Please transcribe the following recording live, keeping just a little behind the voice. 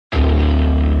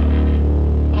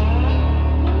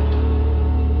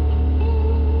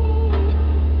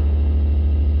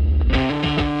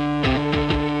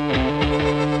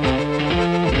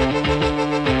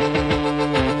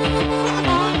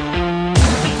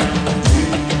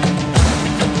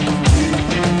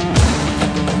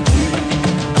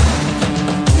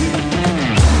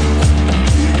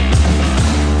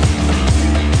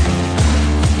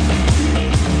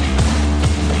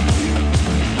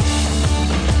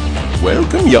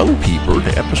welcome, young people,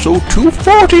 to episode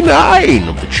 249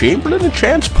 of the Chamberlain and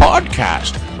Chance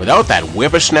podcast, without that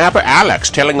whippersnapper Alex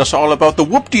telling us all about the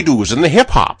whoop-de-doos and the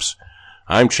hip-hops.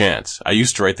 I'm Chance. I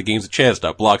used to write the games at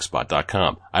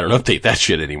chance.blogspot.com. I don't update that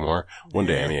shit anymore. One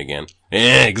day, me again.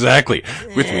 Yeah, exactly.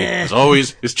 With me, as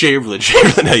always, is Chamberlain.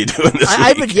 Chamberlain, how you doing this week?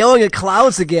 I've been yelling at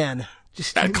clouds again.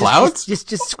 At clouds?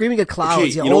 Just screaming at clouds.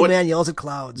 Okay, the you know old what? man yells at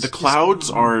clouds. The clouds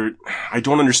are, I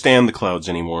don't understand the clouds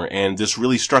anymore, and this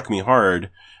really struck me hard,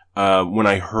 when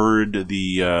I heard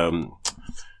the,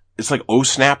 it's like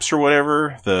O-Snaps or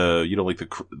whatever,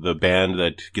 the band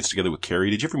that gets together with Carrie.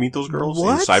 Did you ever meet those girls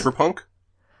in Cyberpunk?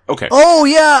 Okay. Oh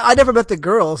yeah, I never met the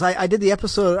girls. I did the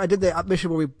episode, I did the mission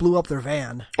where we blew up their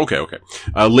van. Okay.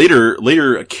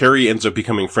 Later, Carrie ends up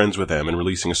becoming friends with them and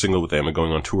releasing a single with them and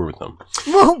going on tour with them.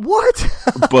 Well, what?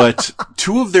 But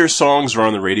two of their songs are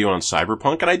on the radio on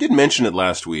Cyberpunk, and I did mention it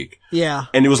last week. Yeah.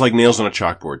 And it was like nails on a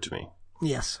chalkboard to me.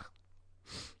 Yes.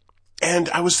 And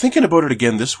I was thinking about it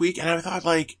again this week, and I thought,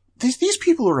 like, these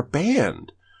people are a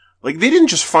band. Like, they didn't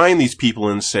just find these people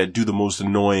and said, do the most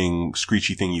annoying,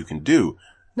 screechy thing you can do.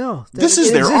 No. This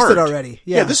is their art already.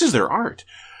 Yeah, this is their art.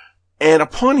 And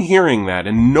upon hearing that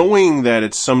and knowing that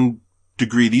at some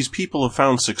degree these people have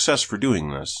found success for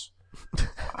doing this,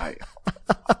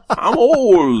 I'm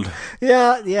old.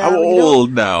 Yeah. I'm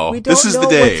old now. This is the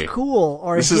day. What's cool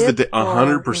or this hip is the day.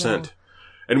 100%. You know.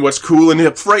 And what's cool and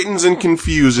hip frightens and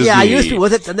confuses me. Yeah, I used to be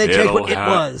with it, then they changed what it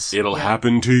was. It'll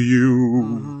happen to you.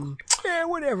 Mm-hmm. Yeah,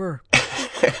 whatever.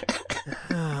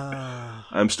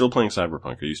 I'm still playing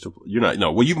Cyberpunk. Are you still? You're not.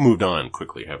 No. Well, you've moved on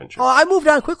quickly, haven't you? Oh, I moved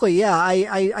on quickly. Yeah,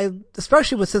 I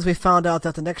especially since we found out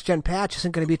that the next gen patch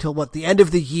isn't going to be till the end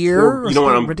of the year. Or you know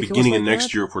what? I'm beginning like of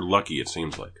next year if we're lucky. It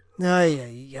seems like.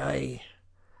 Ay.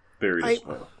 Very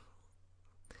disappointing.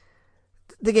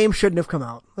 The game shouldn't have come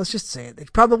out. Let's just say it.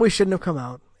 It probably shouldn't have come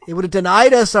out. It would have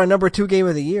denied us our number 2 game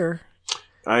of the year.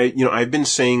 I've been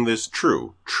saying this.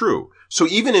 True. So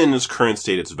even in its current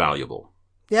state, it's valuable.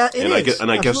 Yeah, it is.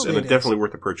 I guess it's definitely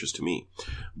worth the purchase to me.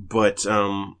 But,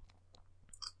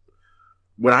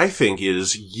 what I think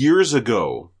is 4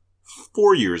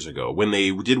 years ago, when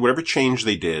they did whatever change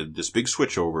they did, this big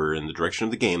switch over in the direction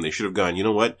of the game, they should have gone, you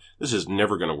know what? This is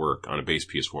never going to work on a base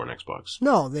PS4 and Xbox.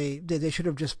 No, they should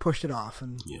have just pushed it off.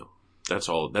 And yeah, that's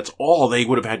all they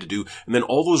would have had to do. And then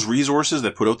all those resources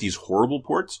that put out these horrible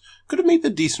ports could have made the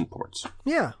decent ports.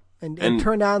 Yeah. And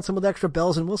turned on some of the extra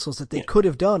bells and whistles that they could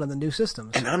have done on the new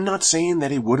systems. And I'm not saying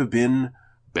that it would have been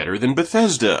better than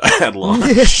Bethesda at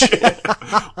launch.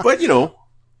 But,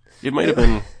 it might have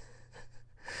been.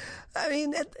 I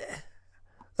mean,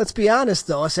 let's be honest,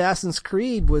 though. Assassin's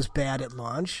Creed was bad at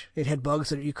launch. It had bugs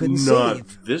that you couldn't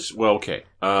save. Okay.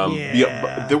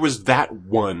 There was that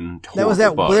one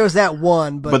horrible bug. There was that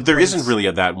one, but there isn't really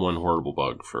that one horrible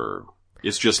bug for.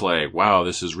 It's just like, wow,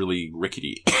 this is really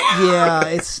rickety. Yeah,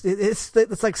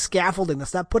 it's like scaffolding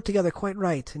that's not put together quite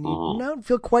right, and you don't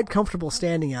feel quite comfortable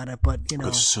standing on it. But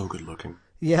it's so good looking.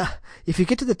 Yeah, if you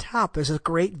get to the top, there's a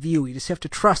great view. You just have to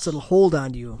trust it'll hold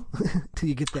on you till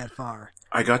you get that far.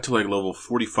 I got to like level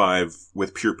 45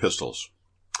 with pure pistols.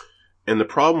 And the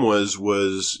problem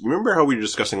was, you remember how we were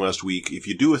discussing last week, if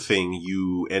you do a thing,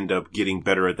 you end up getting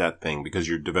better at that thing because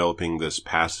you're developing this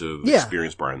passive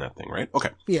experience bar in that thing, right? Okay.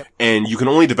 Yeah. And you can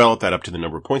only develop that up to the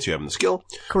number of points you have in the skill.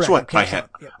 Correct. So what?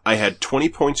 I had 20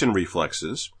 points in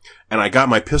reflexes, and I got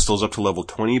my pistols up to level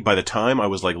 20 by the time I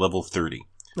was like level 30.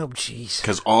 Oh, jeez.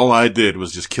 Because all I did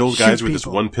was just kill guys with this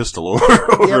one pistol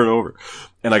over and over.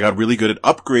 And I got really good at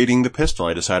upgrading the pistol.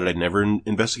 I decided I'd never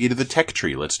investigated the tech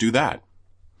tree. Let's do that.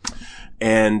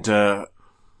 And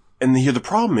here the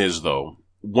problem is, though,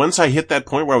 once I hit that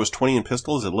point where I was 20 in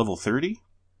pistols at level 30.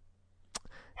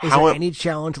 Is there any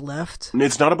challenge left?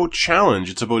 It's not about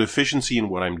challenge. It's about efficiency in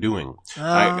what I'm doing.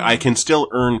 I can still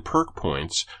earn perk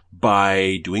points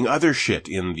by doing other shit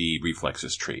in the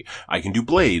reflexes tree. I can do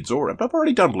blades, or I've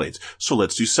already done blades. So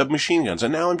let's do submachine guns.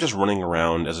 And now I'm just running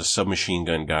around as a submachine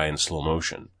gun guy in slow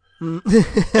motion.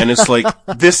 And it's like,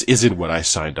 this isn't what I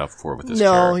signed up for with this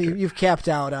character. No, you've capped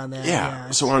out on that.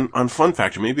 Yeah. So on Fun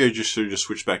Factor, maybe I just should have just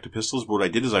switched back to pistols, but what I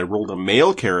did is I rolled a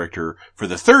male character for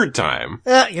the 3rd time.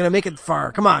 You're gonna make it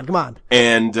far. Come on.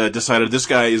 And decided this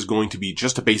guy is going to be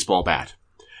just a baseball bat.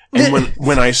 And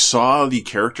when I saw the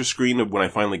character screen of when I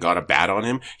finally got a bat on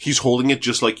him, he's holding it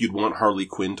just like you'd want Harley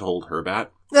Quinn to hold her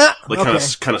bat. Like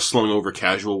kind of slung over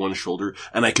casual one shoulder,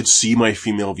 and I could see my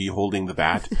female V holding the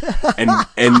bat.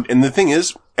 And the thing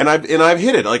is, and I've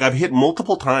hit it. Like I've hit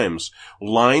multiple times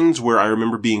lines where I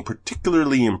remember being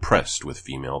particularly impressed with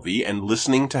female V and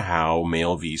listening to how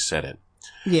male V said it.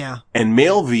 Yeah. And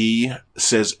male V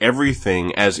says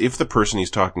everything as if the person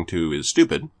he's talking to is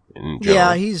stupid, in general.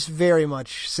 Yeah, he's very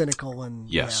much cynical and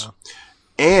yes.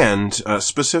 Yeah. And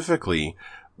specifically,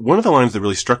 one of the lines that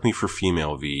really struck me for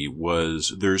female V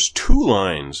was there's 2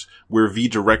 lines where V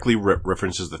directly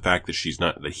references the fact that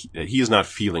that he is not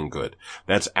feeling good.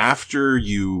 That's after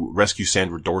you rescue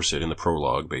Sandra Dorset in the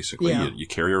prologue, basically. Yeah. You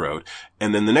carry her out.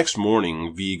 And then the next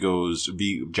morning,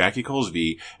 Jackie calls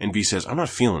V, and V says, I'm not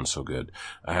feeling so good.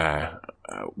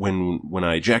 When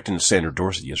I jacked into Sandra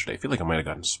Dorset yesterday, I feel like I might have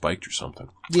gotten spiked or something.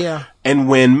 Yeah. And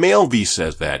when male V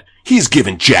says that, he's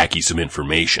giving Jackie some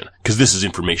information, because this is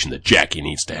information that Jackie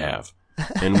needs to have.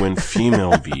 And when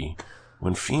female V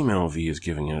is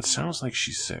giving it sounds like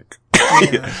she's sick.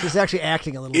 Yeah, she's actually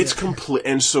acting a little bit. It's complete,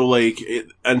 and so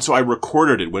I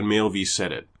recorded it when male V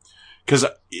said it. Because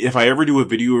if I ever do a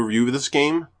video review of this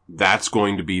game, that's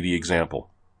going to be the example.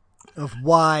 Of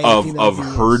why of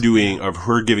her giving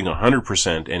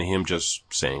 100% and him just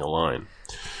saying a line.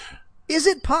 Is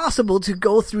it possible to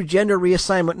go through gender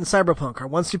reassignment in Cyberpunk? Or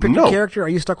once you pick a character, are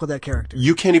you stuck with that character?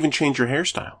 You can't even change your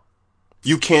hairstyle.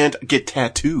 You can't get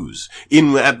tattoos.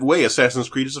 In that way, Assassin's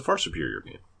Creed is a far superior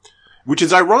game. Which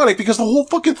is ironic because the whole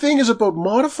fucking thing is about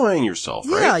modifying yourself,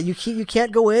 right? Yeah, you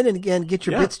can't go in and get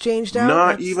your bits changed out.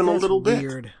 Not even a little bit.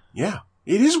 Weird. Yeah,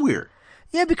 it is weird.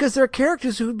 Yeah, because there are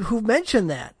characters who mention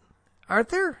that. Aren't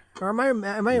there? Or am I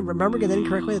remembering that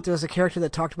incorrectly? That there was a character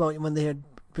that talked about when they had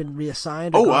been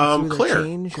reassigned. Claire,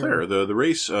 the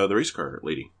race car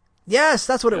lady. Yes,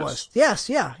 that's what it was. Yes,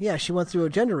 yeah. She went through a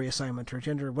gender reassignment or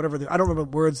gender whatever. I don't remember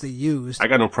what words they used. I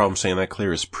got no problem saying that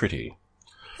Claire is pretty.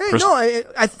 Hey, no, I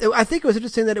think it was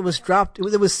interesting that it was dropped.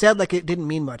 It was said like it didn't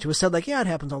mean much. It was said like, yeah, it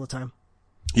happens all the time.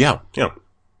 Yeah.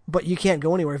 But you can't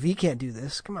go anywhere. V can't do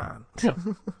this. Come on.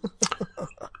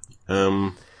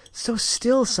 Yeah. So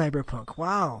still Cyberpunk.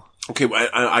 Wow. Okay,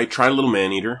 I tried a little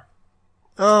Maneater.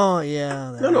 Oh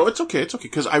yeah. No, it's okay.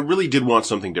 Because I really did want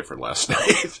something different last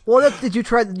night. Well, did you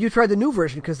try the new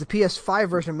version? Because the PS5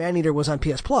 version of Maneater was on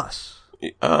PS Plus.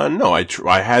 No,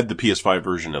 I had the PS5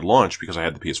 version at launch because I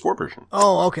had the PS4 version.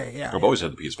 Oh, okay, yeah. I've always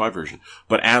had the PS5 version.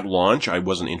 But at launch, I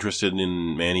wasn't interested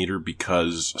in Maneater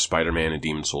because Spider-Man and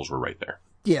Demon's Souls were right there.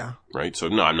 Yeah. Right? So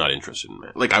no, I'm not interested in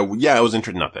that. I was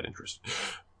interested, not that interested.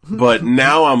 But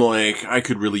now I'm like, I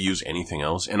could really use anything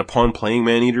else. And upon playing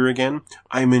Maneater again,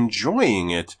 I'm enjoying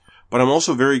it, but I'm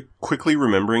also very quickly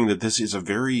remembering that this is a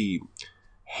very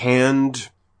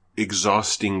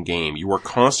hand-exhausting game. You are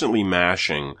constantly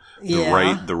mashing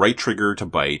the right trigger to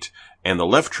bite and the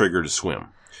left trigger to swim.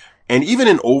 And even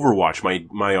in Overwatch,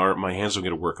 my hands don't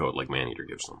get a workout like Maneater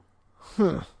gives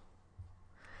them.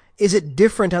 Is it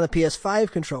different on the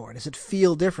PS5 controller? Does it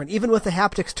feel different, even with the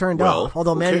haptics turned off?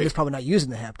 Although Maneater's probably not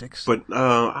using the haptics. But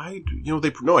I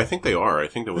think they are. I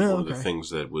think that was one of the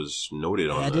things that was noted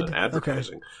on the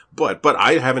advertising. Okay. But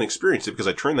I haven't experienced it because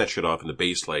I turned that shit off in the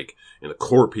base, in the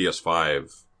core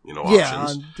PS5,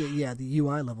 options. The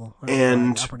UI level.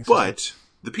 But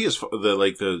the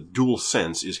PS5, the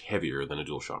DualSense is heavier than a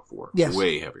DualShock 4. Yes.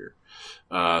 Way heavier.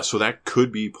 So that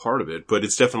could be part of it, but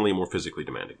it's definitely a more physically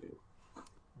demanding game.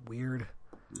 Weird.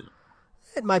 Yeah.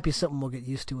 It might be something we'll get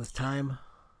used to with time.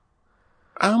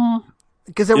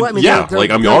 Because I'm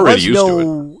already used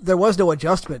to it. There was no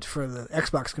adjustment for the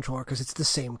Xbox controller because it's the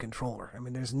same controller. I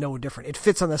mean, there's no different. It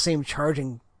fits on the same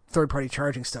third-party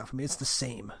charging stuff. I mean, it's the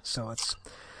same. So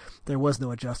there was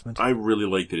no adjustment. I really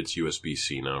like that it's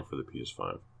USB-C now for the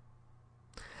PS5.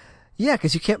 Yeah,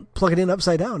 because you can't plug it in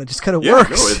upside down. It just kind of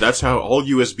works. No, that's how all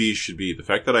USBs should be. The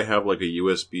fact that I have a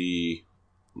USB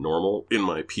normal in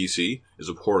my PC is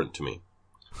abhorrent to me.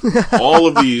 all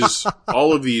of these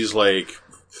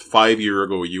 5-year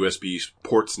ago USB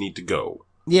ports need to go.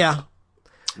 Yeah.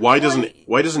 Why doesn't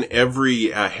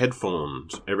every headphone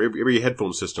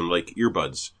system like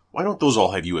earbuds, why don't those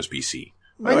all have USB-C?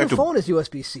 My new phone is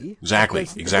USB-C. Exactly.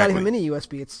 It's not even mini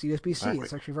USB, it's USB-C. Exactly.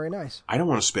 It's actually very nice. I don't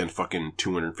want to spend fucking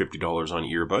 $250 on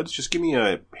earbuds. Just give me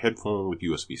a headphone with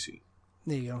USB-C.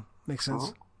 There you go. Makes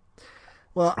sense.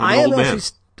 Well,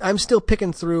 I'm still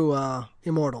picking through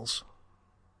Immortals.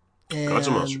 Gods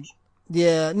and Monsters.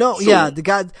 Yeah, the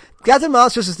Gods and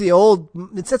Monsters is the old.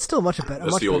 That's still much better.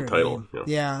 That's the old title.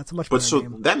 Yeah, it's a much better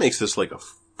game. But that makes this like a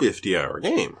 50-hour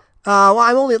game. Well,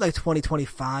 I'm only at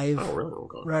 2025 really?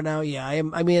 right now. Yeah,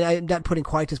 I'm not putting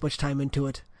quite as much time into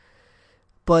it,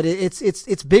 but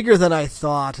it's bigger than I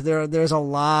thought. There's a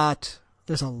lot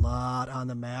on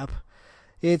the map.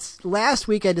 It's last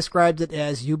week I described it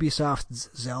as Ubisoft's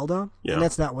Zelda, and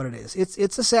that's not what it is.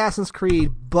 It's Assassin's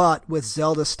Creed, but with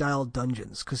Zelda-style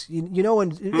dungeons. Because you know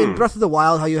in Breath of the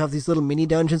Wild how you have these little mini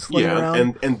dungeons floating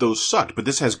around? and those sucked, but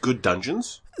this has good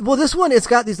dungeons? Well, this one, it's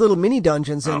got these little mini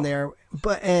dungeons in there,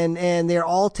 but and they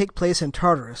all take place in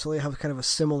Tartarus, so they have kind of a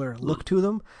similar look to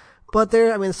them. But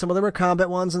some of them are combat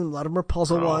ones, and a lot of them are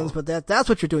puzzle ones. But that's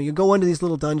what you're doing. You go into these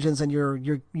little dungeons, and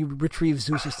you retrieve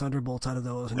Zeus's thunderbolts out of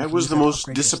those. And that was the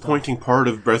most disappointing part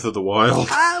of Breath of the Wild.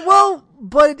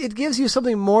 But it gives you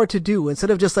something more to do.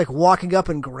 Instead of just like walking up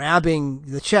and grabbing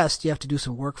the chest, you have to do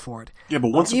some work for it. Yeah,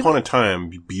 but once upon a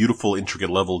time, beautiful, intricate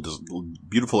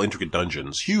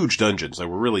dungeons, huge dungeons that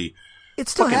were really. It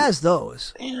still has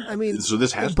those. So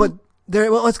this has. But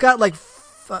it's got like.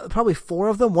 Probably 4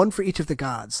 of them, one for each of the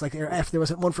gods. Like there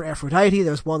was one for Aphrodite,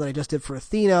 there was one that I just did for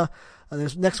Athena.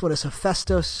 There's next one is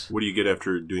Hephaestus. What do you get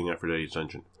after doing Aphrodite's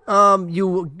dungeon?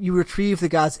 You retrieve the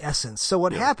god's essence. So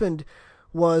what happened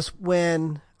was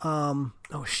when not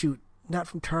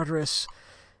from Tartarus.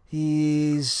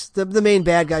 He's the main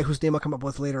bad guy whose name I'll come up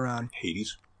with later on.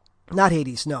 Hades? Not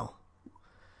Hades, no.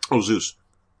 Oh, Zeus.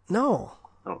 No.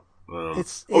 Oh.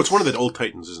 It's one of the old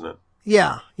titans, isn't it?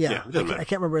 Yeah. I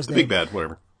can't remember his name. Big bad,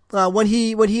 whatever. When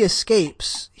he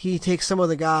escapes, he takes some of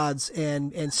the gods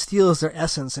and steals their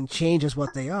essence and changes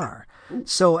what they are.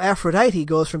 So Aphrodite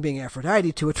goes from being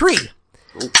Aphrodite to a tree.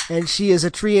 And she is a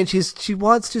tree, and she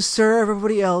wants to serve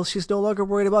everybody else. She's no longer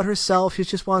worried about herself. She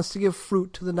just wants to give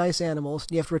fruit to the nice animals.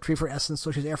 You have to retrieve her essence,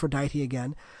 so she's Aphrodite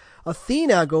again.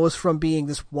 Athena goes from being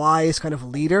this wise kind of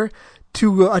leader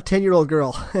to a 10-year-old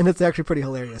girl, and it's actually pretty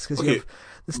hilarious because you have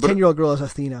this 10-year-old girl is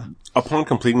Athena. Upon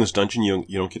completing this dungeon, you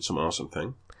don't get some awesome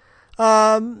thing?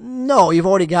 No, you've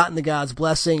already gotten the god's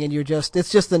blessing, and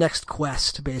it's just the next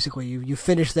quest, basically. You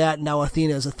finish that, and now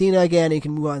Athena is Athena again, and you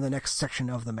can move on to the next section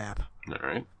of the map. All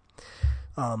right.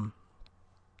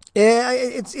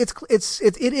 It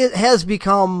has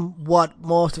become what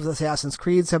most of the Assassin's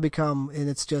Creeds have become, and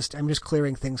I'm just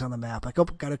clearing things on the map. Like,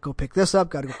 gotta go pick this up,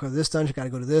 gotta go to this dungeon, gotta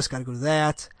go to this, gotta go to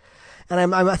that.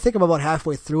 And I think I'm about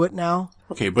halfway through it now.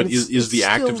 Okay, but is the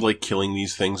act of like killing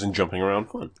these things and jumping around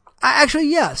fun? Actually,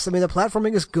 yes. I mean, the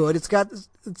platforming is good. It's got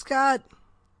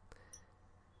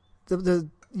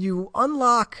you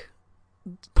unlock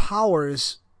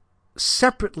powers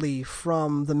separately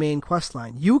from the main quest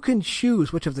line. You can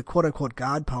choose which of the quote-unquote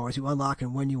god powers you unlock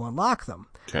and when you unlock them.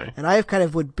 Okay. And I've kind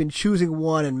of been choosing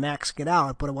one and maxing it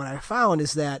out, but what I found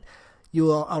is that you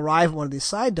will arrive at one of these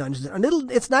side dungeons, and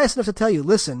it's nice enough to tell you,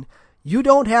 listen, you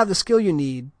don't have the skill you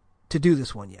need to do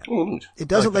this one yet. Oh, neat. It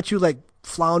doesn't let you like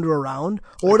flounder around,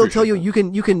 or it'll tell you you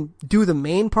can do the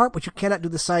main part, but you cannot do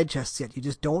the side chests yet. You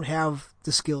just don't have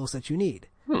the skills that you need.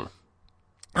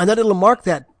 And then it'll mark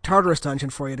that Tartarus dungeon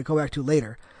for you to go back to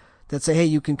later. That say, hey,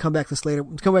 you can come back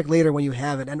later when you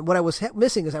have it. And what I was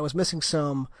missing is I was missing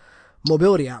some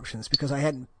mobility options because I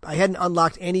hadn't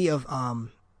unlocked any of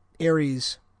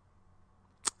Ares'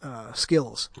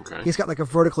 skills. Okay. He's got like a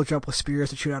vertical jump with spears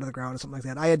to shoot out of the ground or something like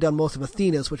that. I had done most of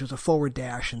Athena's, which was a forward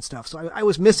dash and stuff. So I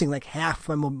was missing like half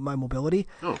my mobility.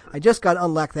 Oh. I just got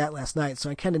unlocked that last night, so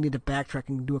I kind of need to backtrack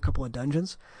and do a couple of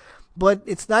dungeons. But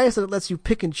it's nice that it lets you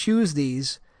pick and choose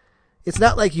these. It's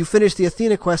not like you finish the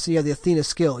Athena quest and you have the Athena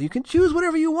skill. You can choose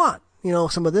whatever you want. You know,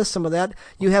 some of this, some of that.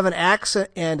 You have an axe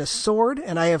and a sword,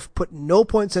 and I have put no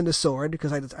points into sword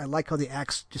because I like how the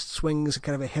axe just swings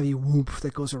kind of a heavy whoop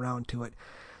that goes around to it.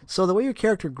 So the way your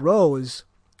character grows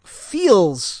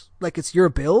feels like it's your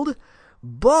build,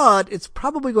 but it's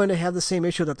probably going to have the same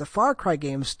issue that the Far Cry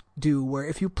games do, where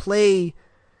if you play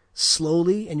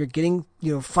slowly and you're getting,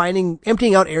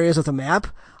 emptying out areas of the map,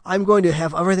 I'm going to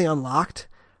have everything unlocked,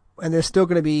 and there's still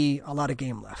going to be a lot of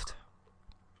game left.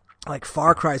 Like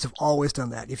Far Cries have always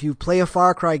done that. If you play a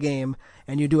Far Cry game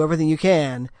and you do everything you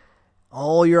can,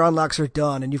 all your unlocks are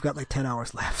done and you've got like 10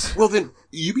 hours left. Well, then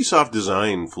Ubisoft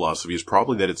design philosophy is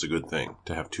probably that it's a good thing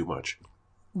to have too much.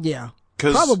 Yeah,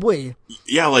 probably.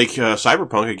 Yeah, like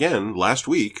Cyberpunk again, last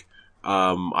week,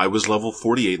 I was level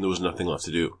 48 and there was nothing left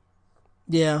to do.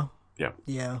 Yeah.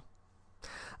 Yeah.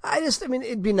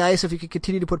 It'd be nice if you could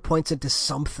continue to put points into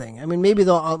something. I mean, maybe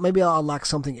I'll unlock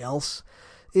something else.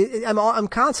 I'm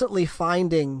constantly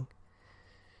finding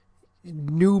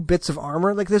new bits of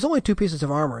armor. Like, there's only 2 pieces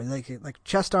of armor, like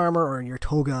chest armor or your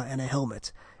toga and a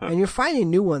helmet. And you're finding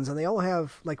new ones, and they all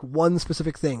have like one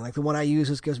specific thing. Like the one I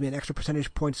use gives me an extra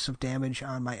percentage points of damage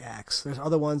on my axe. There's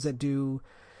other ones that do,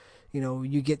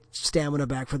 you get stamina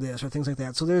back for this or things like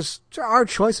that. So there are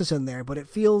choices in there, but it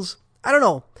feels, I don't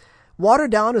know.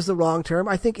 Watered down is the wrong term.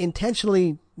 I think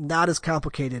intentionally not as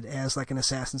complicated as like an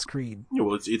Assassin's Creed. Yeah,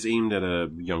 well, it's aimed at a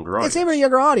younger audience. It's aimed at a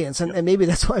younger audience, and maybe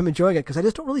that's why I'm enjoying it, because I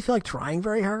just don't really feel like trying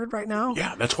very hard right now.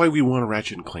 Yeah, that's why we want a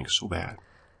Ratchet & Clank so bad.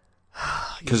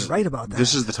 You're right about that.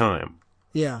 This is the time.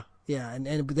 Yeah, and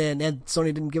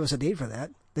Sony didn't give us a date for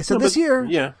that. They said this year.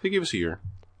 Yeah, they gave us a year.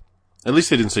 At least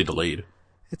they didn't say delayed.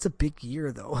 It's a big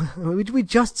year, though. We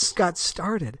just got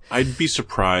started. I'd be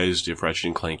surprised if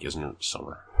Ratchet & Clank isn't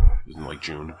summer. Isn't like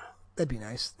June. That'd be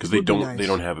nice. Because they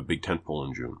don't have a big tentpole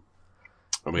in June.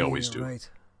 And we always do. Right.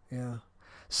 Yeah.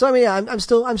 So I mean, I'm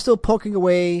still poking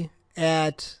away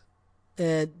at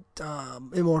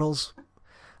Immortals.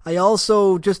 I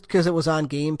also, just because it was on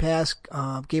Game Pass,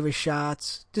 gave a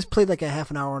shot. Just played like a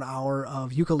half an hour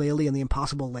of Yooka-Laylee and the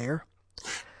Impossible Lair.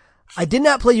 I did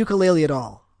not play Yooka-Laylee at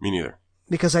all. Me neither.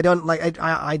 Because I didn't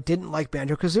like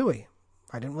Banjo-Kazooie.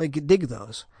 I didn't really dig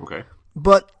those. Okay.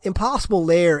 But Impossible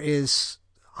Lair is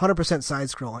 100%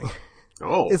 side-scrolling.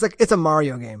 Oh. It's a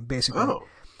Mario game, basically. Oh.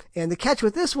 And the catch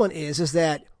with this one is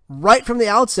that right from the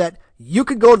outset, you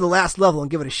could go to the last level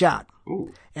and give it a shot.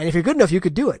 Ooh. And if you're good enough, you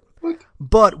could do it. What?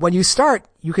 But when you start,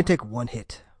 you can take one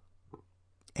hit.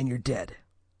 And you're dead.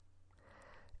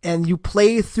 And you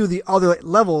play through the other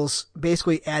levels,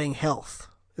 basically adding health.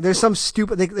 There's some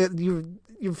stupid...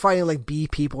 You're fighting like bee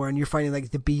people, and you're fighting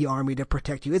like the bee army to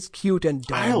protect you. It's cute and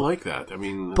dumb. I like that. I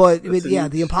mean, but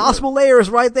the Impossible Lair is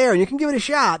right there, and you can give it a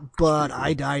shot. But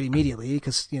I died immediately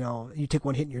because you take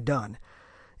one hit and you're done.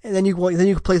 And then you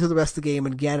can play through the rest of the game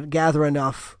and gather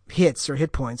enough hits or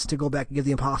hit points to go back and give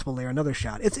the Impossible Lair another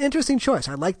shot. It's an interesting choice.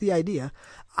 I like the idea.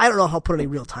 I don't know if I'll put any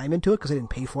real time into it because I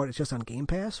didn't pay for it. It's just on Game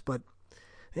Pass, but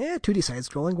 2D side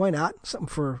scrolling, why not? Something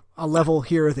for a level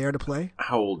here or there to play.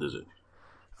 How old is it?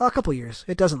 A couple years.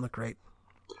 It doesn't look great.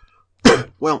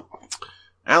 Well,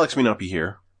 Alex may not be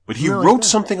here, but he wrote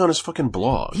something on his fucking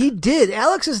blog. He did.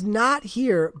 Alex is not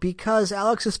here because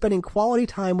Alex is spending quality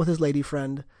time with his lady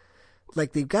friend.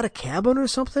 Like they've got a cabin or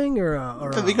something, they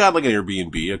got like an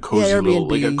Airbnb, a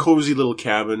cozy little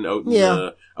cabin out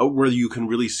out where you can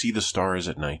really see the stars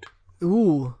at night.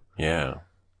 Ooh. Yeah.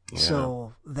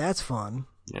 So that's fun.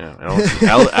 Yeah.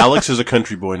 Alex is a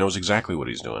country boy, knows exactly what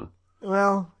he's doing.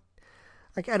 Well,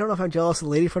 I don't know if I'm jealous of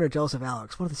the lady friend or jealous of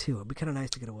Alex. One of the two. It'd be kind of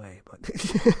nice to get away, but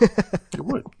it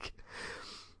would.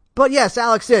 But yes,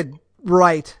 Alex did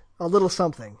write a little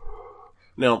something.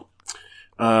 Now,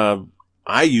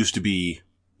 I used to be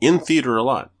in theater a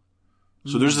lot,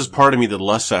 so there's this part of me that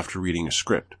lusts after reading a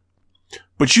script.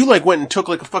 But you went and took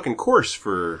a fucking course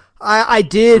for. I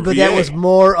did, but that was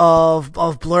more of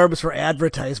blurbs for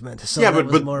advertisement. So yeah,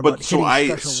 but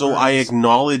I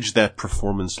acknowledge that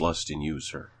performance lust in you,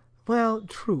 sir. Well,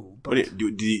 true. But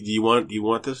do you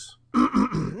want this?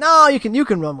 No, you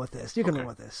can run with this. You can run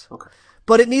with this. Okay.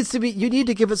 But it needs to be. You need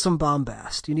to give it some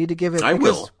bombast. You need to give it. I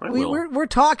will. We're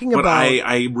talking about. But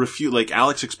I refuse. Like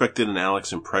Alex expected an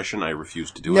Alex impression. I refuse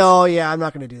to do it. No, yeah, I'm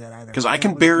not going to do that either. Because I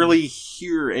can barely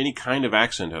hear any kind of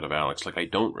accent out of Alex. I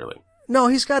don't really. No,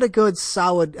 he's got a good,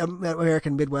 solid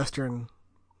American Midwestern.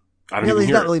 He's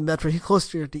not really Metro. He's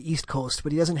closer to the East Coast,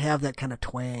 but he doesn't have that kind of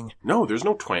twang. No, there's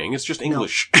no twang. It's just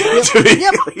English. No.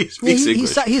 He speaks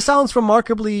English. He sounds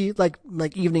remarkably like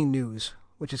evening news,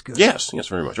 which is good. Yes,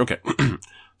 very much. Okay,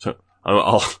 so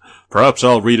perhaps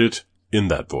I'll read it in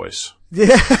that voice.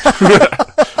 Yeah.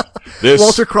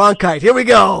 Walter Cronkite. Here we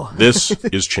go. This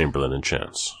is Chamberlain and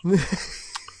Chance.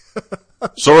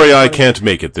 Sorry I can't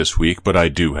make it this week, but I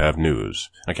do have news.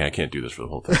 Okay, I can't do this for the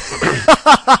whole thing.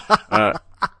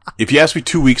 If you asked me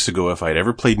 2 weeks ago if I'd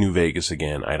ever played New Vegas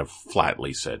again, I'd have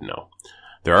flatly said no.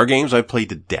 There are games I've played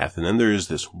to death, and then there is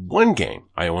this one game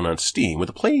I own on Steam with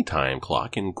a playtime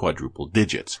clock in quadruple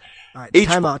digits. All right,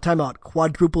 time out.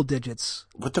 Quadruple digits.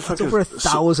 What the fuck? That's over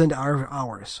 1,000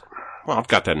 hours. Well, I've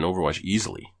got that in Overwatch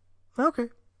easily. Okay.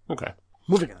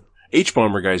 Moving on.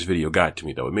 H-Bomber Guy's video got to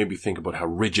me, though. It made me think about how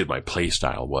rigid my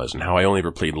playstyle was and how I only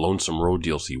ever played Lonesome Road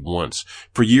DLC once.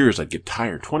 For years, I'd get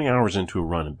tired 20 hours into a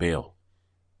run and bail.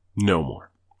 No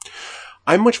more.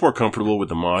 I'm much more comfortable with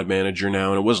the mod manager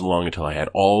now, and it wasn't long until I had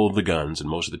all of the guns and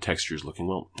most of the textures looking,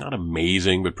 well, not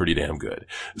amazing, but pretty damn good.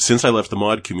 Since I left the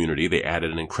mod community, they added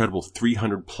an incredible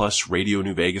 300-plus Radio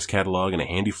New Vegas catalog and a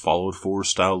handy Fallout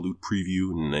 4-style loot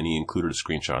preview, and then he included a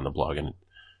screenshot on the blog, and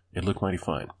it looked mighty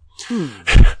fine.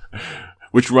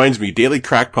 Which reminds me,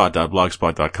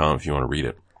 dailycrackpot.blogspot.com if you want to read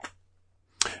it.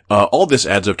 All this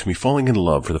adds up to me falling in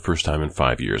love for the first time in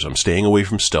 5 years. I'm staying away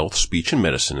from stealth, speech, and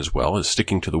medicine, as well as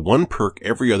sticking to the one perk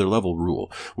every other level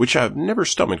rule, which I've never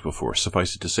stomached before.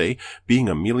 Suffice it to say, being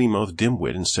a mealy-mouthed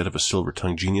dimwit instead of a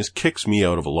silver-tongued genius kicks me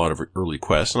out of a lot of early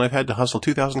quests, and I've had to hustle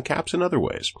 2,000 caps in other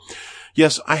ways.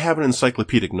 Yes, I have an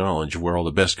encyclopedic knowledge of where all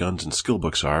the best guns and skill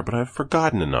books are, but I've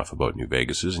forgotten enough about New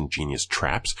Vegas's ingenious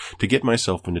traps to get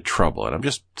myself into trouble, and I'm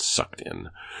just sucked in.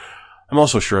 I'm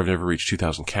also sure I've never reached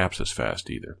 2,000 caps this fast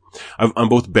either. I'm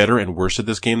both better and worse at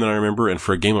this game than I remember, and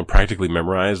for a game I'm practically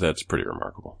memorized, that's pretty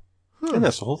remarkable. And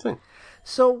that's the whole thing.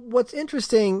 So what's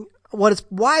interesting,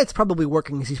 why it's probably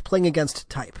working is he's playing against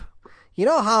type. You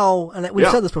know how, and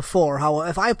we've said this before, how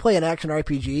if I play an action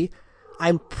RPG,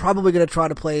 I'm probably going to try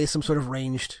to play some sort of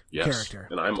ranged character.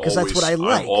 And because that's what I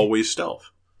like. I'm always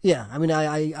stealth. Yeah, I mean,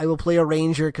 I will play a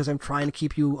ranger because I'm trying to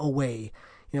keep you away.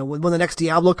 You know, when the next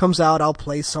Diablo comes out, I'll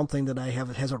play something that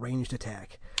has a ranged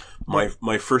attack.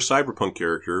 My first Cyberpunk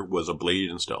character was a blade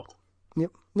and stealth.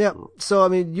 Yep. So I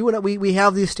mean, you and I, we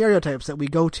have these stereotypes that we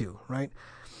go to, right?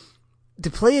 To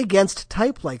play against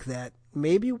type like that,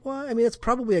 maybe why? I mean, it's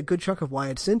probably a good chunk of why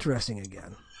it's interesting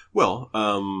again. Well,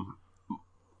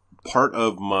 part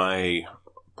of my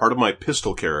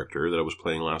pistol character that I was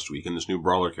playing last week and this new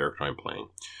brawler character I'm playing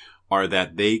are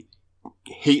that they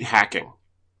hate hacking.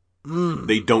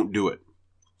 They don't do it,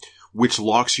 which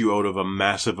locks you out of a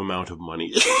massive amount of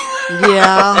money.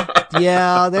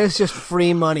 yeah. There's just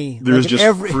free money. There's like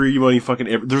just free money.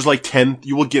 There's like 10.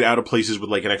 You will get out of places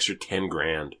with like an extra 10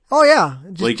 grand. Oh yeah,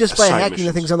 just by hacking missions.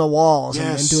 The things on the walls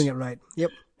and doing it right. Yep.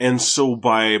 And so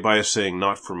by saying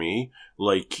not for me,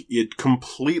 like it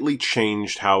completely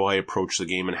changed how I approached the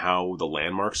game and how the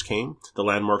landmarks came. The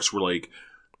landmarks were like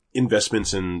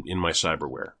investments in my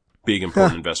cyberware. Big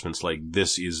important investments like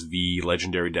this is the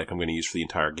legendary deck I'm going to use for the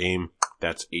entire game.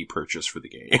 That's a purchase for the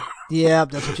game. Yeah,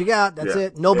 that's what you got. That's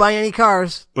it. No buying any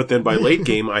cars. But then by late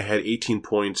game, I had 18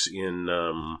 points in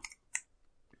the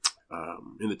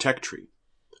tech tree,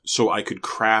 so I could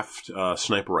craft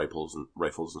sniper rifles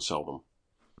and sell them.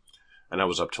 And I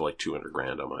was up to like 200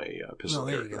 grand on my pistol. Oh,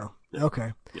 there character. You go. Yeah.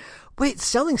 Okay. Yeah. Wait,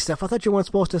 selling stuff? I thought you weren't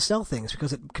supposed to sell things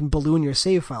because it can balloon your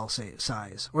save file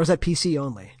size, or is that PC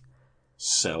only?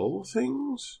 Sell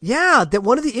things? Yeah, that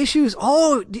one of the issues.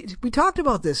 Oh, we talked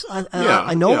about this.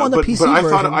 I know on the PC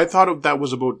version. I thought that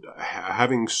was about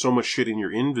having so much shit in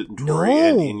your inventory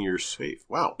and in your safe.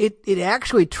 Wow. It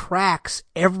actually tracks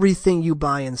everything you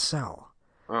buy and sell.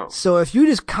 Oh. So if you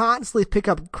just constantly pick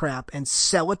up crap and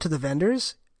sell it to the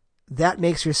vendors, that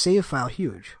makes your save file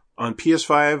huge. On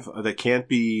PS5, that can't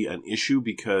be an issue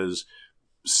because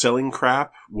selling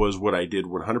crap was what I did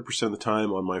 100% of the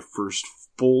time on my first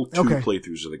full 2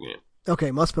 playthroughs of the game.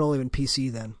 Okay, must have been only been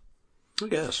PC then. I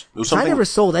guess. I never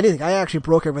sold anything. I actually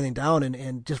broke everything down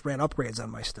and just ran upgrades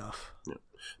on my stuff. Yeah.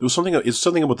 There was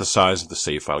something about the size of the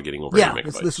save file getting over 8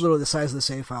 megabytes. Yeah, it's literally the size of the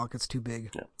save file gets too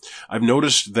big. Yeah. I've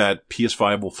noticed that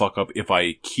PS5 will fuck up if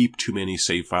I keep too many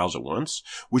save files at once,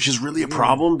 which is really a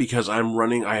problem because I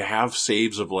have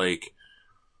saves of like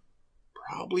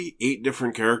probably 8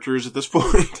 different characters at this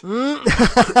point.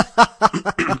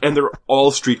 And they're all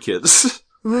street kids.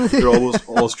 They're almost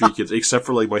all street kids, except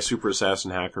for like my super assassin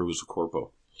hacker who's a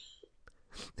corpo.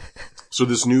 So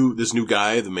this new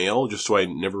guy, the male, just so I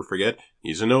never forget,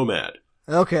 he's a nomad.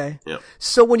 Okay. Yeah.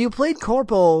 So when you played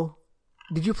corpo,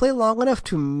 did you play long enough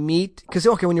to meet? Because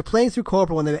when you're playing through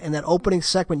corpo in that opening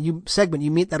segment, you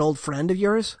meet that old friend of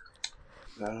yours.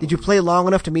 Did you play long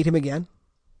enough to meet him again?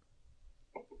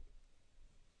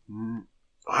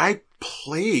 I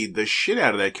played the shit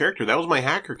out of that character. That was my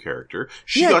hacker character.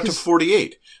 She got to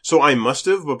 48. So I must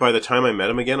have, but by the time I met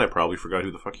him again, I probably forgot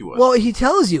who the fuck he was. Well, he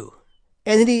tells you.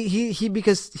 And then he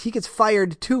because he gets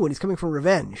fired too when he's coming for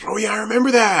revenge. Oh yeah, I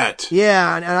remember that.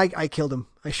 Yeah, and I killed him.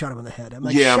 I shot him in the head. I'm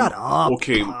like, shut up.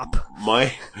 Okay. Pop.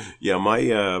 My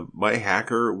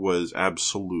hacker was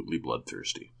absolutely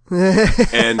bloodthirsty.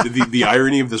 And the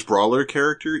irony of this brawler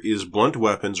character is blunt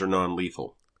weapons are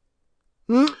non-lethal.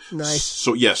 Nice.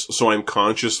 So yes, so I'm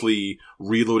consciously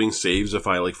reloading saves if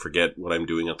I like forget what I'm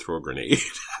doing and throw a grenade.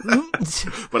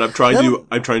 But I'm trying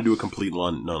to do a complete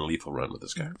non-lethal run with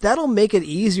this guy. That'll make it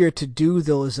easier to do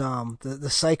those the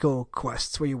psycho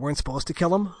quests where you weren't supposed to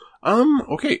kill him.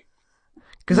 Okay.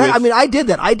 Because I did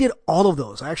that. I did all of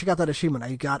those. I actually got that achievement.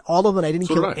 I got all of them. I didn't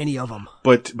kill any of them.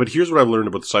 But here's what I've learned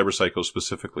about the cyber psycho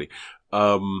specifically.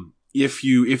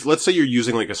 If let's say you're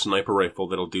using like a sniper rifle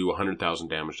that'll do 100,000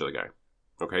 damage to the guy.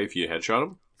 Okay, if you headshot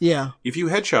him? Yeah. If you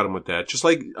headshot him with that,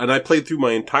 and I played through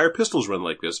my entire pistols run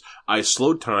like this, I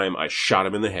slowed time, I shot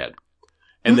him in the head.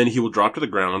 And then he will drop to the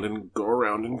ground and go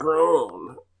around and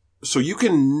groan. So you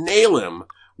can nail him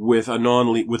with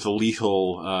a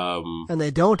lethal, and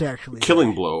they don't actually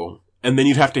killing blow, and then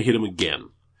you'd have to hit him again.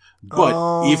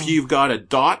 But if you've got a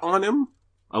dot on him,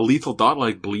 a lethal dot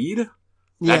like bleed,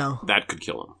 that could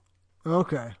kill him.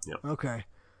 Okay. Yeah. Okay.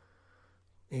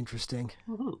 Interesting.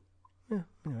 Mm-hmm. Yeah.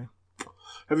 Anyway.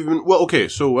 Have you been? Well, okay.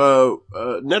 So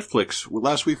Netflix.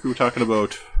 Last week we were talking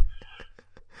about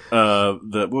I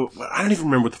don't even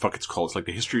remember what the fuck it's called. It's like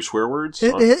the history of swear words.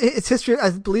 It's history. I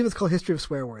believe it's called History of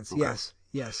Swear Words. Okay.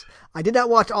 Yes. I did not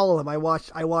watch all of them. I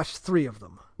watched 3 of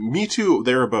them. Me too.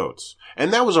 Thereabouts,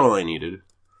 and that was all I needed.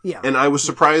 Yeah. And I was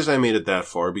surprised I made it that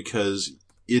far because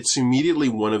it's immediately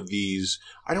one of these,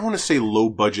 I don't want to say low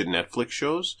budget Netflix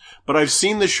shows, but I've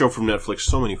seen this show from Netflix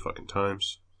so many fucking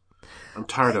times. I'm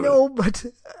tired of it. No, but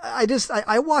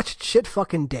I watched shit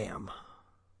fucking Damn.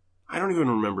 I don't even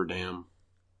remember Damn.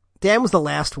 Damn was the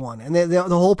last one. And the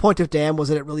whole point of Damn was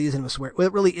that it really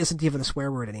isn't even a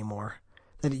swear word anymore.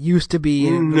 That it used to be.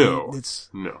 No.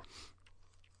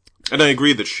 And I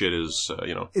agree that shit is,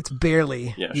 it's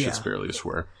barely. Yeah, shit's barely a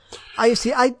swear. I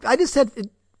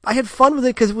had fun with it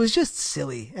because it was just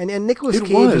silly. And Nicolas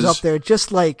Cage was up there just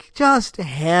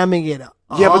hamming it up.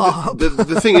 Yeah, but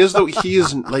the thing is, though, he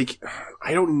is,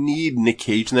 I don't need Nick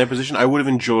Cage in that position. I would have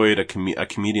enjoyed a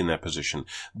comedian in that position.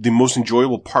 The most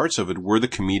enjoyable parts of it were the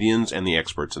comedians and the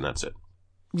experts, and that's it.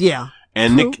 Yeah.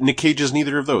 And Nick Cage is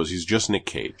neither of those. He's just Nick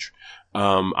Cage.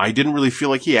 I didn't really feel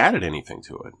like he added anything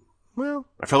to it. Well,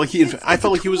 I felt like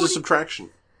he was a subtraction.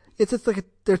 It's like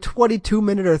they're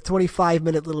 22-minute or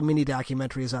 25-minute little mini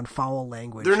documentaries on foul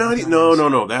language. They're not.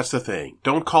 No. That's the thing.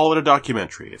 Don't call it a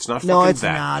documentary. It's not. Fucking no, it's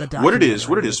that. not a documentary.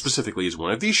 What it is specifically is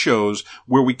one of these shows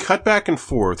where we cut back and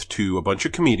forth to a bunch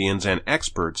of comedians and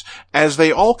experts as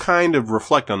they all kind of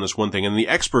reflect on this one thing, and the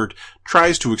expert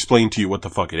tries to explain to you what the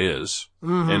fuck it is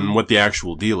and what the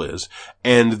actual deal is,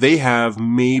 and they have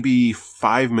maybe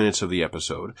 5 minutes of the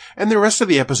episode, and the rest of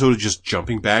the episode is just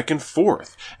jumping back and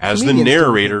forth as the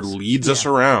narrator leads us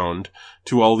around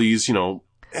to all these,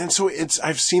 and so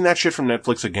I've seen that shit from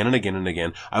Netflix again and again and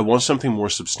again. I want something more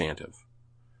substantive.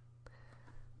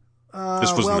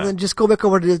 Then just go back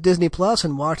over to Disney Plus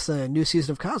and watch the new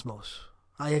season of Cosmos.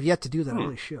 I have yet to do that. I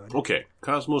really should. Okay.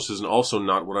 Cosmos is also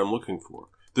not what I'm looking for.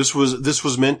 This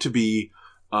was meant to be,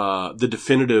 the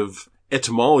definitive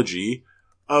etymology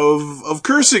of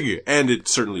cursing, and it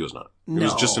certainly was not. It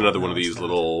was just another one of these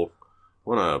little,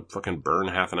 wanna fucking burn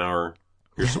half an hour.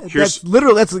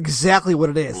 That's exactly what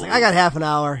it is. I got half an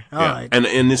hour. All right. And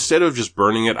instead of just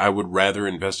burning it, I would rather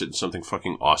invest it in something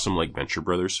fucking awesome like Venture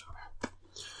Brothers.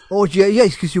 Oh, yeah,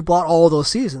 because you bought all those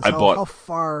seasons. How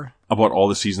far? I bought all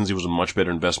the seasons. It was a much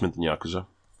better investment than Yakuza.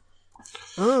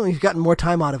 Oh, you've gotten more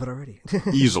time out of it already.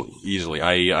 Easily.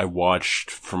 I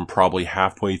watched from probably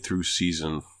halfway through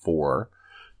season 4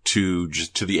 to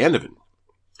the end of it.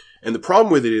 And the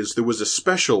problem with it is there was a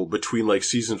special between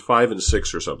season 5 and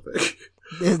 6 or something.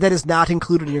 That is not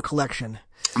included in your collection.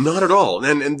 Not at all.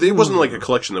 And it wasn't like a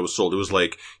collection that was sold. It was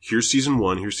like, here's season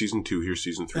 1, here's season 2, here's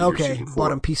season 3, here's season 4. Bought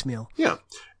them piecemeal. Yeah.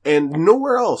 And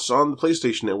nowhere else on the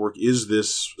PlayStation Network is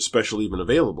this special even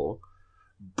available.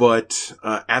 But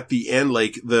at the end,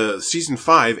 the season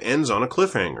 5 ends on a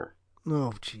cliffhanger.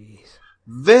 Oh, jeez.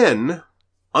 Then,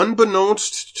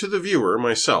 unbeknownst to the viewer,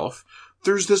 myself,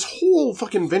 there's this whole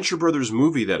fucking Venture Brothers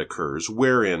movie that occurs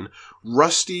wherein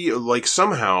Rusty,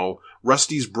 somehow,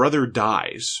 Rusty's brother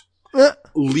dies,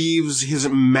 leaves his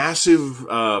massive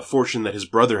fortune that his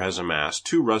brother has amassed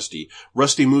to Rusty.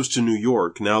 Rusty moves to New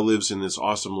York, now lives in this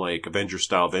awesome,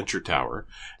 Avenger-style Venture Tower,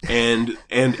 and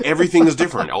everything is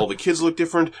different. All the kids look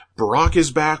different. Brock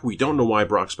is back. We don't know why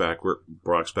Brock's back,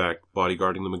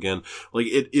 bodyguarding them again.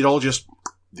 It all just,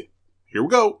 here we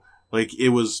go.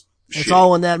 It was shitty. It's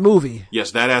all in that movie.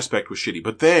 Yes, that aspect was shitty.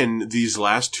 But then, these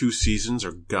last 2 seasons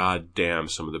are goddamn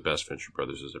some of the best Venture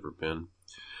Brothers has ever been.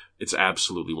 It's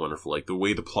absolutely wonderful. The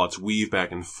way the plots weave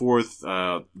back and forth,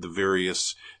 the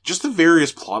various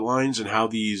plot lines and how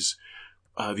these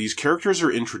characters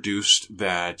are introduced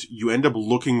that you end up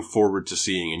looking forward to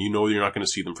seeing, and you're not going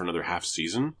to see them for another half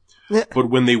season. Yeah. But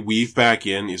when they weave back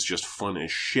in, it's just fun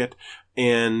as shit.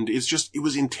 And it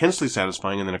was intensely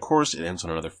satisfying. And then, of course, it ends on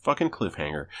another fucking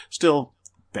cliffhanger. Still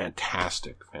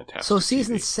fantastic. So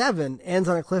season 7 ends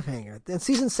on a cliffhanger. And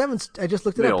season 7, I just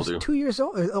looked it up, it's 2 years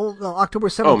old. October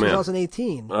 7th,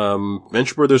 2018.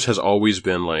 Venture Brothers has always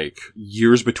been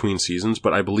years between seasons,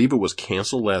 but I believe it was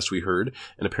canceled last we heard,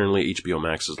 and apparently HBO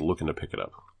Max is looking to pick it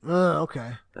up.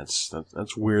 Okay. That's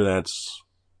where that's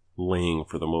laying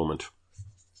for the moment.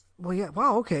 Well, yeah.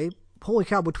 Wow. Okay. Holy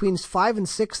cow! Between 5 and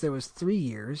 6, there was 3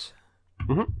 years.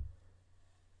 Mm-hmm.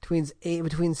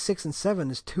 Between 6 and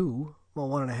 7 is 2. Well,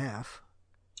 1.5.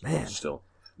 Man. Still.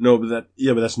 No, but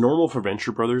that's normal for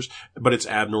Venture Brothers, but it's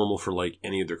abnormal for like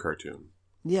any other cartoon.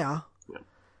 Yeah.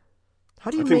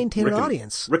 How do you maintain an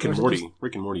audience? Rick and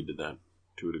Morty did that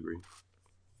to a degree.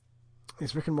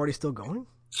 Is Rick and Morty still going?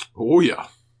 Oh yeah.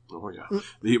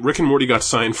 The Rick and Morty got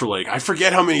signed for like, I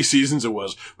forget how many seasons it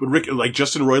was, but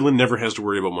Justin Roiland never has to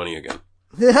worry about money again.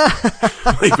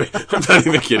 I'm not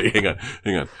even kidding.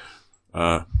 Hang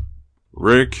on.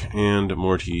 Rick and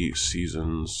Morty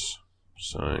seasons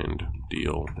signed,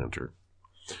 deal, enter.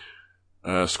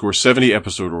 Score 70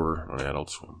 episode order on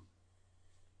Adult Swim.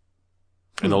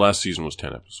 And the last season was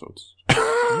 10 episodes.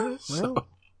 So,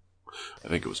 I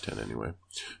think it was 10 anyway.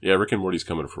 Yeah, Rick and Morty's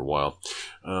coming for a while.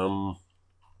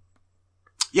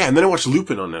 Yeah, and then I watched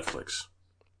Lupin on Netflix.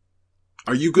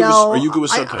 Are you good with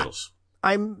subtitles?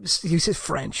 You said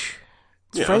French.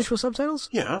 It's French with subtitles?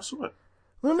 Yeah, so what?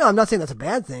 Well, no, I'm not saying that's a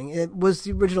bad thing. It was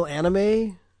the original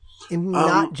anime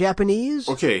not Japanese?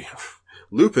 Okay.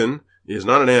 Lupin is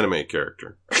not an anime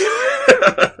character.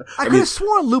 I could have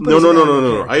sworn Lupin is an anime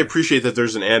character. I appreciate that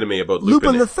there's an anime about Lupin.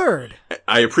 Lupin the Third.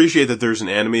 I appreciate that there's an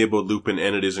anime about Lupin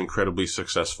and it is incredibly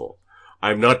successful.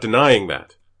 I'm not denying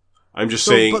that. I'm just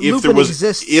saying if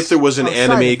there was an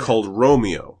anime called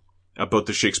Romeo about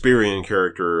the Shakespearean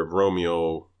character of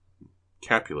Romeo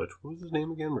Capulet. What was his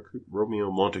name again?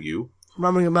 Romeo Montague.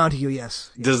 Romeo Montague,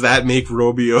 yes. Does that make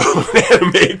Romeo an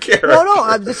anime character?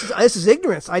 No. This is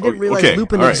ignorance. I didn't realize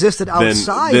Lupin existed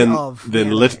outside of. Then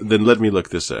let me look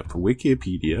this up.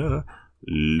 Wikipedia.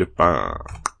 Lupin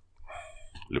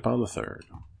the Third.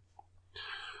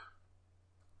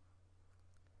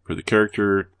 For the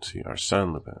character, let's see,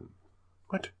 Arsène Lupin.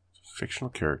 What? Fictional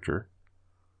character.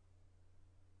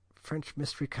 French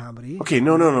mystery comedy. Okay,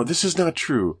 no. This is not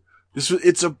true.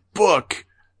 It's a book.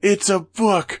 It's a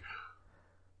book.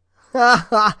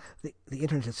 the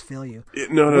internet just fail you.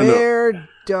 No. Where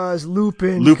does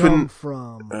Lupin come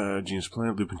from? Genius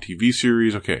Planet, Lupin TV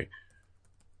series. Okay.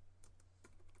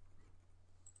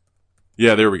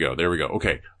 Yeah, there we go.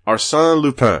 Okay. Arsène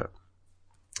Lupin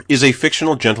is a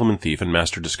fictional gentleman thief and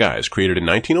master disguise created in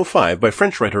 1905 by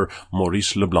French writer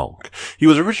Maurice Leblanc. He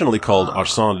was originally called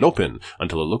Arsène Lupin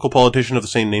until a local politician of the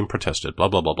same name protested. Blah,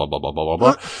 blah, blah, blah, blah, blah, blah,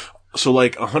 blah. So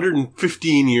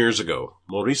 115 years ago,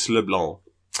 Maurice Leblanc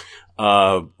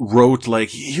wrote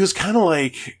he was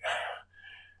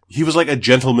like a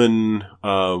gentleman,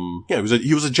 he was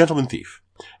a gentleman thief.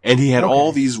 And he had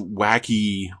all these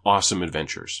wacky, awesome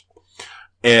adventures.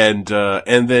 And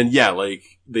then,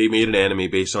 they made an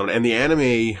anime based on it. And the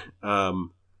anime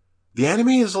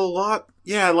is a lot,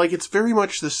 it's very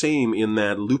much the same in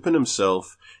that Lupin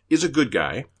himself is a good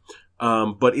guy.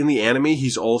 But in the anime,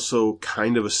 he's also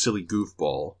kind of a silly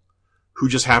goofball who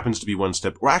just happens to be one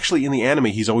step, or actually in the anime,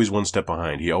 he's always one step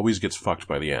behind. He always gets fucked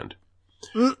by the end.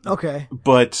 Okay.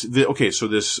 But, so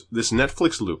this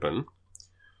Netflix Lupin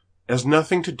has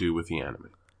nothing to do with the anime.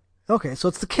 Okay, so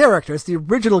it's the character, it's the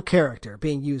original character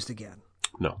being used again.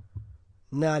 No.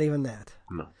 Not even that.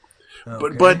 No.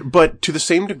 Okay. But to the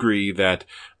same degree that,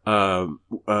 an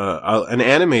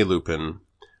anime Lupin,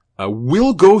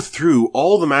 will go through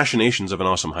all the machinations of an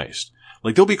awesome heist.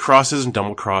 There'll be crosses and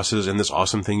double crosses and this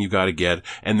awesome thing you gotta get,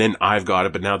 and then I've got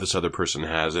it, but now this other person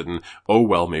has it, and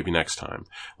maybe next time.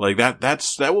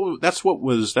 That's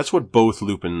what both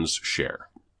Lupins share.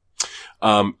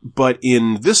 But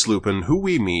in this Lupin, who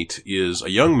we meet is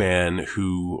a young man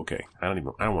who, I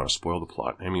don't want to spoil the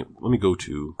plot. Let me go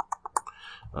to,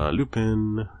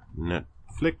 Lupin,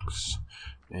 Netflix,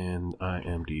 and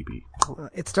IMDb.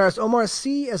 It stars Omar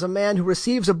Sy as a man who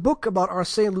receives a book about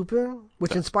Arsène Lupin,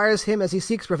 which inspires him as he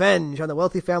seeks revenge on the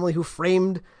wealthy family who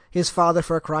framed his father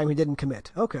for a crime he didn't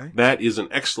commit. Okay. That is an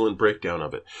excellent breakdown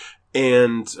of it.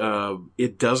 And,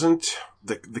 it doesn't,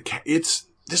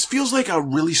 this feels like a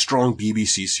really strong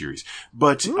BBC series,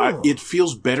 but it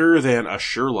feels better than a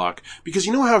Sherlock, because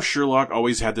you know how Sherlock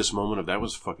always had this moment of that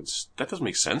doesn't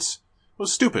make sense. It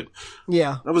was stupid.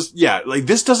 Yeah.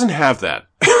 This doesn't have that.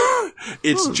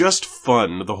 It's just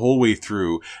fun the whole way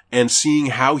through, and seeing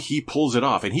how he pulls it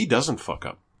off, and he doesn't fuck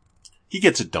up. He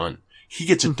gets it done. He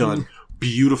gets it done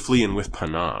beautifully and with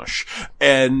panache.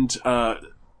 And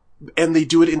they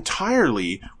do it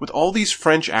entirely with all these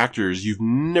French actors you've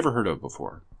never heard of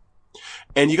before.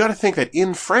 And you gotta think that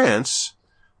in France,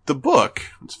 the book,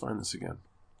 let's find this again.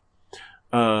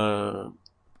 Oh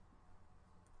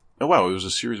wow, it was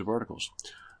a series of articles.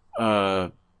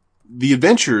 The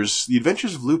Adventures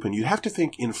of Lupin, you have to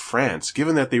think in France,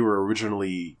 given that they were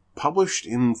originally published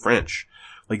in French.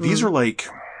 These are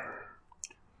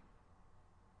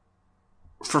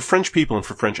for French people and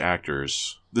for French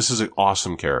actors, this is an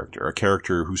awesome character, a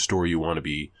character whose story you want to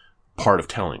be part of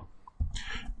telling.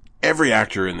 every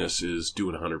actor in this is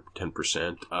doing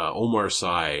 110%. Omar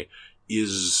Sy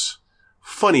is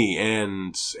funny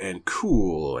and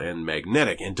cool and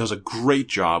magnetic and does a great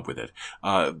job with it.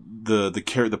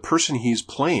 The person he's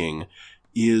playing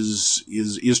is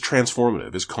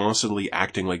transformative, is constantly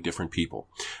acting like different people.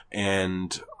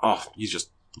 And, he's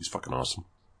fucking awesome.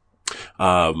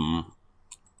 I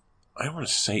don't want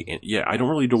to say, I don't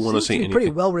want to say anything.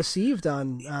 Pretty well received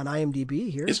on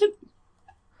IMDb here. Is it?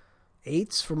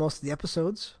 8s for most of the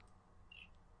episodes.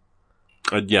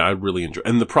 I really enjoy.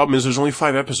 And the problem is, there's only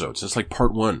 5 episodes. It's like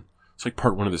part 1. It's like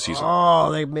part 1 of the season.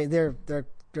 Oh, they're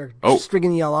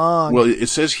stringing you along. Well, it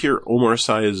says here Omar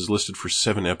Sy is listed for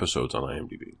 7 episodes on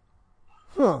IMDb.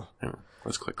 Huh. Anyway,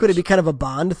 let's click. Could it be kind of a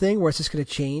Bond thing where it's just going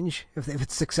to change if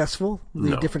it's successful?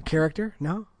 No. A different character?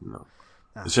 No.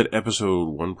 It said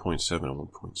episode 1.7 and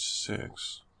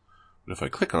 1.6, but if I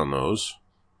click on those,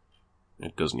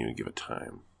 it doesn't even give a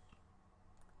time.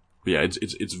 But yeah,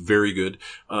 it's very good.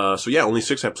 So yeah, only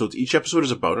 6 episodes. Each episode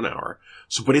is about an hour.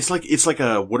 So, but it's like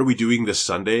a, what are we doing this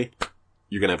Sunday?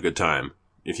 You're gonna have a good time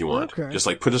if you want. Okay. Just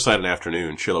like put aside an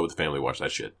afternoon, chill out with the family, watch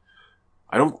that shit.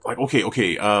 I don't like.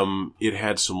 Okay. It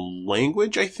had some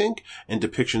language, I think, and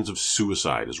depictions of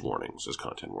suicide as warnings, as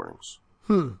content warnings.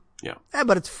 Yeah.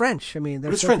 But it's French. I mean,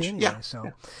 they're French. anyway, Yeah.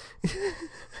 So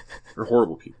They're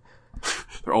horrible people.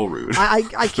 They're all rude. I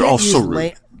They're all so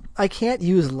rude. I can't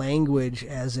use language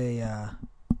as a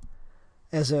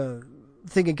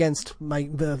thing against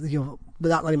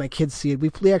not letting my kids see it.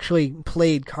 We actually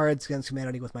played Cards Against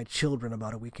Humanity with my children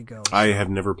about a week ago. I have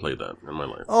never played that in my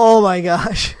life. Oh my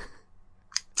gosh.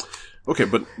 Okay,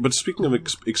 but speaking of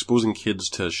exposing kids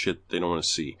to shit they don't want to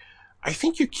see, I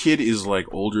think your kid is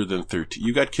like older than 13.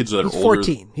 You got kids that are older.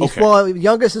 14. Okay.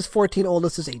 Youngest is 14,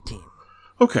 oldest is 18.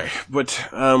 Okay, but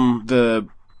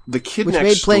the kid which next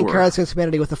made playing door, Cards Against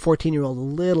Humanity with a 14-year-old a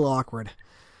little awkward.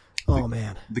 Oh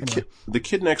man. The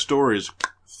kid next door is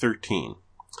 13.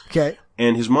 Okay.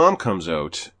 And his mom comes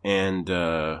out and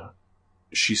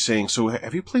she's saying, "So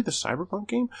have you played the Cyberpunk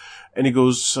game?" And he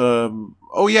goes,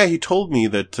 "Oh yeah, he told me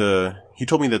that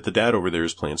the dad over there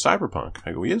is playing Cyberpunk."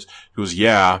 I go, "He is?" He goes,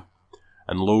 "Yeah."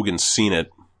 And Logan's seen it.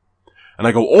 And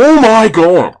I go, "Oh my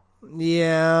God."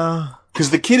 Yeah.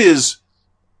 Because the kid is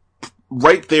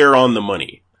right there on the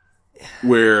money.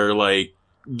 Where, like,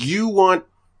 you want...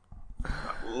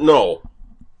 No.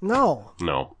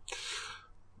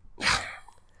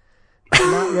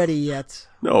 I'm not ready yet.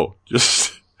 No,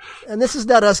 just... And this is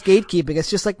not us gatekeeping.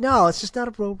 It's just like, no, it's just not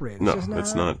appropriate.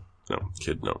 It's not. No,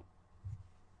 kid, no.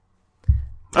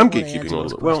 I'm gatekeeping a little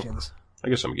bit. Well, I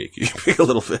guess I'm gatekeeping a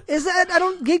little bit.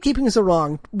 Gatekeeping is the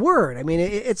wrong word. I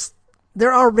mean,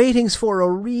 there are ratings for a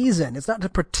reason. It's not to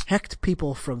protect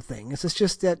people from things. It's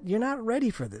just that you're not ready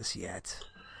for this yet.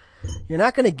 You're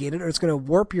not going to get it, or it's going to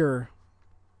warp your.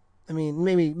 I mean,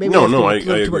 maybe no, I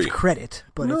too agree. much credit,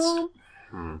 but it's.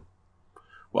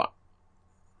 Well,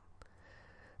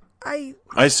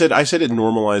 I said it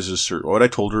normalizes certain. What I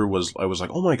told her was, I was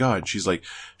like, "Oh my God." She's like,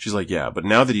 "Yeah," but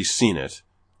now that he's seen it,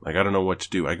 like, I don't know what to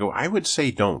do. I go, I would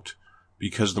say don't,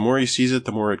 because the more he sees it,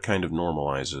 the more it kind of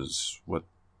normalizes what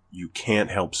you can't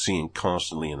help seeing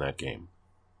constantly in that game.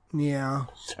 Yeah.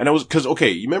 And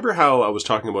you remember how I was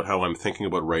talking about how I'm thinking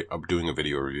about doing a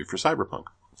video review for Cyberpunk?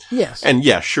 Yes. And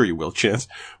yeah, sure you will, Chance.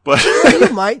 But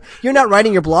you might. You're not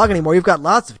writing your blog anymore. You've got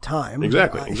lots of time.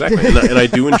 Exactly. And I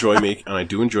do enjoy making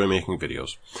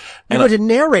videos. You're going to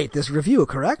narrate this review,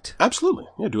 correct? Absolutely.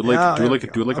 Yeah, do it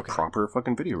like a proper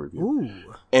fucking video review.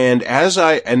 Ooh.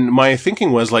 And my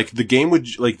thinking was, like, the game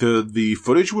would, like, the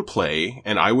footage would play,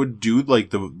 and I would do,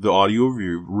 like, the audio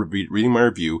review, reading my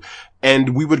review,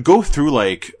 and we would go through,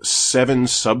 like, 7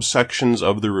 subsections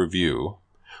of the review,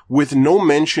 with no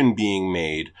mention being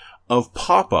made of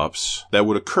pop-ups that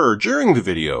would occur during the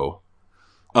video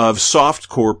of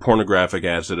softcore pornographic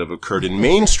ads that have occurred in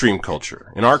mainstream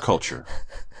culture, in our culture,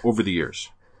 over the years.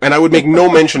 And I would make no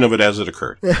mention of it as it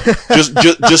occurred.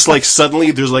 Just like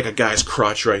suddenly there's like a guy's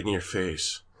crotch right in your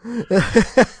face.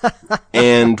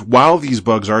 And while these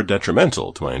bugs are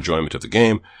detrimental to my enjoyment of the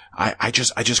game, I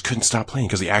just couldn't stop playing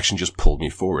because the action just pulled me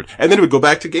forward. And then it would go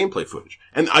back to gameplay footage.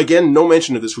 And again, no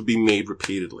mention of this would be made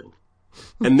repeatedly.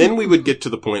 And then we would get to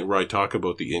the point where I talk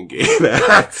about the in-game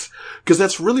acts. Because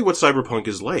that's really what Cyberpunk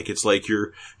is like. It's like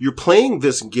you're playing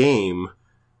this game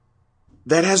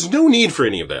that has no need for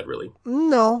any of that, really.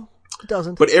 No, it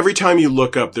doesn't. But every time you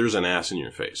look up, there's an ass in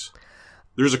your face.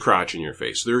 There's a crotch in your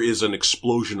face. There is an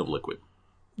explosion of liquid.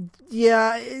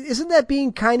 Yeah, isn't that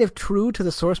being kind of true to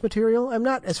the source material? I'm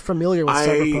not as familiar with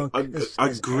Cyberpunk. I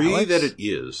agree Alex. that it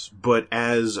is, but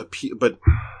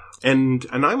and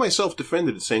I myself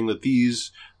defended it, saying that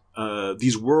these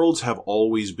these worlds have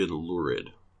always been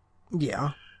lurid.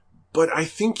 Yeah. But I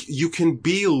think you can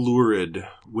be lurid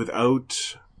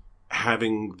without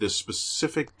having this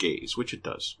specific gaze, which it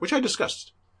does, which I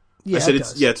discussed. Yeah, I said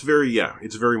it's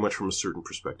very much from a certain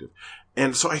perspective.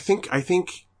 And so I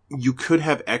think you could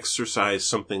have exercised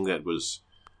something that was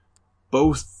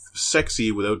both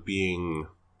sexy without being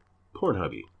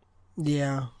Pornhubby.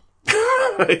 Yeah.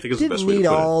 I think it's the best way to put it. Didn't need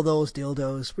all those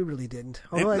dildos. We really didn't.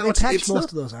 Although they patched most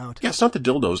of those out. Yeah, it's not the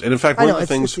dildos. And in fact, one of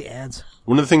the ads.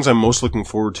 One of the things I'm most looking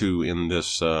forward to in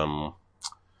this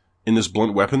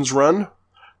blunt weapons run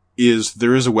is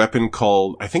there is a weapon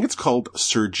called, I think it's called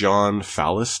Sir John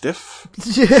Fallistiff.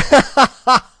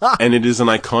 And it is an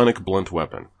iconic blunt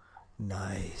weapon.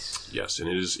 Nice. Yes, and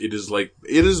it is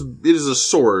a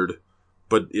sword,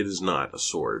 but it is not a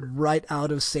sword. Right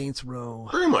out of Saints Row.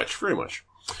 Very much, very much.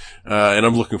 And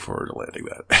I'm looking forward to landing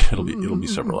that. It'll be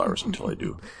several hours until I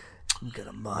do. I'm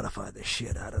gonna modify the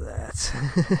shit out of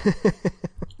that.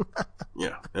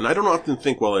 Yeah, and I don't often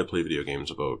think while I play video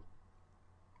games about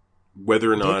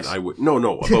whether or not I would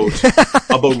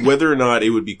about whether or not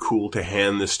it would be cool to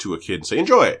hand this to a kid and say,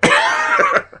 enjoy it.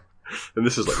 And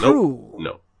this is like,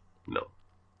 no.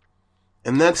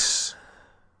 And that's,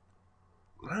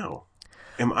 wow.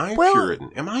 Am I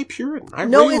Puritan? I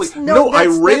rail against it.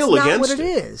 That's not what it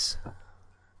is.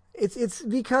 It's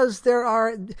because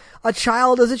a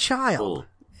child is a child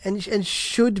and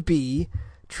should be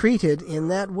treated in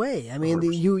that way. I mean,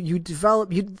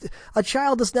 a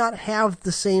child does not have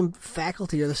the same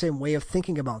faculty or the same way of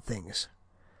thinking about things.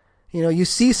 You know, you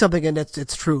see something and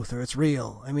it's truth or it's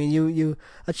real. I mean,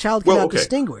 a child cannot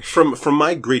distinguish. From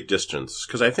my great distance,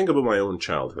 because I think about my own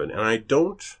childhood, and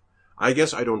I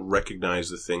guess I don't recognize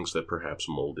the things that perhaps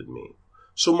molded me.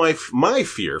 So my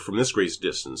fear from this great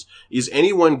distance is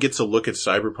anyone gets a look at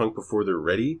Cyberpunk before they're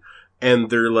ready, and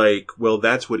they're like, well,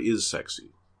 that's what is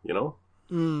sexy, you know?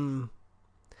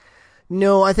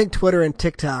 No, I think Twitter and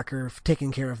TikTok are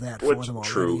taking care of that for them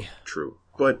already. True.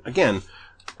 But again,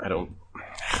 I don't...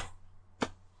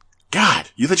 God,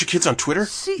 you let your kids on Twitter?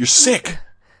 You're sick.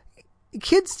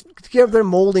 Kids give their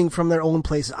molding from their own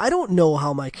places. I don't know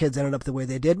how my kids ended up the way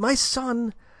they did. My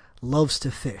son loves to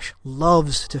fish,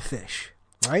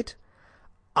 right?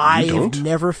 I have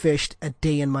never fished a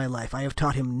day in my life. I have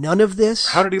taught him none of this.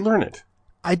 How did he learn it?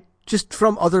 Just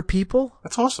from other people.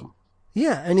 That's awesome.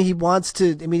 Yeah, and he wants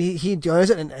to, I mean, he enjoys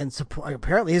it, and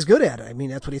apparently he's good at it. I mean,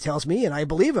 that's what he tells me, and I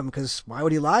believe him, because why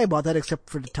would he lie about that except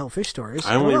for to tell fish stories?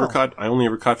 I only ever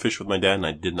caught fish with my dad, and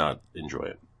I did not enjoy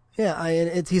it. Yeah,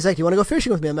 he's like, "Do you want to go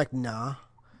fishing with me?" I'm like, "Nah."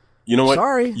 You know what?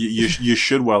 Sorry. You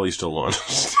should while he's still on.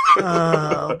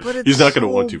 But it's he's not going to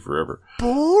want to forever.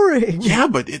 Boring. Yeah,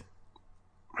 but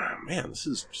man, this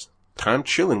is just time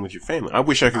chilling with your family. I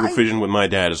wish I could go fishing with my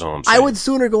dad, is all I'm saying. I would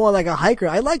sooner go on like a hiker.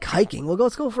 I like hiking.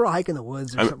 Let's go for a hike in the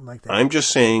woods or something like that. I'm just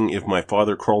saying, if my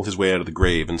father crawled his way out of the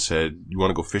grave and said, "You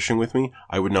want to go fishing with me?"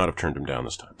 I would not have turned him down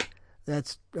this time.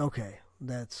 That's okay.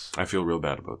 I feel real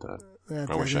bad about that.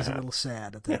 I wish I had. A little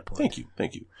sad at that point.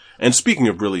 Thank you. And speaking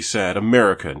of really sad,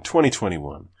 America in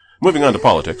 2021. Moving on to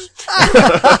politics.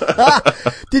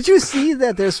 Did you see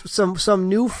that there's some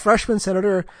new freshman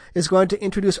senator is going to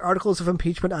introduce articles of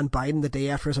impeachment on Biden the day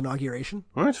after his inauguration?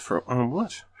 What?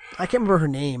 What? I can't remember her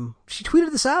name. She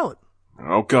tweeted this out.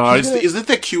 Oh, God. Is that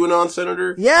the QAnon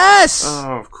senator? Yes!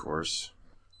 Oh, of course.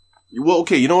 Well,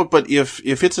 okay, you know what? But if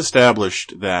it's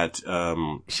established that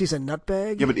she's a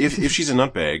nutbag, yeah, but if she's a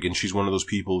nutbag and she's one of those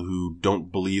people who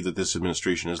don't believe that this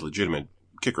administration is legitimate,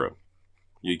 kick her out.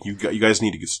 You guys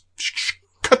need to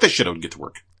cut this shit out and get to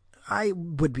work. I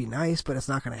would be nice, but it's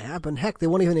not going to happen. Heck, they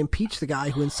won't even impeach the guy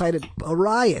who incited a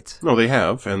riot. No, they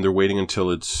have, and they're waiting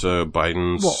until it's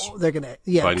Biden's. Well, they're gonna,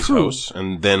 Biden's true. house,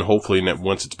 and then hopefully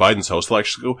once it's Biden's house, they'll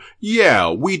actually go,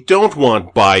 yeah, we don't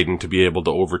want Biden to be able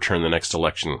to overturn the next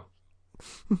election.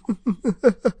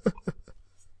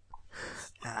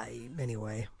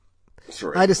 Anyway.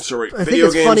 Sorry. I think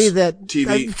it's funny that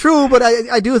TV. True, but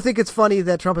I do think it's funny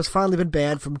that Trump has finally been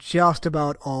banned from just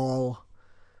about all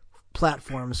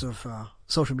platforms of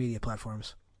social media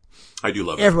platforms. I do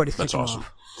love it. Everybody's That's awesome.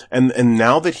 Off. And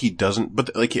now that he doesn't,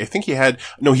 but like I think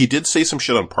he did say some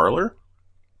shit on Parler.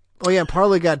 Oh yeah,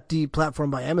 Parler got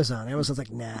deplatformed by Amazon. Amazon's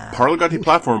like, nah. Parler got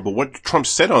deplatformed, but what Trump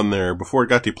said on there before it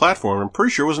got deplatformed, I'm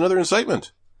pretty sure was another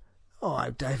incitement. Oh,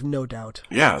 I have no doubt.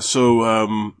 Yeah,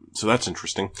 so that's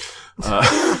interesting.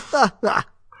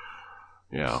 Yeah.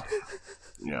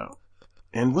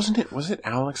 And was it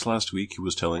Alex last week who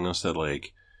was telling us that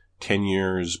like 10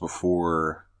 years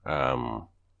before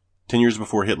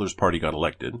Hitler's party got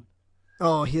elected?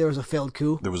 Oh, there was a failed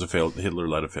coup? Hitler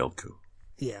led a failed coup.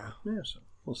 Yeah. Yeah, so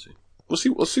we'll see.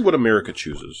 We'll see what America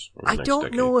chooses. I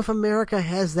don't know if America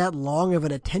has that long of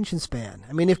an attention span.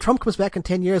 I mean, if Trump comes back in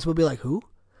 10 years, we'll be like, who?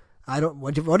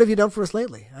 What have you done for us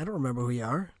lately? I don't remember who you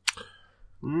are.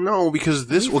 No, because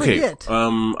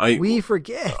we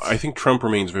forget. I think Trump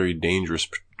remains very dangerous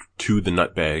to the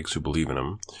nutbags who believe in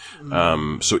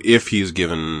him. So if he's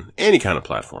given any kind of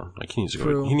platform, like he needs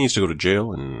to go to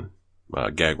jail and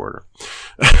gag order.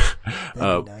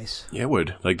 That'd be nice. Yeah, it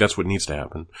would. Like, that's what needs to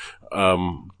happen.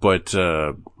 But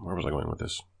where was I going with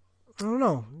this? I don't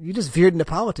know. You just veered into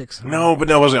politics. No, but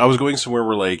no, I was going somewhere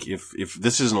where, like, if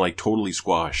this isn't, like, totally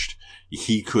squashed,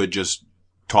 he could just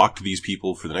talk to these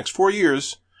people for the next 4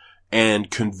 years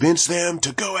and convince them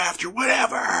to go after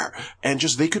whatever. And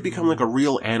just, they could become like a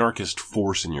real anarchist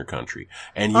force in your country.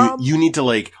 And you need to,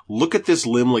 like, look at this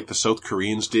limb like the South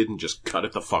Koreans did and just cut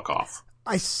it the fuck off.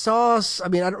 I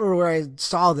don't remember where I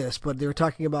saw this, but they were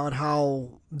talking about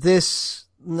how this,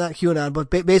 not QAnon, but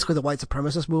basically the white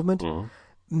supremacist movement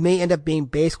may end up being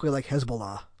basically like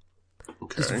Hezbollah.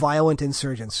 Okay. Just violent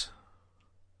insurgents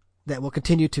that will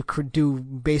continue to do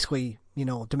basically,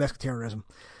 domestic terrorism.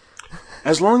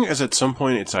 As long as at some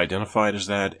point it's identified as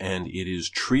that and it is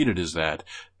treated as that,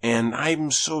 and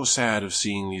I'm so sad of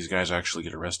seeing these guys actually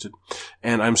get arrested,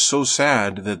 and I'm so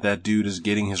sad that dude is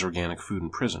getting his organic food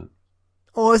in prison.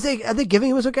 Oh, are they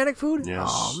giving him his organic food? Yes.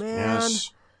 Oh, man.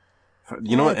 Yes.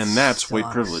 You know what? And that's white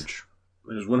privilege.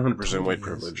 It is 100% white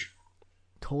privilege.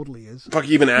 Totally is. Fuck,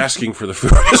 even asking for the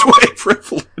food is white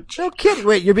privilege. No kidding.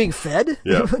 Wait, you're being fed?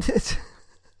 Yeah.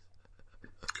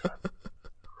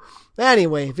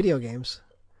 Anyway, video games.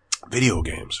 Video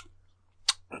games.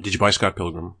 Did you buy Scott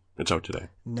Pilgrim? It's out today.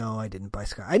 No, I didn't buy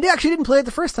Scott. I actually didn't play it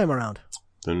the first time around.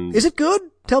 Then, is it good?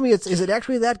 Tell me, is it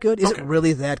actually that good? Is it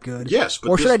really that good? Yes.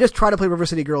 But should I just try to play River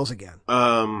City Girls again?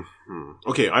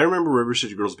 Okay, I remember River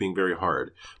City Girls being very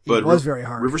hard. But it was very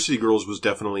hard. River City Girls was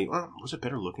definitely, was it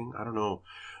better looking? I don't know.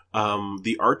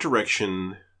 The art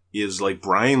direction is like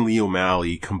Brian Lee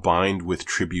O'Malley combined with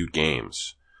Tribute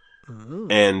Games.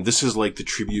 And this is like the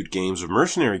Tribute Games of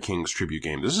Mercenary Kings tribute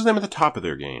game. This is them at the top of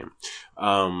their game.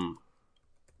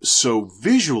 So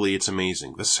visually it's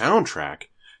amazing. The soundtrack,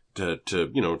 to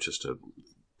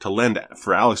lend,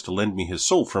 for Alex to lend me his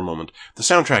soul for a moment, the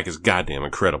soundtrack is goddamn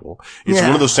incredible. It's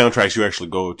one of those soundtracks you actually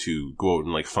go out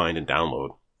and like find and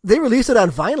download. They released it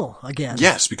on vinyl again.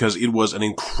 Yes, because it was an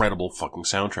incredible fucking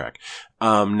soundtrack.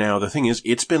 Now the thing is,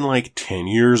 it's been like 10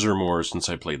 years or more since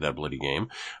I played that bloody game.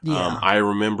 Yeah. I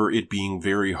remember it being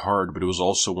very hard, but it was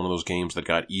also one of those games that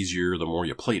got easier the more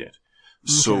you played it.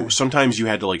 So sometimes you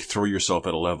had to like throw yourself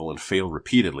at a level and fail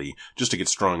repeatedly just to get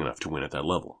strong enough to win at that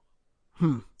level.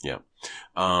 Yeah.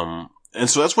 And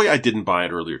so that's why I didn't buy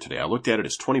it earlier today. I looked at it.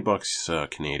 It's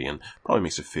 $20 Canadian. Probably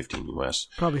makes it 15 US.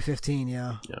 Probably 15,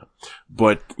 yeah. Yeah.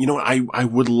 But, I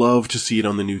would love to see it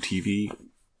on the new TV.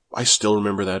 I still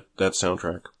remember that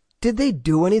soundtrack. Did they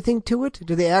do anything to it?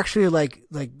 Did they actually like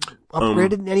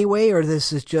upgrade it in any way, or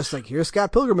this is just like, here's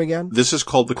Scott Pilgrim again? This is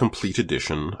called the Complete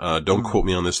Edition. Don't quote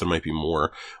me on this. There might be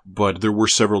more, but there were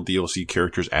several DLC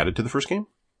characters added to the first game.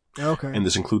 Okay. And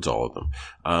this includes all of them.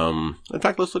 In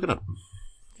fact, let's look it up.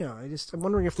 Yeah, I'm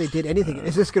wondering if they did anything.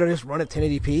 Is this going to just run at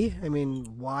 1080p? I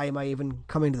mean, why am I even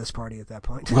coming to this party at that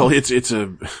point? Well, it's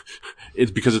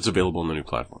because it's available on the new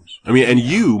platforms. I mean, and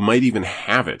you might even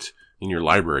have it in your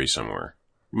library somewhere.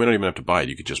 You might not even have to buy it.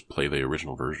 You could just play the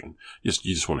original version. You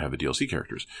just want to have the DLC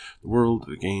characters. The World,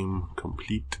 the Game,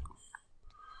 Complete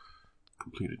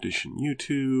Edition,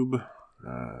 YouTube,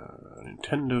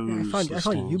 Nintendo's. I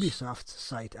found Ubisoft's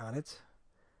site on it.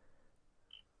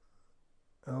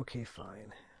 Okay,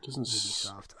 fine.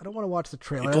 Ubisoft. I don't want to watch the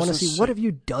trailer. I want to see what have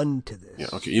you done to this. Yeah,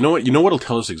 okay. You know what? You know what'll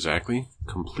tell us exactly?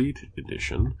 Complete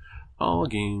Edition. All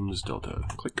games Delta.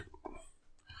 Click.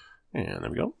 And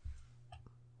there we go.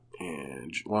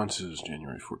 And launches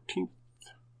January 14th.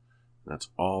 That's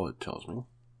all it tells me.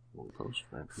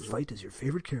 Fight as your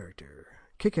favorite character.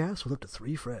 Kick ass with up to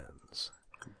 3 friends.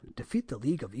 Defeat the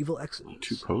League of Evil X's.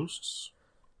 2 posts.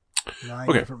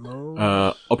 9 different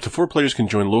modes. Up to 4 players can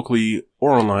join locally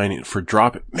or online for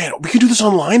drop. Man, we can do this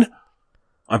online?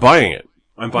 I'm buying it.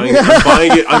 I'm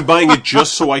buying it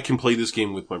just so I can play this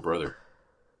game with my brother.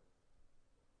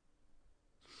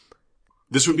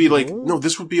 This would be like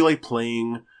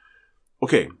playing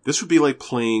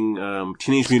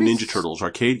Teenage Mutant Ninja Turtles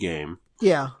arcade game.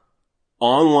 Yeah.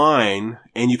 Online,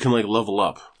 and you can like level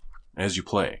up as you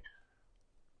play.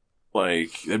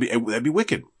 Like, that'd be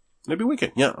wicked. That'd be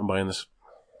wicked. Yeah, I'm buying this.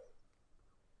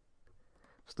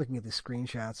 Just looking at the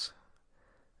screenshots.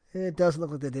 It doesn't look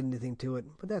like they did anything to it,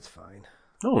 but that's fine.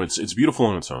 No, it's beautiful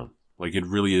on its own. Like, it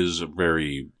really is it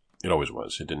always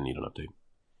was. It didn't need an update.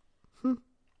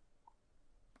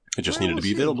 It just needed to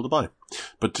be available to buy.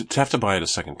 But to have to buy it a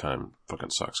second time fucking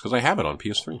sucks, because I have it on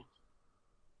PS3.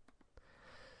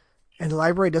 And the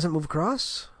library doesn't move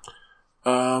across?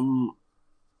 No.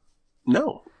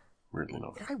 Weirdly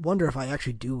no. I wonder if I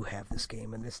actually do have this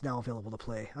game and it's now available to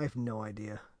play. I have no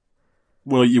idea.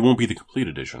 Well, it won't be the complete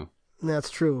edition. That's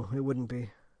true. It wouldn't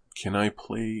be. Can I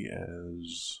play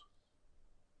as...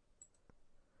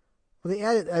 Well, they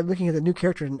added... I'm looking at the new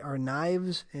character are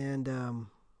Knives and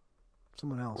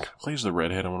someone else. Play as the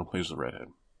redhead. I want to play as the redhead.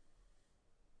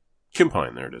 Kim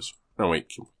Pine. There it is. No,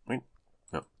 wait.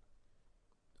 No.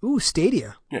 Ooh,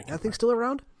 Stadia. Yeah, that thing's still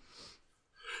around?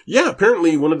 Yeah,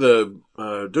 apparently one of the...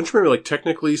 don't you remember, like,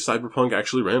 technically Cyberpunk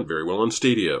actually ran very well on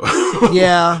Stadia?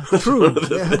 Yeah, true.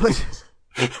 Yeah, but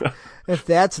if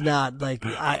that's not, like,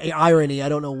 irony, I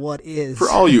don't know what is. For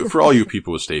all you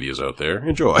people with Stadias out there,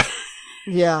 enjoy.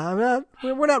 Yeah,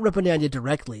 we're not ripping on you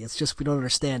directly. It's just we don't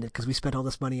understand it because we spent all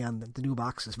this money on the new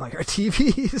boxes by our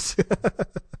TVs.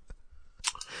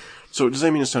 So does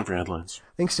that mean it's time for headlines?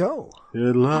 I think so.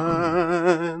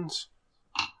 Headlines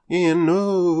in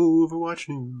Overwatch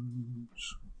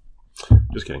news.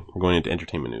 Just kidding. We're going into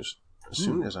entertainment news. As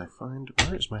soon as I find...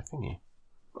 Where is my thingy?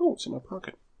 Oh, it's in my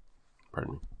pocket.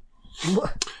 Pardon me.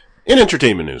 What? In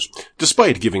entertainment news,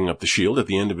 despite giving up the shield at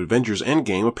the end of Avengers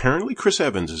Endgame, apparently Chris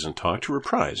Evans is in talk to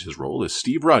reprise his role as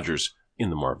Steve Rogers in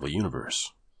the Marvel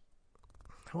Universe.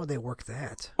 How would they work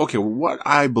that? Okay, well, what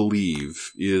I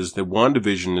believe is that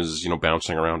WandaVision is,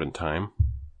 bouncing around in time.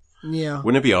 Yeah.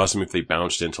 Wouldn't it be awesome if they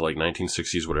bounced into, like,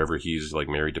 1960s, whatever, he's, like,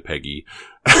 married to Peggy,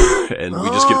 and we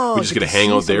just get a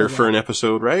hangout there for an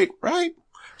episode, right? Right?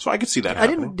 So I could see that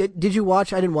happening. Did you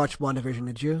watch? I didn't watch WandaVision,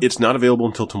 did you? It's not available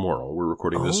until tomorrow. We're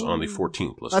recording this on the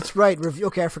 14th. Listener. That's right.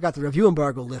 Okay, I forgot the review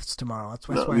embargo lifts tomorrow. That's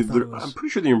why I thought it was... I'm pretty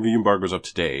sure the review embargo's up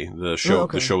today. The show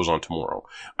is on tomorrow.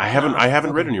 I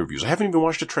haven't read any reviews. I haven't even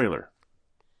watched a trailer.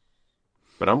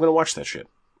 But I'm gonna watch that shit.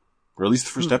 Or at least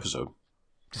the first episode.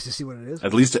 Just to see what it is?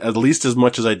 At least as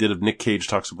much as I did if Nick Cage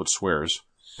talks about swears.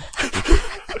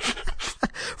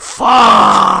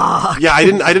 Fuck! Yeah, I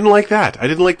didn't like that. I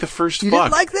didn't like the first You fuck.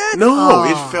 didn't like that? No,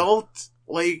 It felt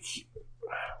like...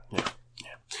 Yeah.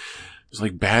 It was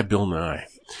like bad Bill Nye.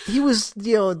 He was,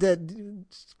 what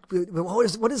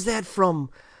is that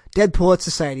from Dead Poets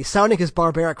Society? Sounding his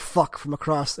barbaric fuck from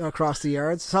across the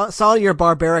yards. Sounding your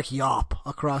barbaric yawp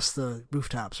across the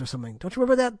rooftops or something. Don't you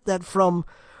remember that from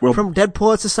Dead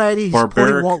Poets Society? He's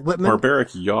quoting Walt Whitman. Barbaric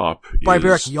yawp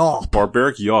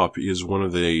is one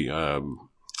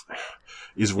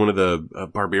of the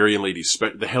barbarian ladies,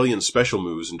 the Hellion special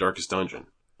moves in Darkest Dungeon.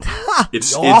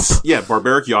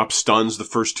 Barbaric Yop stuns the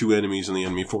first two enemies in the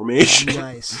enemy formation.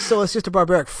 Nice. So it's just a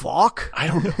barbaric fuck? I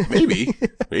don't know. Maybe.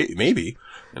 Maybe.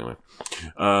 Anyway.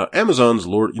 Amazon's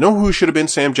Lord, you know who should have been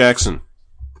Sam Jackson?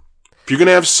 If you're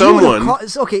gonna have someone...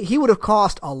 he would have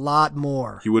cost a lot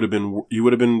more. He would have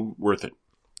been worth it.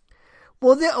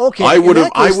 Well, okay. I would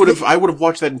have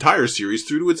watched that entire series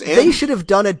through to its end. They should have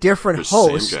done a different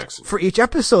host for each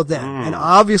episode then. And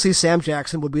obviously Sam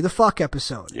Jackson would be the fuck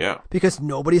episode. Yeah. Because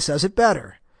nobody says it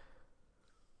better.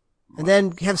 And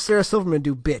then have Sarah Silverman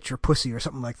do bitch or pussy or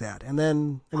something like that. And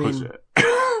then, yeah.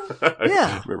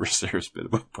 I remember Sarah's bit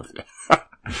about pussy.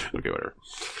 Okay, whatever.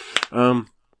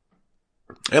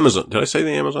 Amazon. Did I say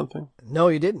the Amazon thing? No,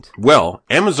 you didn't. Well,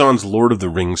 Amazon's Lord of the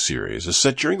Rings series is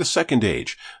set during the Second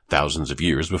Age, thousands of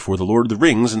years before the Lord of the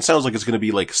Rings, and sounds like it's going to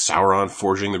be like Sauron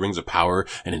forging the Rings of Power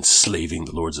and enslaving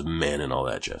the Lords of Men and all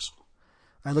that jazz.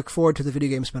 I look forward to the video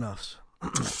game spin-offs.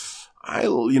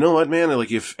 You know what, man?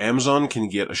 Like, if Amazon can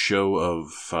get a show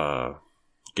of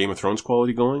Game of Thrones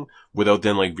quality going without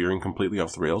then, like, veering completely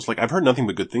off the rails. Like, I've heard nothing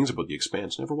but good things about The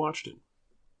Expanse. Never watched it.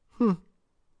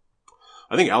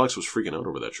 I think Alex was freaking out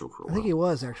over that show for a while. I think he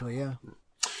was, actually, yeah.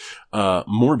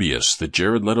 Morbius, the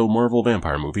Jared Leto Marvel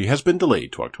vampire movie, has been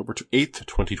delayed to October 8th,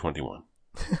 2021.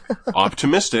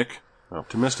 Optimistic,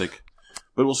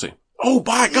 but we'll see. Oh,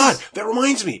 by God, that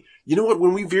reminds me. You know what?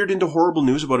 When we veered into horrible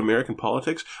news about American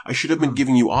politics, I should have been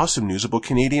giving you awesome news about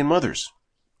Canadian mothers.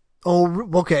 Oh,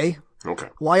 okay. Okay.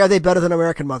 Why are they better than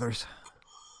American mothers?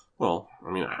 Well,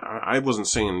 I mean, I wasn't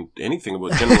saying anything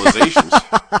about generalizations.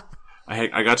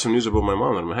 I got some news about my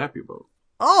mom that I'm happy about.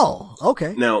 Oh,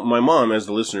 okay. Now, my mom, as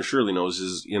the listener surely knows,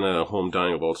 is in a home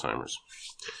dying of Alzheimer's.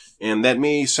 And that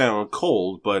may sound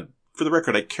cold, but for the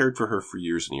record, I cared for her for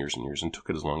years and years and years and took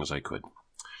it as long as I could.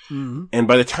 Mm-hmm. And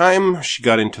by the time she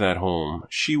got into that home,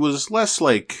 she was less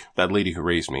like that lady who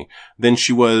raised me than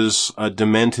she was a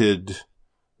demented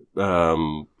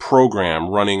program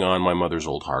running on my mother's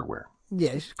old hardware.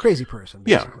 Yeah, she's a crazy person,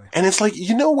 basically. Yeah. And it's like,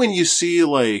 you know when you see,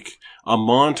 like, a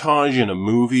montage in a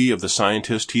movie of the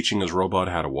scientist teaching his robot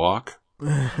how to walk?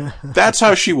 That's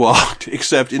how she walked,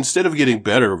 except instead of getting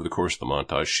better over the course of the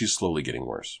montage, she's slowly getting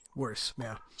worse. Worse,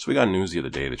 yeah. So we got news the other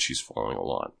day that she's falling a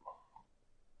lot.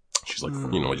 She's like,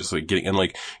 just like getting, and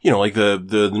like,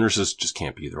 the nurses just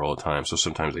can't be there all the time. So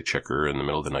sometimes they check her in the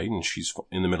middle of the night and she's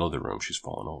in the middle of the room, she's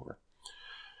falling over.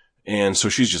 And so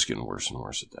she's just getting worse and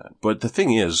worse at that. But the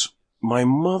thing is, my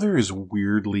mother is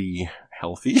weirdly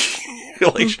healthy.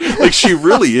 like she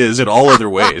really is in all other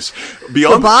ways.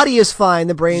 Beyond the body is fine,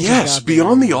 the brain's not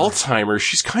beyond the Alzheimer's,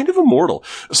 she's kind of immortal.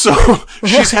 So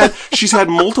she's had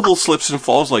multiple slips and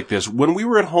falls like this. When we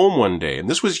were at home one day, and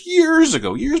this was years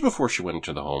ago, years before she went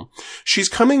into the home, she's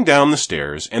coming down the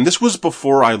stairs, and this was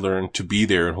before I learned to be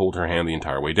there and hold her hand the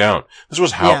entire way down. This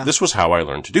was how I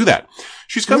learned to do that.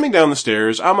 She's coming down the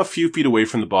stairs. I'm a few feet away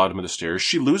from the bottom of the stairs.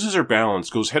 She loses her balance,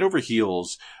 goes head over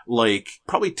heels, like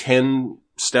probably 10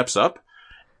 steps up,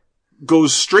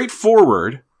 goes straight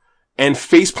forward, and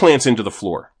face plants into the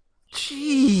floor.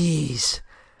 Jeez.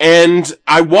 And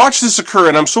I watch this occur,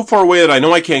 and I'm so far away that I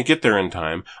know I can't get there in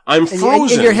time. I'm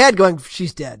frozen. In your head going,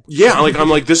 she's dead. Yeah, I'm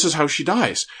like, this is how she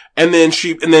dies. And then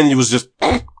it was just,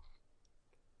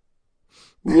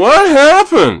 what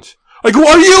happened? I go,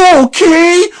 are you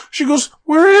okay? She goes,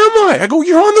 where am I? I go,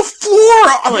 you're on the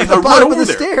floor. I'm like, the bottom of the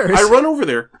stairs. I run over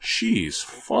there. She's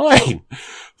fine.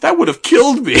 That would have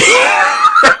killed me.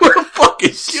 That would have fucking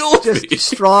killed me.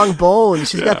 Just strong bones.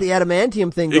 She's got the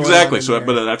adamantium thing going on. Exactly. So,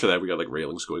 but after that, we got like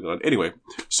railings going on. Anyway,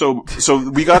 so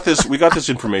we got this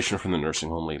information from the nursing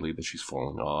home lately that she's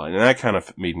falling on, and that kind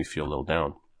of made me feel a little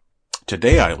down.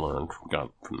 Today I learned,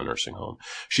 from the nursing home,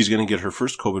 she's going to get her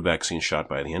first COVID vaccine shot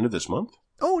by the end of this month.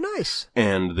 Oh, nice.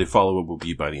 And the follow-up will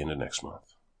be by the end of next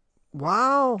month.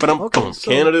 Wow. But I'm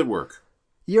Canada at work.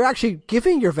 You're actually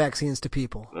giving your vaccines to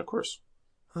people. Of course.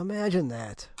 Imagine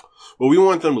that. Well, we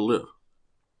want them to live.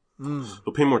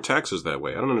 They'll pay more taxes that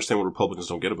way. I don't understand what Republicans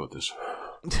don't get about this.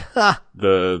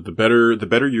 The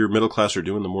better your middle class are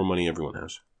doing, the more money everyone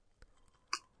has.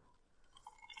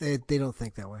 They don't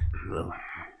think that way. No.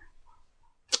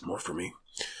 More for me.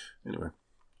 Anyway.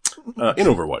 In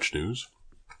Overwatch news,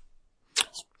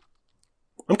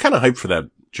 I'm kind of hyped for that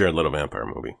Jared Leto vampire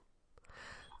movie.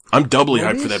 I'm doubly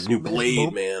hyped for that new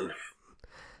Blade, man.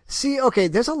 See, okay,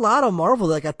 there's a lot of Marvel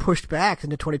that got pushed back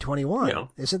into 2021,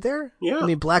 isn't there? Yeah. I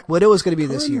mean, Black Widow is going to be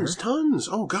this year. Tons.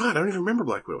 Oh, God, I don't even remember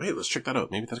Black Widow. Hey, let's check that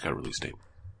out. Maybe that's got a release date.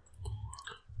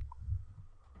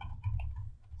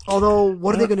 Although,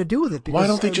 what are they going to do with it? Because, why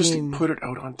don't they just put it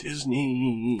out on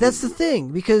Disney? That's the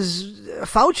thing, because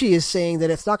Fauci is saying that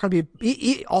it's not going to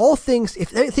be all things. If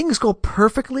things go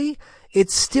perfectly,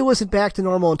 it still isn't back to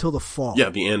normal until the fall. Yeah,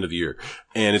 the end of the year,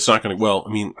 and it's not going to. Well,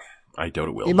 I mean, I doubt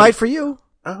it will. It might for you.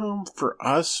 For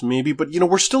us, maybe, but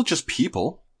we're still just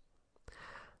people.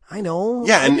 I know.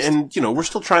 Yeah, and we're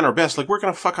still trying our best. Like, we're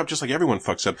gonna fuck up just like everyone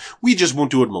fucks up. We just won't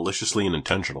do it maliciously and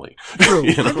intentionally. True.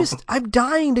 I'm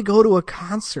dying to go to a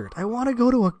concert. I want to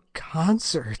go to a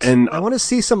concert. And I want to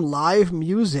see some live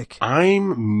music.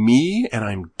 I'm me, and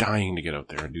I'm dying to get out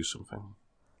there and do something.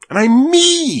 And I'm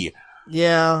me!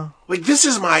 Yeah. Like, this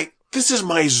is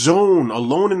my zone,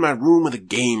 alone in my room with a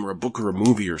game or a book or a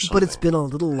movie or something. But it's been a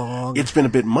little long. It's been a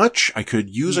bit much. I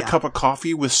could use a cup of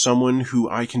coffee with someone who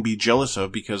I can be jealous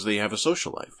of because they have a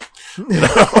social life.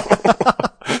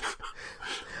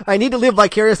 I need to live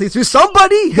vicariously through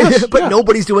somebody, but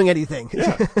nobody's doing anything.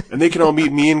 Yeah. And they can all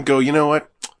meet me and go, you know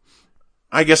what?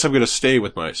 I guess I'm going to stay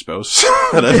with my spouse.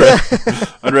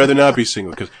 I'd rather not be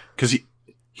single because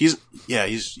he's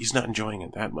not enjoying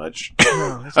it that much.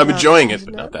 No, I'm enjoying it,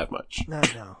 but not that much. No.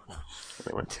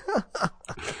 Anyway.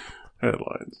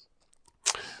 Headlines.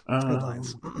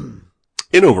 Headlines.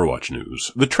 In Overwatch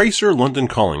news, the Tracer London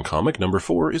Calling comic number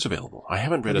 4 is available. I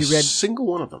haven't read a single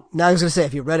one of them. No, I was going to say,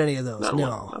 have you read any of those?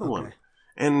 Not one.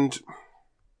 And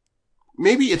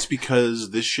maybe it's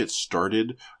because this shit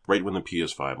started right when the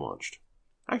PS5 launched.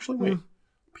 Actually, wait.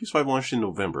 PS5 launched in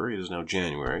November. It is now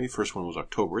January. The first one was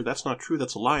October. That's not true.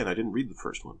 That's a lie, and I didn't read the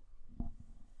first one.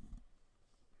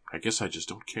 I guess I just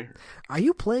don't care. Are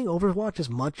you playing Overwatch as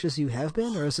much as you have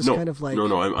been, or is this kind of like...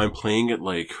 No. I'm playing it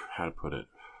like... How to put it?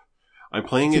 I'm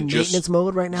playing it just... maintenance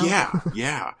mode right now?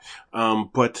 Yeah.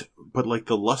 But like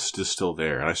the lust is still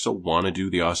there, and I still want to do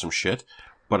the awesome shit,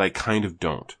 but I kind of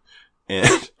don't.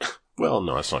 And... Well,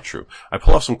 no, that's not true. I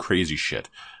pull off some crazy shit.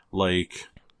 Like...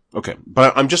 Okay,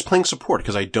 but I'm just playing support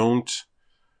because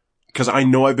I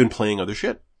know I've been playing other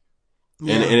shit.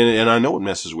 Yeah. And I know it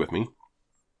messes with me.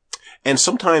 And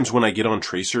sometimes when I get on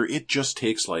Tracer, it just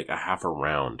takes like a half a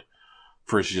round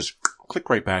for it to just click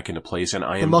right back into place. And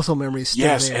the muscle memory is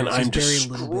still there. And I'm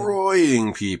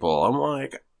destroying people. I'm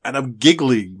like, And I'm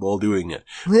giggling while doing it.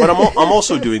 But I'm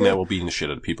also doing that while beating the shit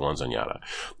out of people on Zenyatta.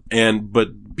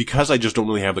 But because I just don't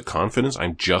really have the confidence,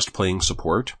 I'm just playing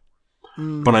support.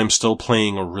 But I'm still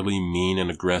playing a really mean and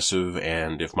aggressive,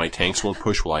 and if my tanks won't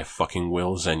push, well, I fucking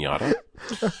will Zenyatta.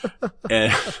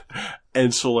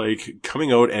 and so, like,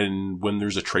 coming out and when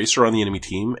there's a Tracer on the enemy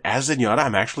team, as Zenyatta,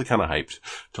 I'm actually kind of hyped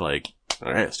to, like,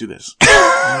 alright, let's do this.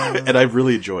 And I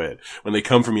really enjoy it. When they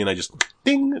come for me and I just,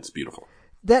 ding, it's beautiful.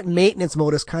 That maintenance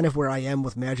mode is kind of where I am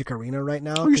with Magic Arena right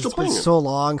now. Oh, you're still playing it? It's been so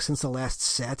long since the last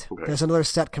set. Okay. There's another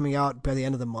set coming out by the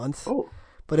end of the month. Oh.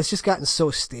 But it's just gotten so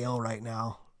stale right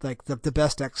now. Like, the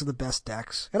best decks are the best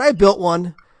decks. And I built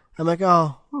one. I'm like,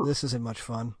 this isn't much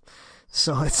fun.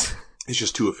 So it's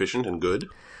just too efficient and good?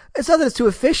 It's not that it's too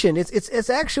efficient. It's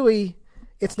actually,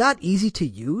 it's not easy to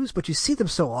use, but you see them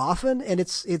so often, and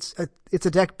it's a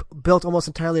deck built almost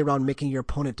entirely around making your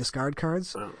opponent discard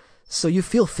cards. Oh. So you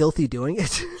feel filthy doing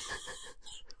it.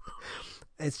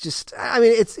 It's just, I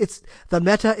mean, it's, the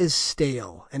meta is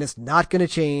stale, and it's not going to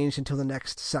change until the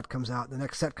next set comes out. The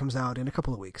next set comes out in a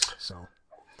couple of weeks, so.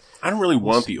 I don't really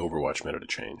want the Overwatch meta to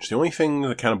change. The only thing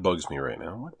that kind of bugs me right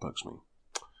now, what bugs me?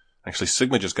 Actually,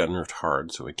 Sigma just got nerfed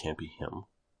hard, so it can't be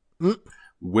him.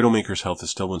 Widowmaker's health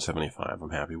is still 175. I'm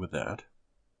happy with that.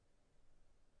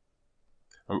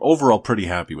 I'm overall pretty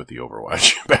happy with the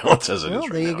Overwatch balance as it is right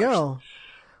now. There you go.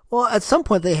 Well, at some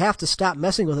point they have to stop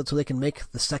messing with it so they can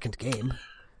make the second game.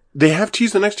 They have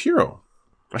teased the next hero.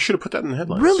 I should have put that in the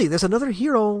headlines. Really? There's another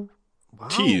hero? Wow.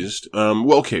 Teased.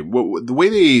 Well, okay. Well, the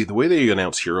way they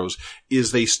announce heroes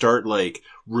is they start like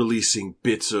releasing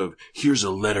bits of, here's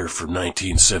a letter from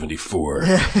 1974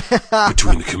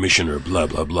 between the commissioner, blah,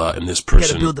 blah, blah, and this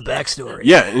person. You gotta build the backstory.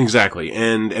 Yeah, exactly.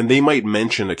 And they might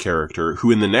mention a character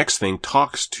who in the next thing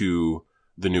talks to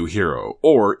the new hero,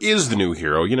 or is the new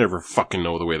hero. You never fucking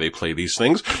know the way they play these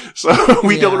things. So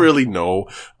we don't really know.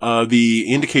 The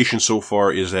indication so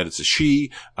far is that it's a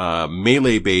she,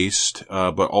 melee based,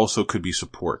 but also could be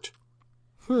support.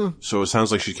 So it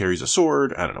sounds like she carries a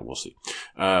sword. I don't know. We'll see.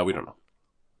 We don't know.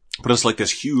 But it's like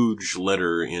this huge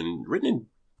letter written in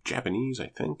Japanese, I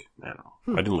think. I don't know.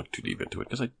 I didn't look too deep into it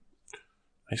because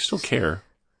I still care.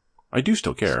 I do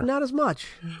still care. Not as much.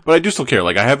 But I do still care.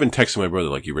 Like, I have been texting my brother,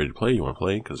 like, you ready to play? You want to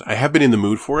play? Because I have been in the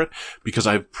mood for it, because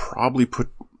I've probably put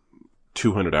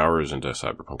 200 hours into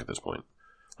Cyberpunk at this point.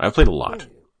 I've played a lot.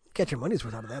 Get your money's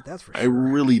worth out of that, that's for sure. I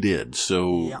really did.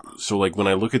 So like, when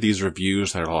I look at these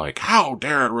reviews that are like, how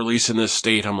dare it release in this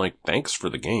state? I'm like, thanks for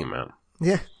the game, man.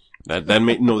 Yeah.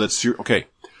 Okay.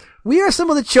 We are some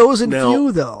of the chosen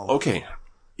few, though. Okay.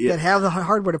 That have the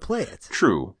hardware to play it.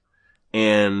 True.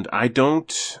 And I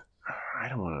don't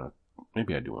want to,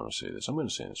 maybe I do want to say this. I'm going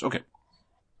to say this. Okay.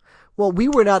 Well, we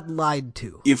were not lied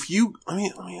to. If you, let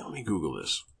me Google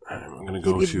this. I'm going to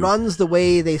go It runs the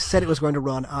way they said it was going to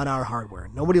run on our hardware.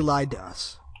 Nobody lied to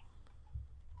us.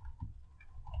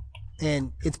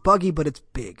 And it's buggy, but it's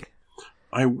big.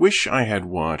 I wish I had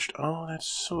watched, that's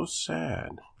so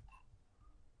sad.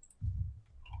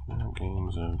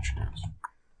 Games of chance.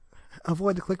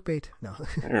 Avoid the clickbait. No.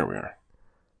 There we are.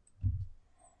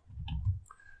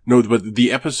 No, but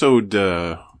the episode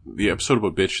about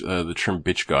bitch, the term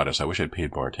bitch goddess, I wish I'd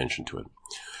paid more attention to it.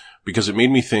 Because it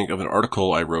made me think of an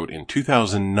article I wrote in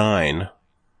 2009.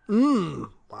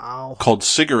 Wow. Called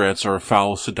Cigarettes Are a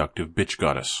Foul, Seductive Bitch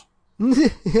Goddess.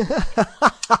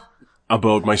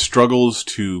 About my struggles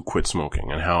to quit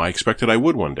smoking and how I expected I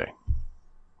would one day.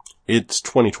 It's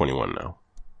 2021 now.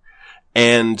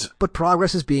 But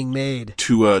progress is being made.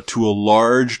 To a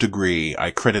large degree,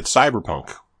 I credit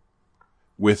Cyberpunk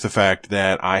with the fact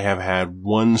that I have had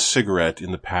one cigarette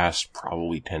in the past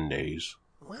probably 10 days.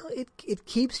 Well, it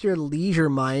keeps your leisure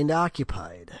mind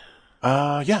occupied.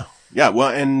 Yeah. Well,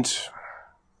 and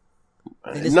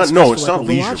it's not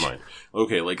leisure mind.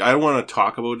 Okay, like, I don't want to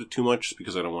talk about it too much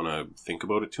because I don't want to think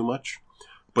about it too much.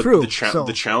 But True.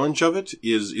 The challenge of it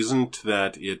isn't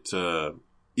that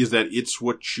is that it's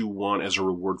what you want as a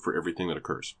reward for everything that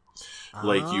occurs.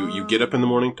 Like, you get up in the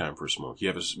morning, time for a smoke. You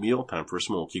have a meal, time for a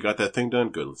smoke. You got that thing done?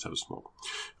 Good, let's have a smoke.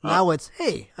 Now it's,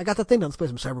 hey, I got that thing done, let's play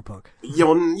some Cyberpunk.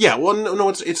 No,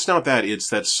 it's not that. It's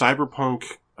that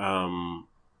Cyberpunk,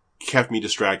 kept me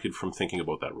distracted from thinking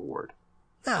about that reward.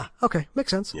 Okay,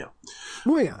 makes sense. Yeah.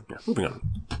 Moving on.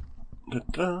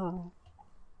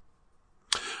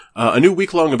 A new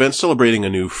week-long event celebrating a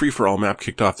new free-for-all map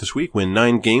kicked off this week when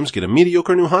 9 games get a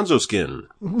mediocre new Hanzo skin.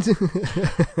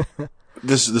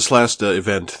 This last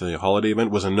event, the holiday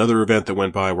event, was another event that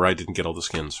went by where I didn't get all the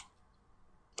skins.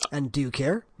 And do you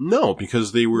care? No,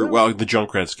 because they were, well, the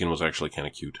Junkrat skin was actually kind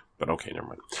of cute. But okay, never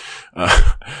mind.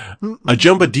 A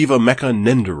Jumba Diva Mecha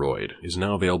Nendoroid is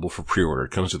now available for pre-order.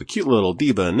 It comes with a cute little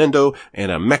Diva Nendo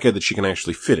and a mecha that she can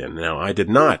actually fit in. Now, I did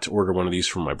not order one of these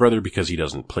from my brother because he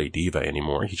doesn't play Diva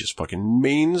anymore. He just fucking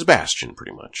mains Bastion,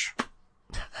 pretty much.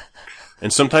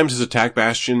 And sometimes his attack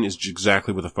Bastion is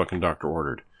exactly what the fucking doctor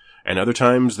ordered. And other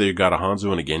times, they've got a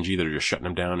Hanzo and a Genji that are just shutting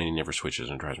him down and he never switches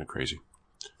and it drives me crazy.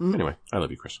 Anyway, I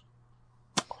love you, Chris.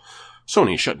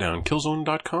 Sony shut down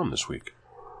Killzone.com this week.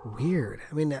 Weird.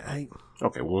 I mean,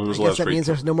 okay, well, when was I the guess last that means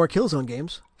there's no more Killzone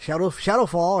games.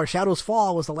 Shadowfall or Shadow's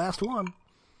Fall was the last one.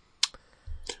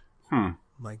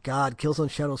 My God, Killzone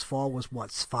Shadow's Fall was what,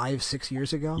 5-6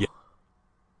 years ago? Yeah.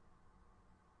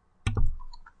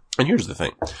 And here's the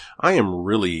thing. I am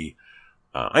really,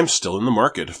 I'm still in the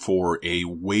market for a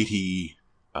weighty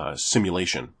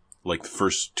simulation, like the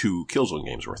first 2 Killzone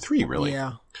games, or 3 really.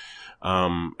 Yeah.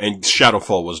 And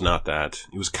Shadowfall was not that.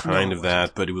 It was kind of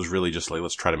that, but it was really just like,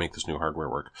 let's try to make this new hardware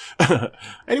work. And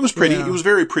it was pretty. Yeah. It was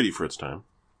very pretty for its time.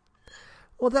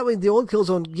 Well, that way, the old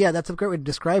Killzone, yeah, that's a great way of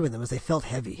describing them, is they felt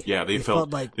heavy. Yeah, they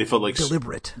felt like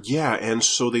deliberate. Yeah, and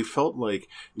so they felt like,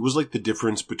 it was like the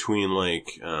difference between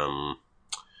like,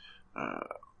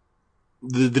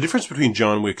 the difference between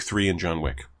John Wick 3 and John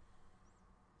Wick.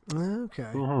 Okay.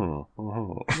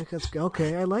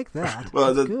 Okay, I like that.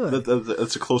 Well,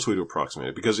 that's a close way to approximate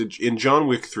it, because in John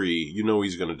Wick 3, you know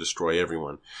he's going to destroy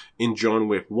everyone. In John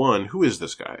Wick 1, who is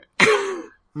this guy?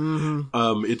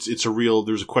 It's a real,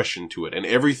 there's a question to it. And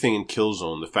everything in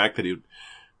Killzone, the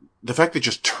fact that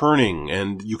just turning,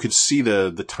 and you could see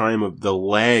the time of the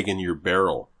lag in your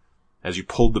barrel as you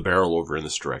pulled the barrel over in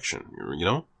this direction, you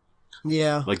know?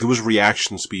 Yeah. Like, there was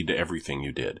reaction speed to everything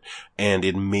you did. And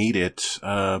it made it,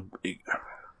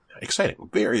 exciting.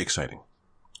 Very exciting.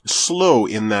 Slow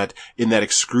in that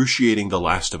excruciating The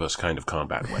Last of Us kind of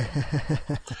combat way.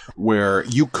 Where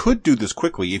you could do this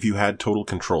quickly if you had total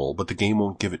control, but the game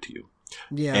won't give it to you.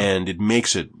 Yeah. And it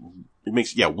makes,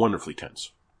 wonderfully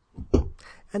tense.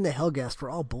 And the Hellghast were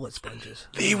all bullet sponges.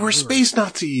 They were space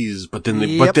Nazis, but then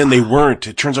they weren't.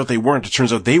 It turns out they weren't. It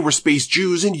turns out they were space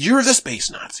Jews, and you're the space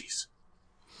Nazis.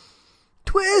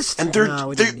 Twist! And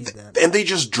and they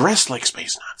just dress like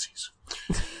space Nazis.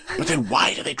 But then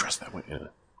why do they dress that way?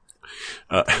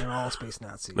 They're all space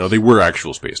Nazis. No, they were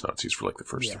actual space Nazis for like the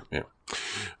first two.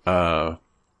 Yeah.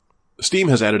 Steam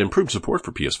has added improved support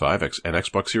for PS5 and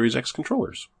Xbox Series X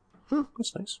controllers.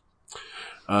 That's nice.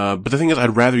 But the thing is,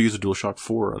 I'd rather use a DualShock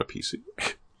 4 on a PC.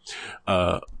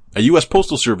 A U.S.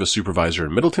 Postal Service supervisor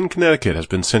in Middleton, Connecticut has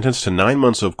been sentenced to 9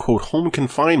 months of, quote, home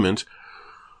confinement.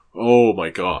 Oh my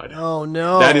God. Oh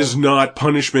no. That is not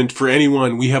punishment for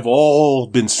anyone. We have all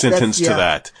been sentenced to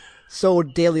that. So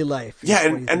daily life. Yeah,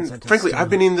 and frankly, I've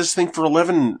been in this thing for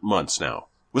 11 months now.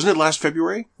 Wasn't it last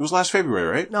February? It was last February,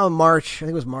 right? No, March. I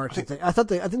think it was March. I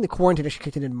think the quarantine actually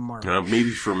kicked in March.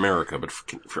 Maybe for America, but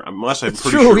unless I'm pretty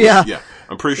true, sure. Yeah.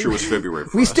 I'm pretty sure it was February.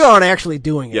 We still aren't actually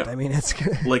doing it. Yeah. I mean, it's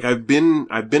like I've been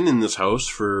in this house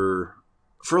for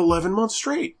 11 months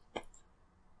straight,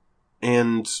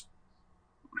 and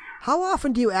how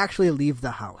often do you actually leave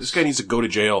the house? This guy needs to go to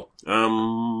jail.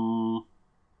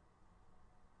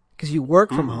 Because you work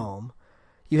from home.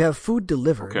 You have food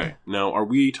delivered. Okay. Now, are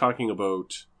we talking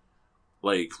about,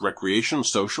 like, recreation,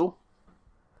 social?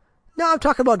 No, I'm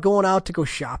talking about going out to go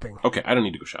shopping. Okay, I don't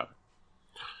need to go shopping.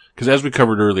 Because as we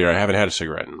covered earlier, I haven't had a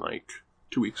cigarette in, like,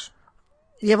 2 weeks.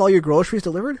 You have all your groceries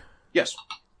delivered? Yes.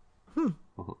 Do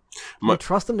you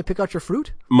trust them to pick out your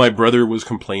fruit? My brother was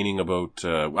complaining about,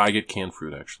 I get canned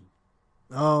fruit, actually.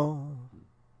 Oh.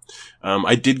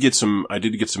 I did get some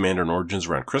Mandarin Origins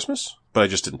around Christmas, but I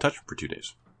just didn't touch them for 2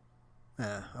 days.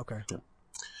 Okay. Yeah.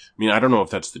 I mean, I don't know if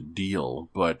that's the deal,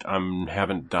 but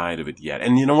haven't died of it yet.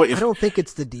 And you know what? I don't think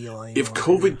it's the deal anymore. If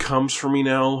COVID comes for me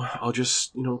now, I'll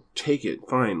just, take it.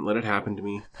 Fine. Let it happen to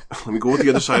me. Let me go with the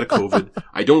other side of COVID.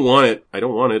 I don't want it.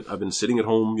 I've been sitting at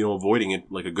home, avoiding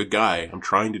it like a good guy. I'm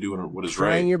trying to do what is right.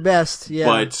 Trying your best, yeah.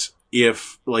 But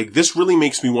if, this really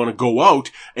makes me want to go out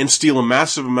and steal a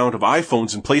massive amount of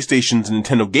iPhones and PlayStations and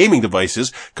Nintendo gaming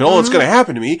devices, because all that's going to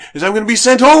happen to me is I'm going to be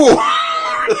sent home.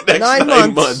 The next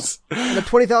 9 months. And a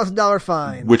 $20,000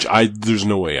 fine. Which there's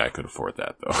no way I could afford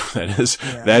that, though.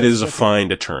 That is a fine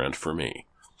deterrent for me.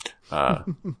 So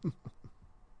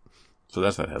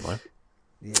that's that headline.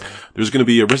 Yeah. There's going to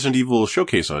be a Resident Evil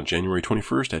showcase on January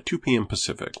 21st at 2 p.m.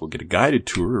 Pacific. We'll get a guided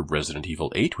tour of Resident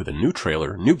Evil 8 with a new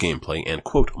trailer, new gameplay, and,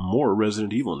 quote, more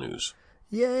Resident Evil news.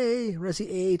 Yay! Resi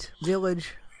 8,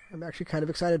 Village. I'm actually kind of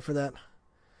excited for that.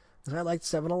 Because I liked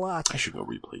 7 a lot. I should go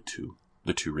replay 2.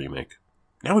 The 2 remake.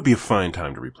 Now would be a fine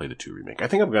time to replay the 2 remake. I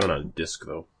think I've got it on disc,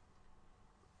 though.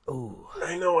 Ooh.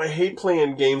 I know, I hate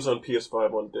playing games on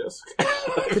PS5 on disc.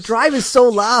 The drive is so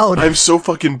loud. I'm so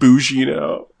fucking bougie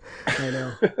now. I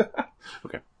know.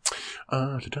 Okay.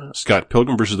 Scott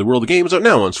Pilgrim vs. the World of Games out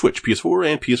now on Switch, PS4,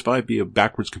 and PS5 via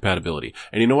backwards compatibility.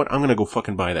 And you know what? I'm gonna go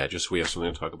fucking buy that just so we have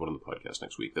something to talk about on the podcast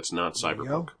next week. That's not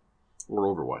Cyberpunk. Or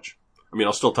Overwatch. I mean,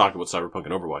 I'll still talk about Cyberpunk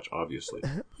and Overwatch, obviously.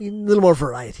 A little more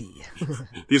variety.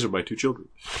 These are my two children.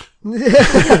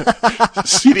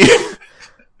 CD...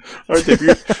 Aren't they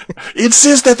beautiful?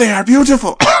 Insist that they are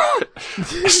beautiful!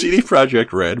 CD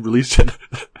Projekt Red released it.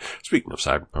 Speaking of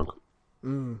Cyberpunk.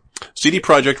 CD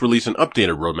Projekt released an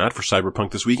updated roadmap for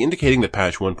Cyberpunk this week, indicating that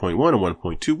patch 1.1 and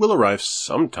 1.2 will arrive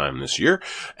sometime this year,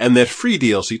 and that free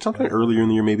DLC, sometime earlier in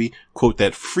the year maybe, quote,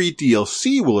 that free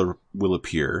DLC will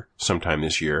appear sometime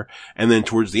this year, and then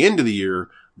towards the end of the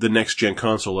year, the next gen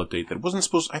console update that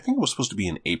I think it was supposed to be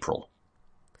in April.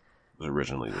 Was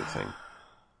originally the thing.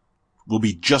 Will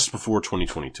be just before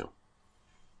 2022.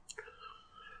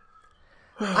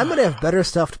 I'm going to have better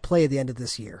stuff to play at the end of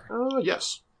this year.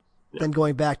 Yes. Than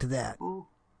going back to that.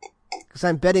 Because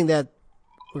I'm betting that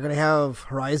we're going to have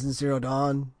Horizon Zero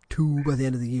Dawn 2 by the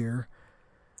end of the year.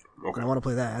 Okay. I want to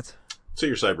play that. Say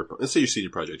you're Cyberpunk. Let's say you're CD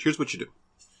Projekt. Here's what you do.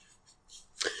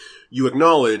 You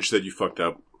acknowledge that you fucked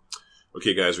up.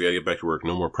 Okay, guys, we gotta get back to work.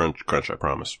 No more crunch, I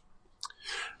promise.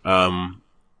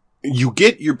 You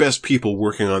get your best people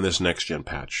working on this next gen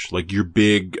patch, like your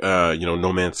big,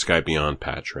 No Man's Sky Beyond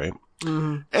patch, right?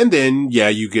 Mm-hmm. And then, yeah,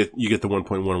 you get the 1.1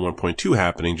 and 1.2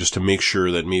 happening just to make sure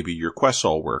that maybe your quests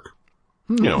all work.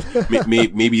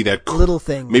 Maybe that little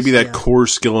things, maybe that core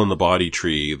skill in the body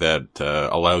tree that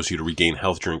allows you to regain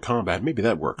health during combat. Maybe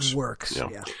that works.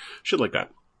 Yeah. Shit like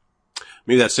that.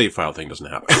 Maybe that save file thing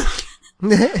doesn't happen.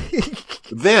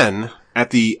 Then,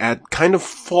 at kind of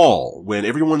fall, when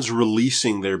everyone's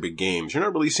releasing their big games, you're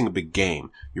not releasing a big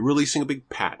game. You're releasing a big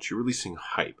patch. You're releasing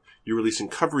hype. You're releasing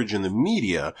coverage in the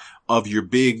media of your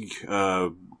big,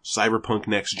 Cyberpunk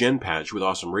Next Gen patch with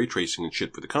awesome ray tracing and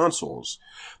shit for the consoles.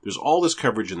 There's all this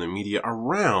coverage in the media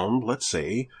around, let's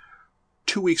say,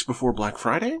 2 weeks before Black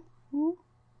Friday?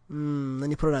 Then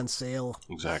you put it on sale.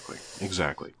 Exactly.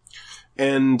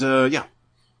 And, yeah.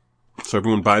 So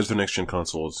everyone buys their next gen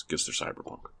consoles, gets their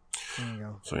Cyberpunk. There you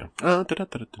go. So yeah.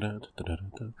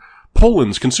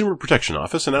 Poland's Consumer Protection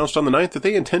Office announced on the 9th that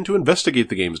they intend to investigate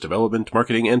the game's development,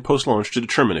 marketing, and post-launch to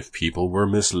determine if people were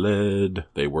misled.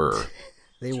 They were.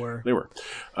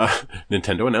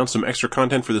 Nintendo announced some extra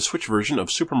content for the Switch version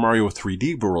of Super Mario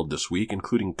 3D World this week,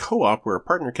 including co-op where a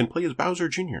partner can play as Bowser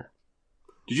Jr.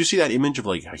 Did you see that image of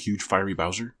like a huge fiery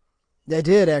Bowser? I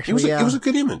did, actually. It was a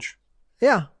good image.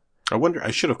 Yeah.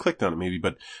 I should have clicked on it maybe,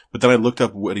 but then I looked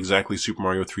up what exactly Super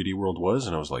Mario 3D World was,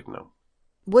 and I was like, no.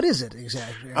 What is it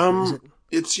exactly?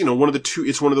 It's, one of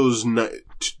those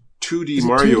 2D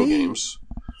Mario games.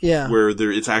 Yeah. Where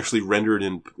it's actually rendered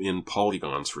in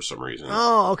polygons for some reason.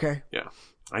 Oh, okay. Yeah.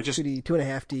 2D,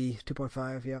 2.5D,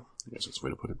 2.5, yeah. I guess that's the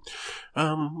way to put it.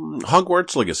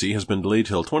 Hogwarts Legacy has been delayed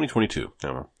till 2022.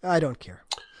 I don't care.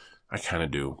 I kind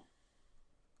of do.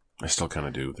 I still kind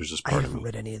of do. There's this part of me. I haven't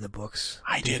read any of the books.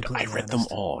 I did. I read them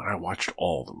all, and I watched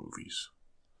all the movies.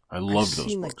 I loved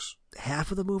those books. Like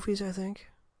half of the movies, I think.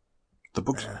 The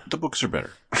books are better.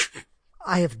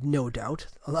 I have no doubt.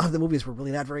 A lot of the movies were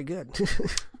really not very good.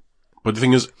 But the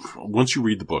thing is, once you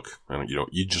read the book,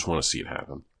 you just want to see it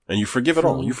happen. And you forgive it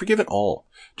all. You forgive it all.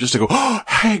 Just to go, oh,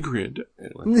 Hagrid!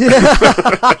 Anyway.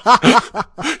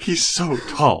 He's so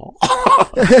tall.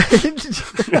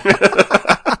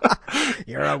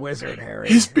 You're a wizard, Harry.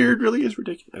 His beard really is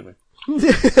ridiculous.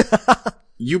 Anyway.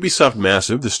 Ubisoft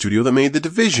Massive, the studio that made The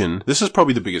Division, this is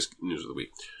probably the biggest news of the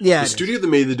week. Yeah. The studio that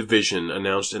made The Division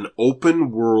announced an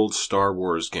open-world Star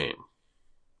Wars game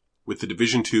with The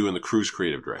Division 2 and the crew's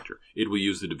creative director. It will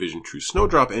use the Division 2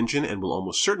 Snowdrop engine and will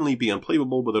almost certainly be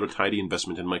unplayable without a tidy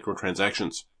investment in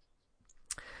microtransactions.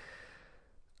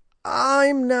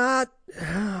 I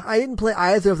didn't play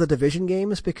either of the Division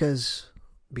games because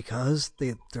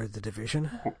they're the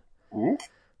Division.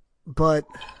 But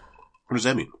what does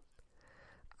that mean?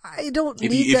 I don't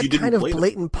need that kind of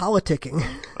blatant politicking.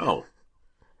 Oh.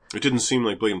 It didn't seem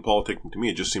like blatant politicking to me.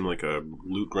 It just seemed like a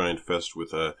loot grind fest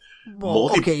with a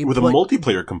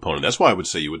multiplayer component. That's why I would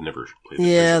say you would never play the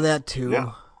Division. That too.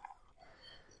 Yeah.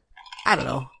 I don't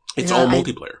know. It's all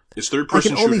multiplayer. It's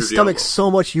third-person shooter. I can only stomach so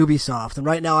much Ubisoft, and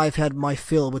right now I've had my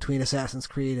fill between Assassin's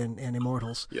Creed and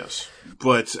Immortals. Yes.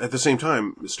 But at the same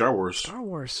time, Star Wars.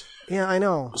 Yeah, I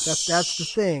know. That's the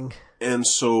thing. And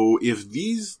so if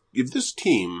this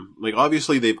team, like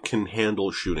obviously they can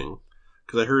handle shooting,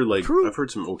 Because I heard, I've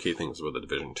heard some okay things about The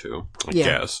Division 2, I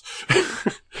guess.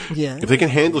 Yeah. If they can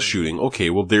handle shooting, okay,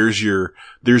 well, there's your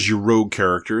rogue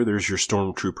character, there's your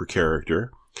stormtrooper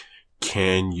character.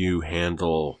 Can you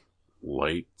handle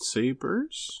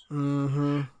lightsabers?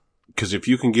 Mm-hmm. Because if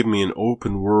you can give me an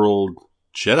open world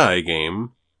Jedi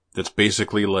game that's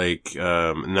basically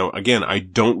now again, I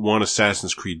don't want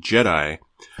Assassin's Creed Jedi.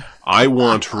 I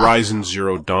want Horizon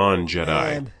Zero Dawn Jedi.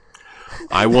 Man.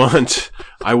 I want,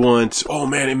 oh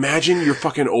man, imagine you're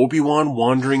fucking Obi-Wan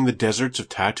wandering the deserts of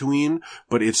Tatooine,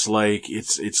 but it's like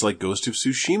Ghost of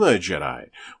Tsushima Jedi,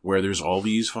 where there's all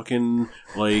these fucking,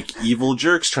 evil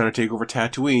jerks trying to take over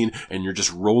Tatooine, and you're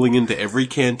just rolling into every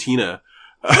cantina.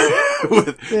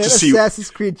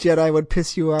 Assassin's Creed Jedi would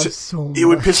piss you off so much. It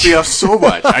would piss me off so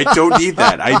much. I don't need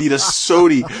that. I need a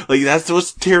Sony. That's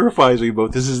what terrifies me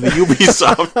about this is the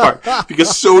Ubisoft part. Because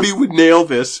Sony would nail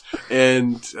this,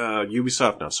 and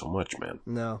Ubisoft not so much, man.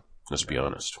 No. Let's be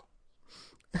honest.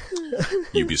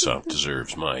 Ubisoft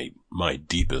deserves my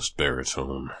deepest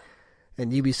baritone.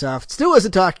 And Ubisoft still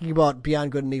isn't talking about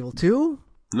Beyond Good and Evil 2.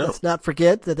 No. Let's not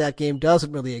forget that game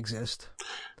doesn't really exist.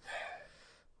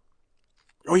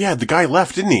 Oh yeah, the guy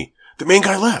left, didn't he? The main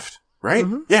guy left, right?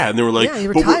 Mm-hmm. Yeah, and they were like, he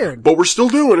retired. But we're still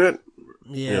doing it.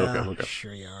 Yeah, okay.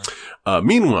 Sure you are.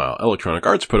 Meanwhile, Electronic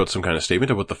Arts put out some kind of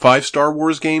statement about the 5 Star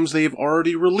Wars games they've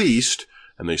already released,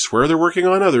 and they swear they're working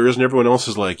on others, and everyone else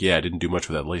is like, yeah, I didn't do much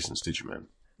with that license, did you, man?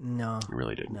 No. You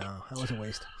really didn't. No, that was a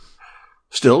waste.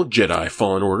 Still, Jedi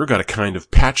Fallen Order got a kind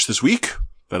of patch this week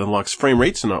that unlocks frame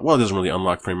rates, it doesn't really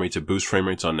unlock frame rates, it boosts frame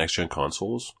rates on next-gen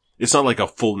consoles. It's not like a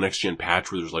full next-gen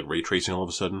patch where there's ray tracing all of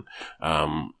a sudden.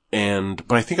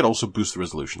 But I think it also boosts the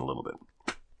resolution a little bit.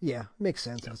 Yeah, makes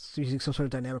sense. It's using some sort of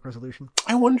dynamic resolution.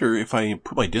 I wonder if I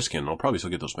put my disc in, I'll probably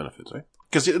still get those benefits, right?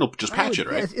 Because it'll just patch it,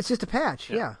 right? It's just a patch,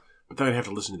 yeah. But then I'd have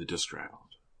to listen to the disc drive.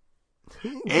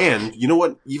 And, you know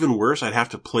what? Even worse, I'd have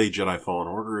to play Jedi Fallen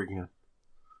Order again.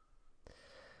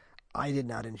 I did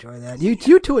not enjoy that.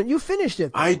 You finished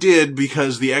it. I did,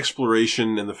 because the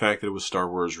exploration and the fact that it was Star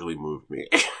Wars really moved me.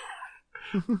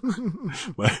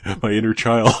 my inner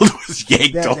child was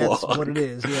yanked along. That's what it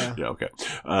is, yeah. Yeah, okay.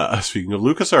 Speaking of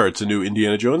LucasArts, a new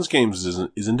Indiana Jones game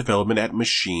is in development at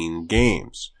Machine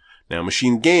Games. Now,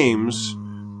 Machine Games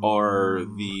are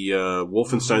the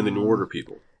Wolfenstein The New Order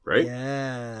people, right?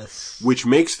 Yes. Which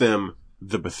makes them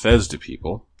the Bethesda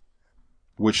people,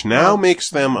 which now makes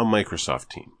them a Microsoft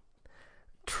team.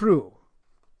 True.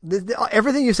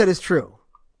 Everything you said is true.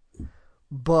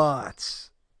 But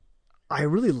I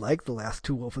really like the last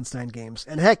 2 Wolfenstein games.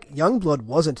 And heck, Youngblood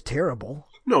wasn't terrible.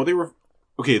 No, they were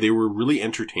really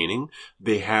entertaining.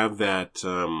 They have that,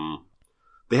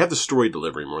 they have the story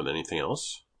delivery more than anything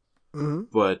else. Mm-hmm.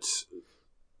 But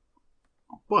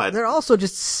they're also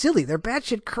just silly. They're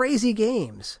batshit crazy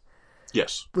games.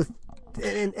 Yes.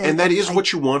 And that is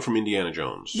what you want from Indiana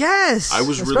Jones. Yes.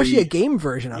 Especially a game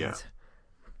version of it.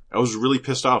 I was really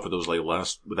pissed off with those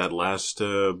that last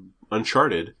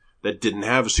Uncharted that didn't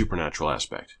have a supernatural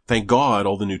aspect. Thank God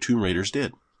all the new Tomb Raiders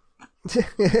did.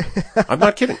 I'm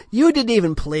not kidding. You didn't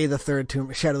even play the third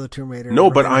Shadow of the Tomb Raider. No,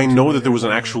 but I know that there was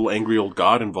an actual angry old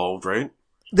god involved, right?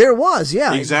 There was,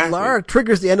 yeah. Exactly. Lara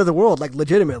triggers the end of the world,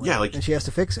 legitimately. Yeah, and she has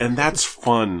to fix it. And that's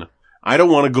fun. I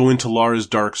don't want to go into Lara's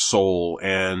dark soul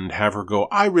and have her go,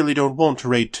 I really don't want to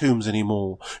raid tombs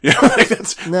anymore.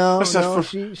 No,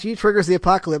 she triggers the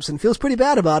apocalypse and feels pretty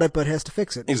bad about it, but has to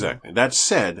fix it. Exactly. So. That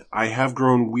said, I have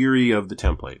grown weary of the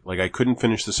template. I couldn't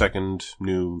finish the second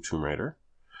new Tomb Raider.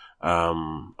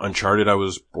 Uncharted, I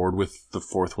was bored with the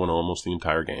fourth one almost the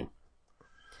entire game.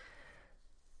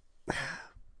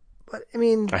 But, I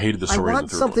mean, I hated the story. I want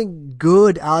something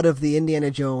good out of the Indiana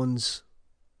Jones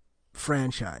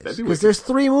franchise. Because there's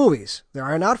 3 movies. There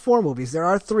are not 4 movies. There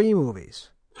are 3 movies.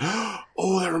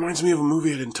 Oh, that reminds me of a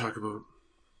movie I didn't talk about.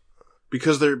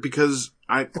 Because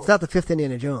It's not the 5th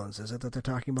Indiana Jones, is it, that they're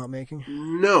talking about making?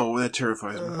 No, that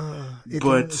terrifies me.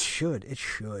 It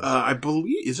should. I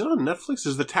believe, is it on Netflix?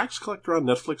 Is The Tax Collector on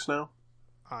Netflix now?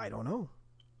 I don't know.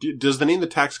 Does the name The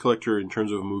Tax Collector in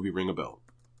terms of a movie ring a bell?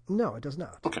 No, it does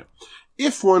not. Okay.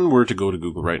 If one were to go to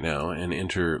Google right now and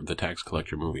enter The Tax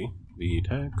Collector movie,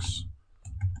 and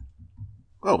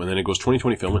then it goes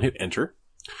 2020 film and hit enter.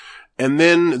 And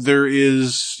then there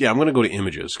is, I'm going to go to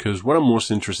images because what I'm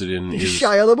most interested in is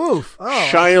Shia LaBeouf. Oh,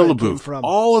 Shia LaBeouf.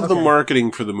 All of the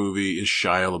marketing for the movie is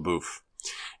Shia LaBeouf.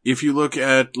 If you look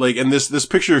at and this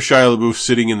picture of Shia LaBeouf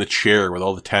sitting in the chair with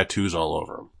all the tattoos all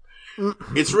over him,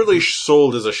 it's really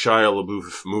sold as a Shia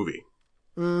LaBeouf movie.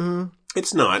 Mm-hmm.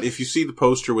 It's not. If you see the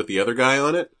poster with the other guy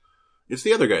on it, it's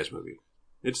the other guy's movie.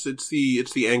 It's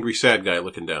the angry sad guy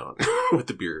looking down with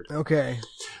the beard. Okay.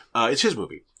 It's his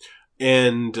movie.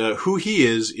 And who he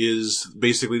is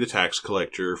basically the tax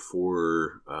collector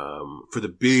for the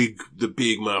big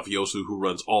mafioso who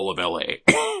runs all of L.A.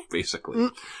 basically.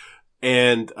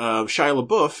 And Shia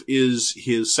LaBeouf is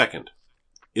his second,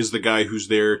 is the guy who's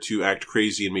there to act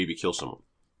crazy and maybe kill someone.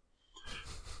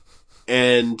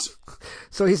 And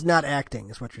so he's not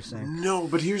acting, is what you're saying? No,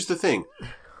 but here's the thing.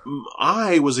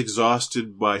 I was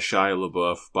exhausted by Shia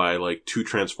LaBeouf by like 2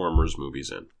 Transformers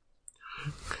movies in.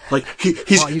 Like he's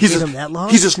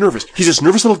this nervous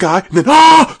little guy, and then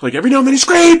like every now and then he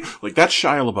screamed. Like that's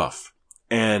Shia LaBeouf,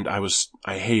 and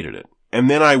I hated it.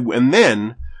 And then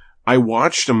I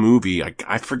watched a movie.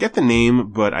 I forget the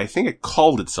name, but I think it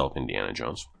called itself Indiana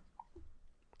Jones.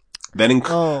 That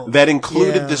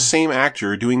included the same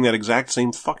actor doing that exact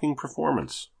same fucking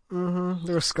performance. Mm-hmm.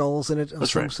 There were skulls in it on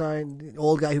some side. The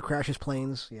old guy who crashes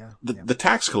planes. Yeah. The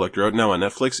tax collector out now on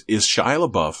Netflix is Shia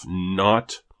LaBeouf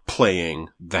not playing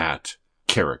that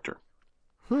character.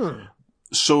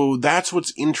 So that's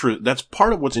that's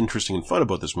part of what's interesting and fun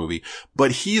about this movie,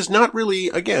 but he's not really,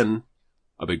 again,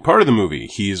 a big part of the movie.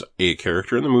 He's a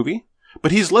character in the movie,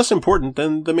 but he's less important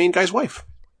than the main guy's wife.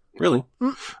 Really.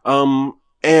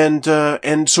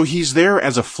 And so he's there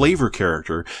as a flavor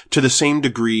character to the same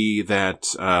degree that,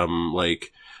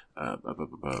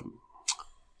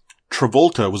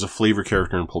 Travolta was a flavor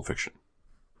character in Pulp Fiction.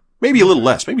 Maybe a little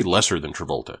less, maybe lesser than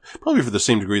Travolta. Probably for the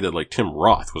same degree that, like, Tim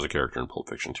Roth was a character in Pulp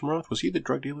Fiction. Tim Roth, was he the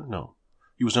drug dealer? No.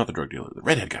 He was not the drug dealer. The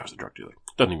redhead guy was the drug dealer.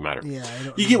 Doesn't even matter. Yeah,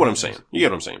 you get what I'm saying.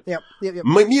 Yep.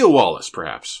 Mia Wallace,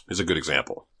 perhaps, is a good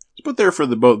example. It's put there for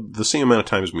about the same amount of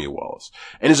time as Mia Wallace.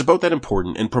 And is about that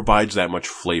important and provides that much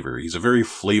flavor. He's a very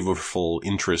flavorful,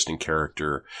 interesting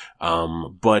character.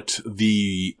 But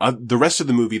the rest of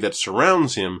the movie that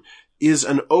surrounds him is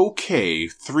an okay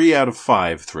 3 out of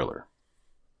 5 thriller.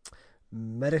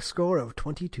 Metascore of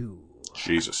 22.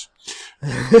 Jesus.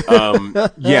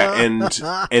 Yeah,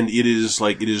 and it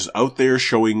is out there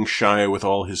showing Shia with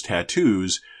all his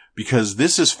tattoos, because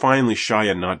this is finally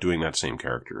Shia not doing that same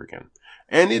character again.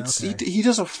 And he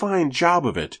does a fine job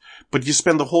of it, but you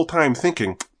spend the whole time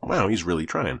thinking, wow, he's really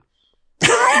trying.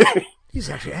 He's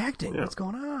actually acting. Yeah. What's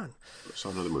going on? I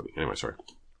saw another movie. Anyway, sorry.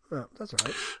 Oh, that's all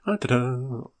right.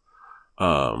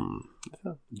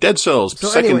 Dead Cells.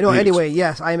 So anyway,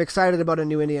 yes, I am excited about a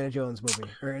new Indiana Jones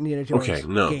movie or Indiana Jones. Okay,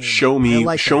 no, game. show me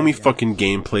fucking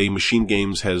gameplay. Machine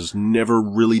Games has never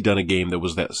really done a game that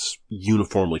was that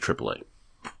uniformly AAA.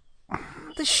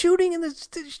 The shooting and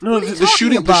the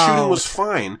shooting was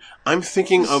fine. I'm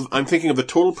thinking of the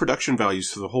total production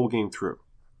values for the whole game through.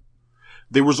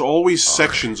 There was always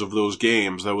sections of those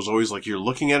games that was always like you're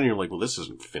looking at it and you're like, well, this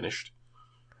isn't finished.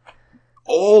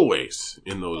 Always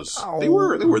in those. They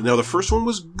were. Now the first one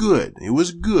was good. It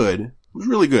was good. It was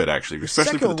really good, actually,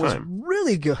 especially for the time. Was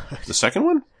really good. The second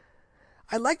one?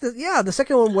 I like the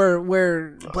second one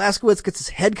where Blazkowicz gets his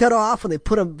head cut off and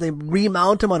they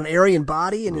remount him on an Aryan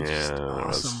body, and it's just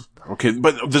awesome. Okay,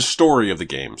 but the story of the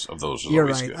games of those was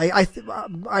always good.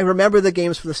 I remember the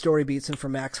games for the story beats and for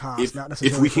Max Haas, not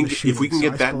necessarily for the shooting. If we can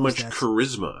get that much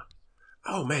charisma.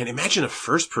 Oh man, imagine a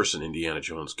first-person Indiana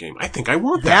Jones game. I think I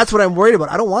want that. That's what I'm worried about.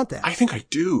 I don't want that. I think I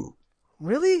do.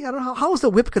 Really? I don't know. How is the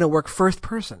whip going to work first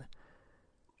person?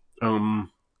 In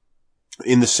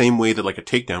the same way that like a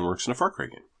takedown works in a Far Cry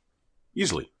game.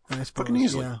 Easily. I suppose, fucking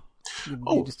easily. Yeah.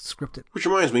 You just script it. Which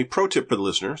reminds me, pro tip for the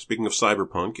listener, speaking of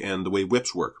Cyberpunk and the way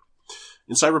whips work.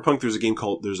 In Cyberpunk, there's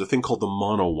a thing called the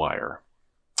monowire.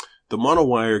 The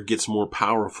monowire gets more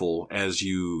powerful as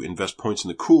you invest points in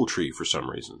the cool tree for some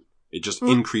reason. It just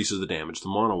increases the damage. The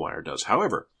monowire does.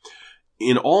 However,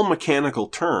 in all mechanical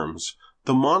terms,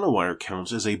 the monowire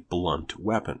counts as a blunt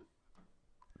weapon.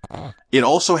 It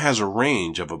also has a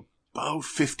range of about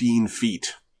 15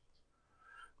 feet.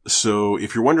 So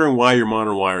if you're wondering why your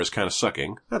monowire is kind of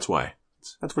sucking, that's why.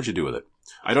 That's what you do with it.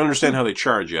 I don't understand how they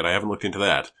charge yet. I haven't looked into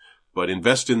that. But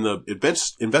invest in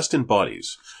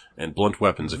bodies and blunt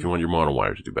weapons if you want your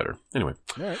monowire to do better. Anyway.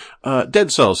 All right.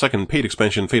 Dead Cells, second paid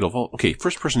expansion, Fatal Vault. Okay,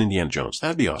 first person Indiana Jones.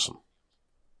 That'd be awesome.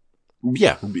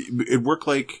 Yeah, it'd work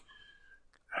like,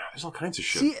 there's all kinds of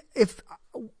shit. See,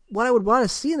 what I would want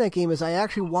to see in that game is I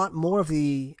actually want more of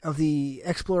the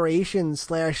exploration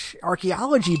 /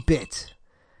 archaeology bit.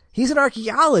 He's an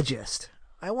archaeologist.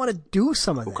 I want to do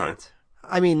some of that.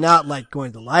 I mean, not like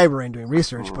going to the library and doing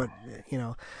research, but,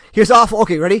 here's awful.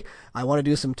 Okay, ready? I want to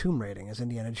do some tomb raiding as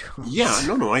Indiana Jones. Yeah,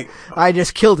 no. I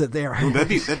just killed it there. No,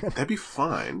 that'd be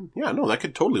fine. Yeah, no, that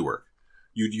could totally work.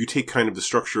 You take kind of the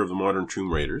structure of the modern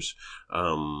Tomb Raiders,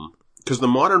 because the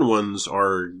modern ones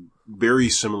are very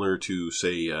similar to,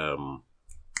 say, they're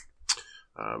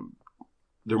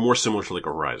more similar to like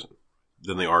Horizon.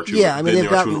 than they are to. Yeah, I mean they've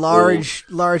got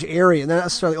large area, not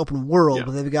necessarily open world,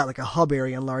 but they've got like a hub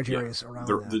area and large areas around.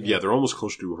 They're almost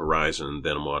closer to Horizon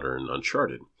than modern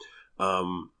Uncharted.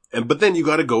 But then you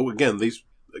got to go again. They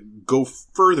go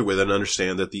further with it and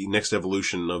understand that the next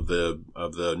evolution of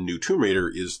the new Tomb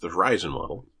Raider is the Horizon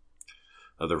model.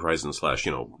 The Horizon /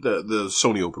 the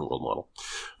Sony open world model.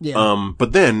 Yeah.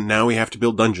 But then now we have to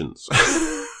build dungeons.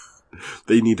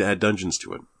 They need to add dungeons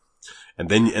to it. And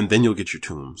then you'll get your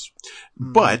tombs.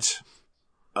 But,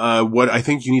 what I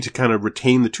think you need to kind of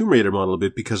retain the Tomb Raider model a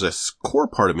bit, because a core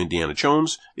part of Indiana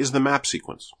Jones is the map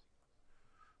sequence.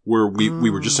 Where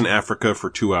we were just in Africa for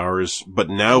 2 hours,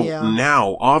 but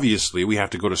now obviously we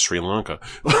have to go to Sri Lanka.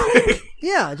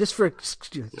 Yeah, just for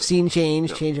scene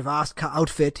change of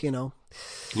outfit,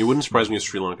 It wouldn't surprise me if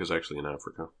Sri Lanka is actually in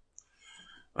Africa.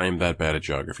 I am that bad at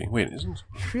geography. Wait, isn't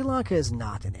Sri Lanka is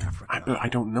not in Africa? I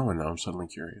don't know, and now I'm suddenly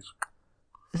curious.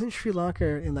 Isn't Sri Lanka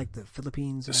in like the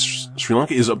Philippines? Sri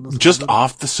Lanka is just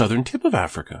off the southern tip of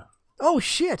Africa. Oh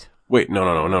shit! Wait,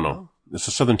 no. It's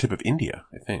the southern tip of India,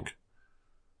 I think.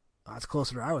 It's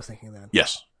closer to where I was thinking then.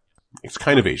 Yes. It's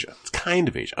kind of Asia.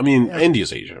 I mean,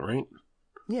 India's Asia, right?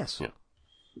 Yes. Yeah.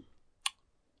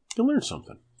 You'll learn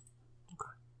something.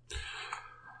 Okay.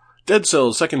 Dead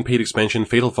Cell's second paid expansion,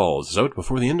 Fatal Falls, is out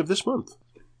before the end of this month.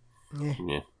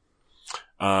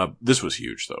 Yeah. This was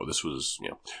huge, though. This was,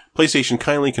 PlayStation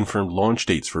kindly confirmed launch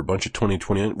dates for a bunch of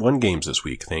 2021 games this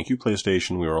week. Thank you,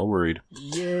 PlayStation. We were all worried.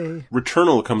 Yay.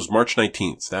 Returnal comes March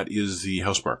 19th. That is the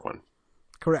Housemarque one.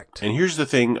 Correct. And here's the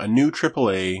thing, a new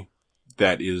AAA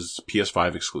that is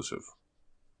PS5 exclusive.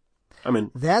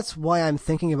 That's why I'm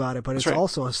thinking about it, but it's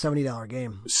also a $70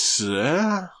 game.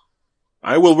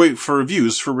 I will wait for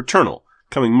reviews for Returnal,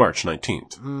 coming March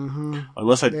 19th. Mm-hmm.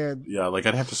 Unless I'd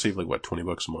have to save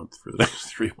 $20 a month for the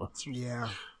next 3 months. Yeah.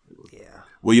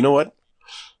 Well, you know what?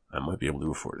 I might be able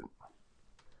to afford it.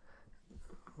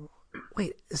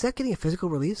 Wait, is that getting a physical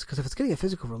release? Because if it's getting a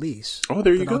physical release,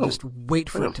 there you go. I'll just wait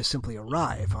for it to simply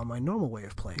arrive on my normal way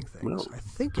of playing things. Well, I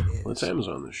think it is. Let's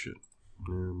Amazon this shit.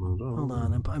 Hold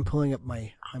on, I'm pulling up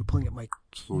my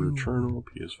queue. Returnal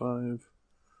PS5.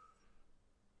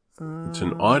 It's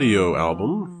an audio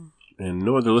album, and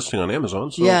no other listing on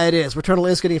Amazon. So. Yeah, it is. Returnal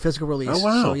is getting a physical release. Oh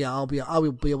wow! So yeah, I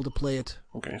will be able to play it.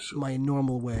 Okay, so my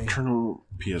normal way. Returnal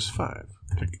PS5.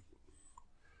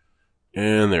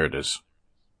 And there it is.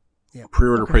 Yeah.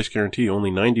 Pre-order price guarantee,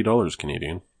 only $90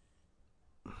 Canadian.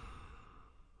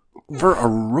 For a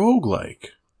roguelike.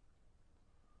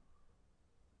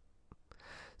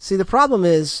 See, the problem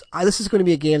is, this is going to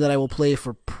be a game that I will play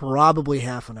for probably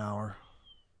half an hour.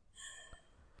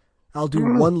 I'll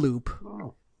do one loop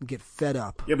and get fed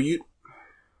up. Yeah, but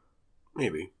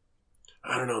maybe.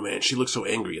 I don't know, man. She looks so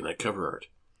angry in that cover art.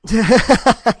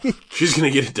 She's going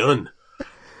to get it done.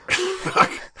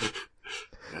 Fuck.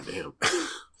 Goddamn.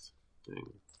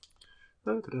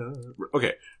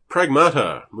 Okay,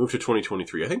 Pragmata moved to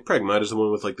 2023. I think Pragmata is the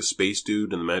one with the space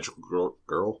dude and the magical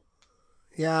girl.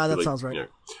 Yeah, that sounds right.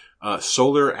 Yeah.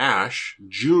 Solar Ash,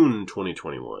 June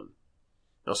 2021.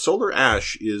 Now, Solar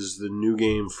Ash is the new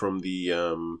game from the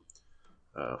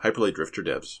Hyper Light Drifter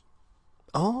devs.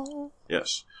 Oh.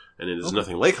 Yes, and it is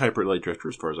nothing like Hyper Light Drifter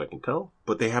as far as I can tell,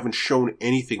 but they haven't shown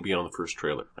anything beyond the first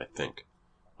trailer, I think.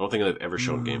 I don't think they've ever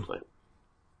shown gameplay.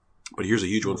 But here's a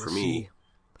huge one for me.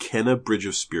 Kena Bridge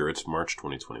of Spirits, March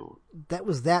 2021. That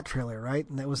was that trailer, right?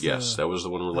 And that was that was the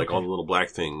one with all the little black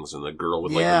things and the girl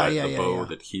with the bow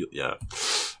that healed.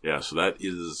 Yeah. So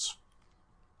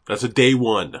that's a day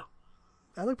one.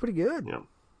 That looked pretty good. Yeah,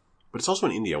 but it's also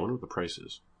in India. I wonder what the price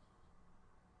is.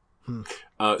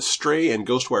 Stray and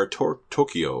Ghostwire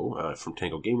Tokyo from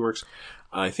Tango Gameworks.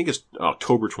 I think it's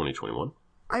October 2021.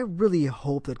 I really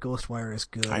hope that Ghostwire is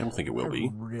good. I don't think it will be.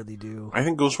 I really do. I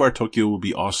think Ghostwire Tokyo will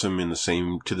be awesome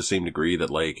to the same degree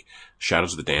that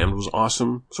Shadows of the Damned was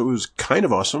awesome. So it was kind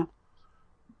of awesome,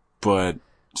 but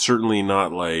certainly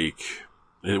not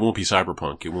it won't be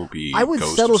Cyberpunk. It won't be. I would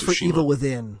Ghost settle of for Tsushima. Evil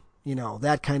Within.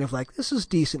 That kind of this is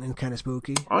decent and kind of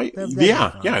spooky. I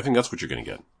think that's what you're going to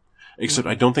get. Except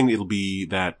I don't think it'll be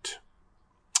that.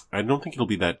 I don't think it'll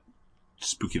be that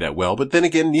spooky that well, but then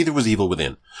again, neither was Evil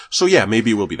Within. So yeah,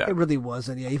 maybe it will be that. It really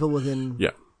wasn't. Yeah, Evil Within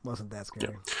wasn't that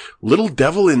scary. Yeah. Little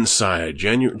Devil Inside,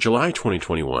 July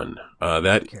 2021.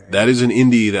 That is an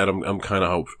indie that I'm kind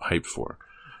of hyped for.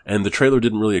 And the trailer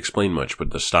didn't really explain much,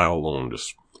 but the style alone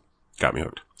just got me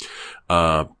hooked.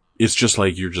 It's just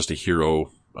you're just a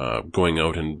hero, going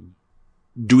out and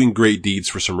doing great deeds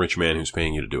for some rich man who's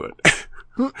paying you to do it.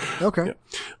 Okay.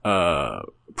 Yeah.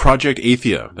 Project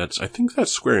Athia. I think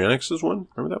that's Square Enix's one.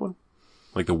 Remember that one?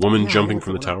 The woman jumping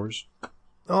from the towers?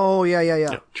 Oh, yeah.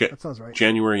 That sounds right.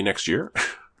 January next year.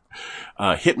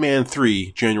 Hitman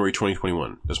 3, January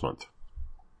 2021, this month.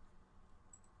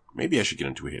 Maybe I should get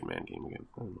into a Hitman game again.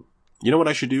 I don't know. You know what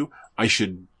I should do? I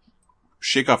should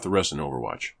shake off the rest in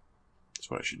Overwatch. That's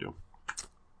what I should do.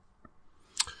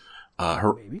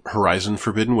 Horizon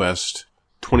Forbidden West,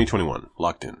 2021,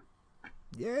 locked in.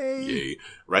 Yay!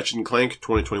 Ratchet & Clank,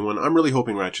 2021. I'm really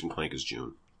hoping Ratchet & Clank is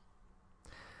June.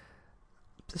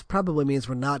 This probably means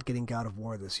we're not getting God of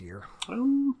War this year.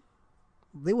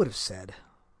 They would have said.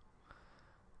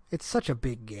 It's such a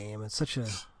big game. It's such a...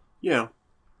 Yeah,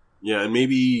 and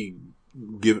maybe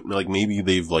maybe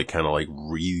they've kind of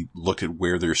re-looked at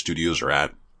where their studios are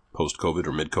at post-COVID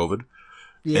or mid-COVID.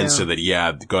 Yeah. And said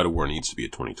that, God of War needs to be a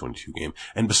 2022 game.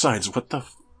 And besides, what the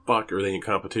fuck are they in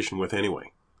competition with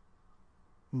anyway?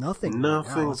 Nothing.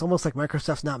 It's almost like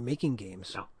Microsoft's not making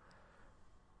games. No.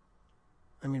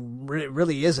 I mean, it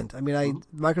really isn't. I mean,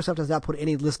 Microsoft has not put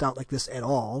any list out like this at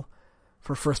all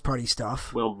for first-party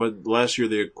stuff. Well, but last year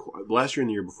and the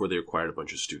year before, they acquired a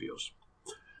bunch of studios.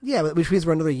 Yeah, which means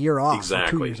we're another year off.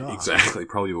 Exactly. 2 years off. Exactly.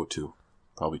 Probably about two.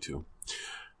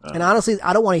 And honestly,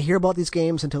 I don't want to hear about these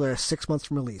games until they're 6 months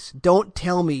from release. Don't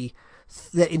tell me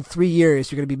that in 3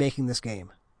 years you're going to be making this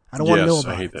game. I don't want to know about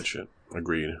it. Yes, I hate that shit.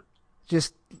 Agreed.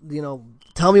 Just,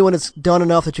 tell me when it's done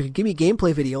enough that you can give me a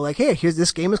gameplay video. Like, hey, here's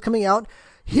this game is coming out.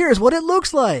 Here's what it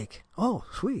looks like. Oh,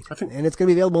 sweet. And it's going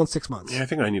to be available in 6 months. Yeah, I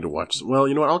think I need to watch this. Well,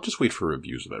 you know what? I'll just wait for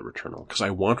reviews of that Returnal. Because I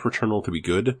want Returnal to be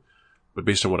good. But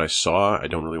based on what I saw, I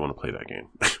don't really want to play that game.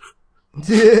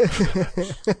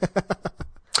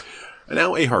 And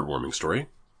now a heartwarming story.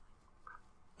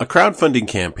 A crowdfunding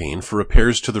campaign for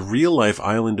repairs to the real-life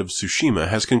island of Tsushima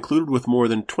has concluded with more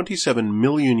than 27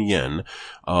 million yen,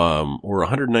 or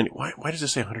 190. Why does it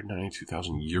say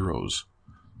 192,000 euros?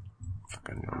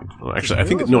 Actually, I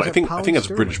think that's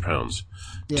British pounds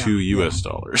to US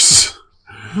dollars.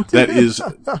 That is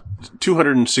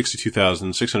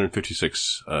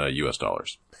 $262,656 US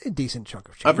dollars. A decent chunk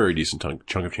of change. A very decent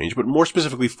chunk of change, but more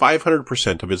specifically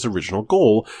 500% of its original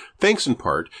goal, thanks in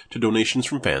part to donations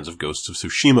from fans of Ghosts of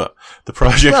Tsushima. The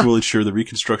project will ensure the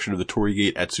reconstruction of the Torii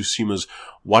Gate at Tsushima's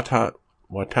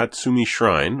Watatsumi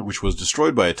Shrine, which was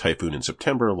destroyed by a typhoon in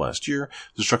September of last year.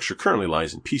 The structure currently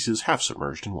lies in pieces, half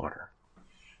submerged in water.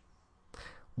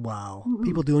 Wow.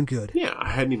 People doing good. Yeah,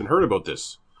 I hadn't even heard about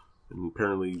this. And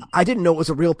apparently... I didn't know it was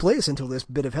a real place until this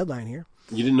bit of headline here.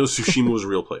 You didn't know Tsushima was a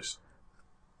real place?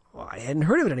 Well, I hadn't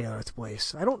heard of it any other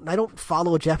place. I don't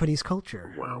follow Japanese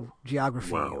culture. Wow.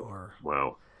 Geography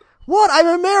Wow. What? I'm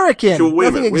American! So wait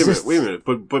a minute.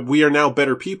 But we are now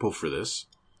better people for this.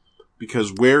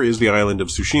 Because where is the island of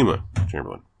Tsushima,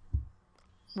 Chamberlain?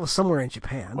 Well, somewhere in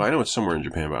Japan. Well, I know it's somewhere in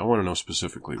Japan, but I want to know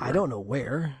specifically where. I don't know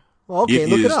where. Well, okay,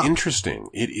 look it up. It is interesting.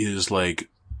 It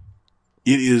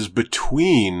is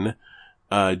between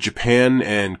Japan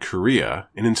and Korea,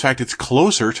 and in fact, it's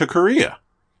closer to Korea.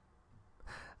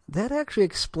 That actually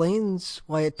explains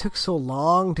why it took so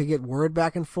long to get word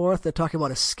back and forth. They're talking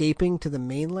about escaping to the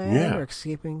mainland or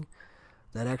escaping.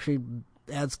 That actually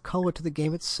adds color to the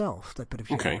game itself, that bit of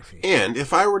geography. Okay. And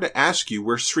if I were to ask you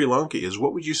where Sri Lanka is,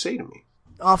 what would you say to me?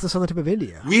 Off the southern tip of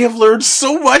India. We have learned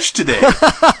so much today.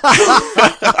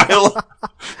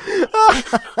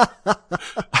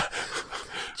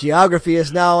 Geography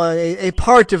is now a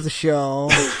part of the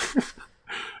show.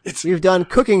 We've done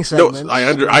cooking segments. No,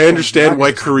 I understand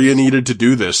why Korea needed to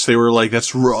do this. They were like,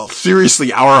 that's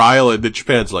seriously our island. And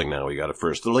Japan's like, no, we got it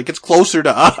first. They're like, it's closer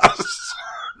to us.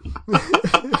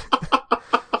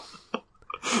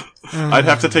 I'd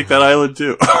have to take that island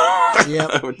too.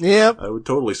 Yep. I would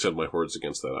totally send my hordes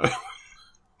against that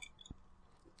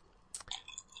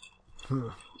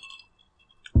island.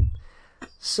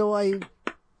 So I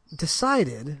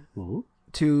decided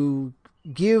to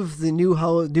give the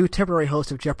new temporary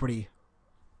host of Jeopardy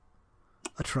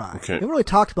a try. Okay. We haven't really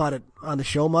talked about it on the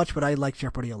show much, but I like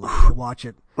Jeopardy a lot. I watch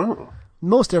it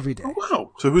most every day. Oh,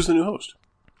 wow. So who's the new host?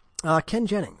 Ken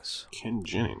Jennings. Ken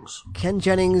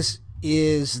Jennings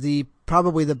is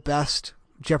probably the best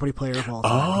Jeopardy player of all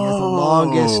time. He has the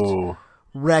longest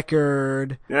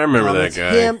record. Yeah, I remember that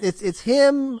guy. It's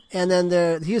him, and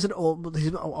then he's a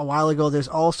while ago. There's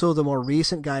also the more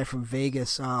recent guy from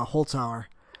Vegas, Holzhauer,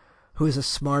 who is a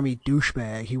smarmy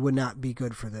douchebag. He would not be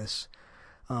good for this.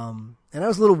 And I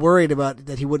was a little worried about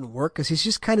that he wouldn't work because he's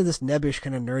just kind of this nebbish,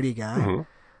 kind of nerdy guy. Mm-hmm.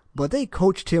 But they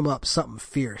coached him up something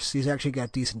fierce. He's actually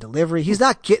got decent delivery. He's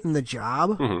not getting the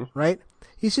job, right?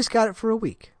 He's just got it for a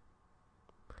week,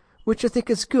 which I think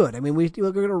is good. I mean, we're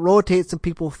going to rotate some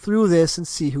people through this and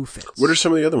see who fits. What are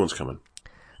some of the other ones coming?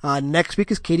 Next week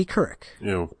is Katie Couric.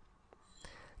 Yeah.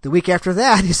 The week after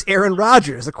that is Aaron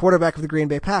Rodgers, the quarterback of the Green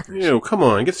Bay Packers. Come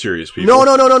on, get serious, people.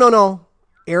 No.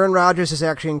 Aaron Rodgers is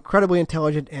actually incredibly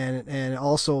intelligent and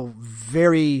also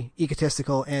very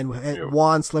egotistical and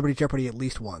won Celebrity Jeopardy at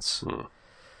least once.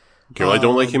 Okay, well, I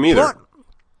don't like him either.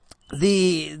 But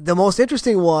the most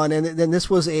interesting one, and then this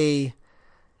was a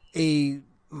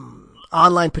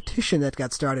online petition that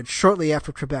got started shortly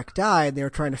after Trebek died. They were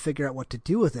trying to figure out what to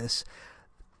do with this.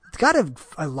 It's got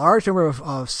a large number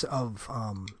of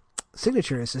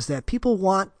signatures. Is that people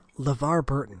want LeVar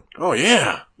Burton? Oh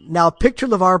yeah. Now picture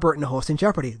LeVar Burton hosting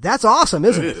Jeopardy. That's awesome,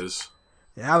 isn't it? It is.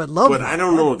 Yeah, I would love. But I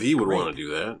don't know if he would want to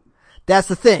do that. That's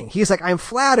the thing. He's like, I'm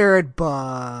flattered,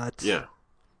 but yeah.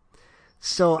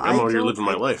 So I'm out here living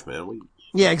my life, man.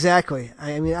 Yeah, exactly.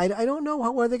 I mean, I don't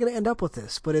know where they're going to end up with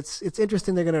this, but it's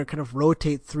interesting. They're going to kind of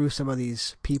rotate through some of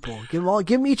these people. Give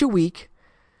them each a week.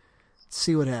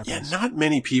 See what happens. Yeah, not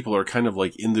many people are kind of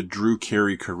like in the Drew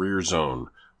Carey career zone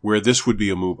where this would be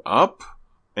a move up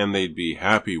and they'd be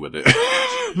happy with it.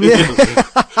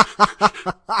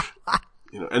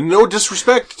 And no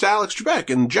disrespect to Alex Trebek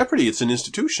and Jeopardy. It's an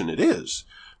institution. It is.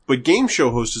 But game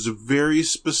show host is a very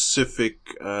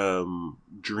specific,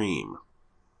 dream.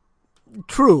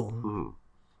 True. Mm-hmm.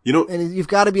 And you've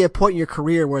got to be at a point in your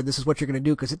career where this is what you're going to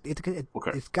do because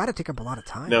it's got to take up a lot of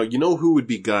time. Now, you know who would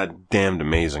be goddamned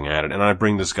amazing at it? And I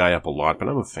bring this guy up a lot, but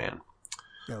I'm a fan.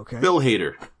 Okay. Bill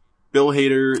Hader. Bill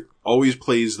Hader always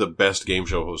plays the best game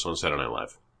show host on Saturday Night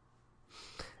Live.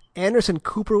 Anderson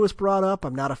Cooper was brought up.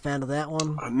 I'm not a fan of that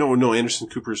one. No, Anderson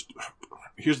Cooper's...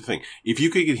 Here's the thing. If you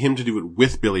could get him to do it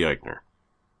with Billy Eichner,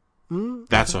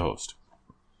 that's a host.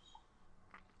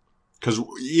 Because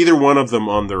either one of them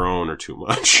on their own are too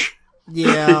much.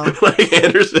 Yeah. Like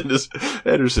Anderson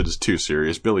is too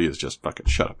serious. Billy is just fucking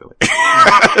shut up, Billy.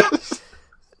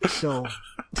 So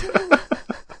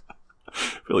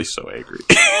Billy's so angry.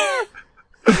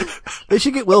 They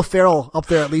should get Will Ferrell up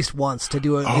there at least once to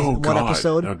do one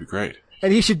episode. That would be great.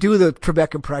 And he should do the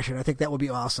Trebek impression. I think that would be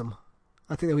awesome.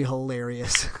 I think that would be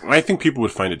hilarious. I think people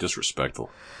would find it disrespectful.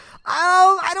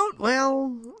 I don't.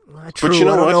 Well, true. But you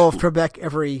know I don't what? know if Trebek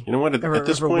ever at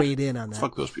this point, weighed in on that.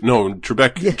 Fuck those people. No,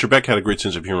 Trebek had a great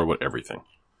sense of humor about everything.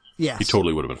 Yes. He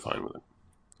totally would have been fine with it.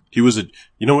 He was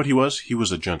you know what he was? He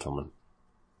was a gentleman.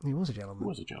 He was a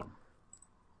gentleman.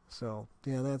 So,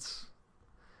 yeah, that's...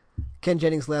 Ken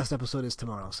Jennings' last episode is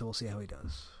tomorrow, so we'll see how he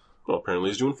does. Well, apparently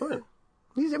he's doing fine.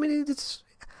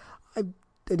 I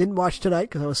didn't watch tonight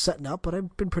because I was setting up, but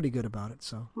I've been pretty good about it,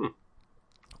 so...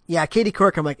 Yeah, Katie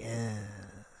Couric, I'm like,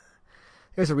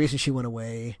 There's a reason she went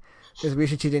away. There's a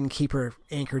reason she didn't keep her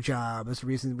anchor job. There's a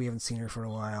reason we haven't seen her for a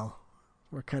while.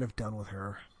 We're kind of done with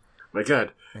her. My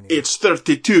God. Anyway. It's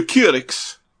 32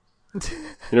 Courics. You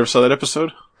never saw that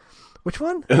episode? Which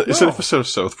one? It's an episode of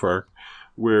South Park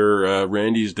where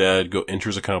Randy's dad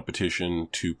enters a competition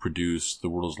to produce the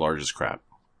world's largest crap.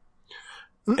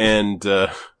 And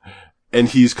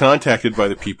he's contacted by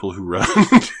the people who run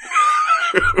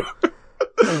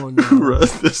who run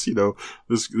this,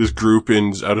 this group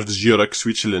out of Zurich,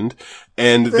 Switzerland,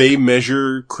 and they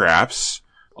measure craps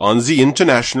on the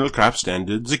international crap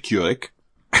standard, the Keurig.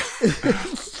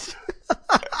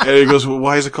 And he goes, well,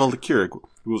 why is it called a Keurig?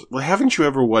 He goes, well, haven't you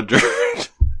ever wondered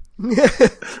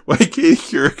why Katie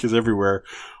Couric is everywhere?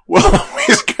 Well,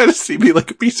 he's kind of see me like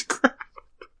a piece of crap.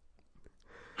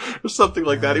 Or something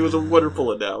like that. It was a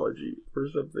wonderful analogy or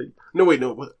something. No, wait,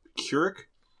 no, what? Couric?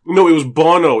 No, it was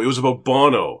Bono. It was about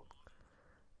Bono.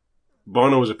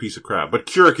 Bono is a piece of crap, but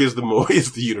Couric is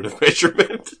the unit of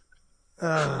measurement.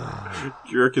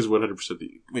 Couric is 100%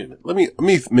 the... Wait a minute. Let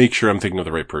me make sure I'm thinking of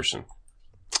the right person.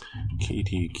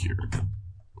 Katie Couric.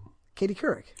 Katie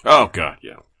Couric. Oh, God,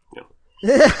 yeah.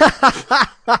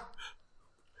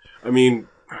 I mean...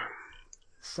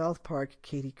 South Park,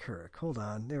 Katie Couric. Hold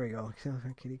on. There we go.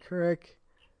 Katie Couric.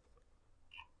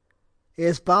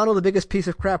 Is Bono the biggest piece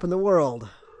of crap in the world?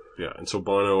 Yeah, and so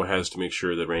Bono has to make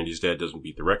sure that Randy's dad doesn't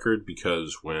beat the record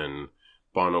because when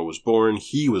Bono was born,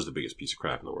 he was the biggest piece of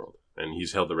crap in the world. And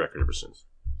he's held the record ever since.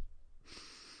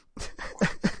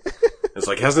 It's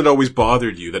like, hasn't it always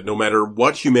bothered you that no matter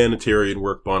what humanitarian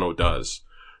work Bono does,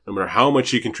 no matter how much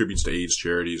he contributes to AIDS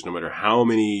charities, no matter how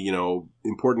many,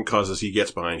 important causes he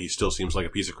gets behind, he still seems like a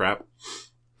piece of crap?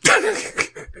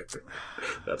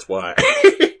 That's why.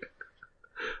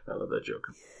 I love that joke.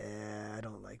 Yeah, I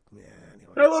don't like... Yeah,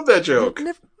 anyway. I love that joke.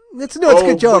 It's a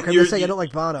good joke. I'm just saying I don't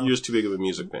like Bono. You're just too big of a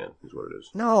music fan, is what it is.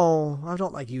 No, I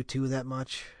don't like U2 that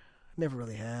much. Never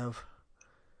really have.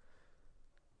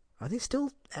 Are they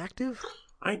still active?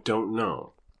 I don't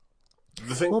know.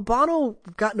 Well, Bono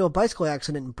got into a bicycle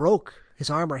accident and broke his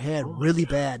arm or hand really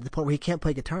bad to the point where he can't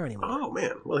play guitar anymore. Oh,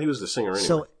 man. Well, he was the singer anyway.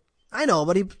 So, I know,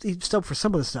 but he stopped for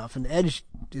some of the stuff, and Edge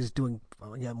is doing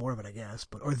Well, yeah, more of it, I guess.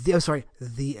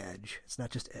 The Edge. It's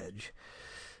not just Edge.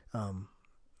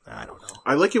 I don't know.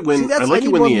 I like it when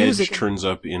the Edge turns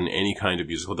up in any kind of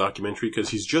musical documentary because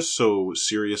he's just so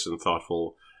serious and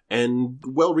thoughtful and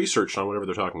well researched on whatever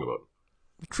they're talking about.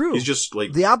 True. He's just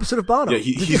like the opposite of Bono. Yeah,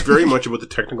 he's very much about the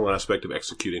technical aspect of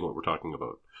executing what we're talking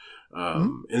about.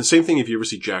 And the same thing if you ever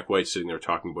see Jack White sitting there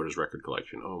talking about his record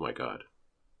collection. Oh my God,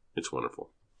 it's wonderful.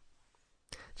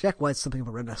 Jack White's something of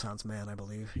a Renaissance man, I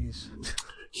believe.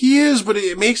 He is, but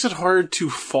it makes it hard to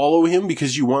follow him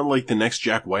because you want like the next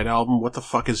Jack White album. What the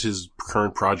fuck is his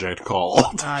current project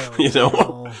called? I don't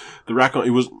know. The Raccoon.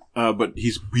 It was, but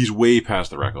he's way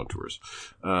past the Raccoon tours.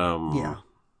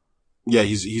 Yeah,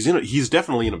 he's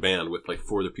definitely in a band with like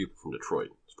 4 other people from Detroit,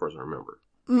 as far as I remember.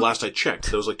 Last I checked,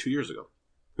 that was like 2 years ago.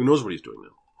 Who knows what he's doing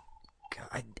now?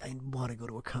 God, I want to go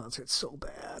to a concert so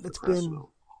bad. It's been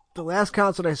the last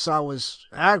concert I saw was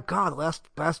the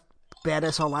last band I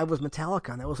saw live was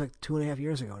Metallica, and that was like 2.5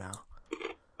 years ago now.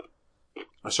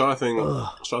 I saw a thing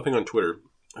on Twitter.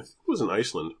 I think it was in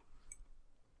Iceland.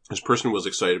 This person was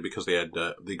excited because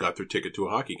they got their ticket to a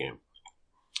hockey game.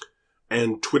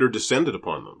 And Twitter descended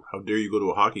upon them. How dare you go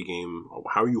to a hockey game?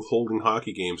 How are you holding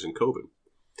hockey games in COVID?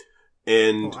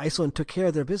 And Iceland took care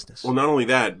of their business. Well, not only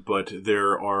that, but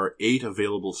there are 8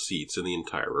 available seats in the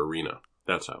entire arena.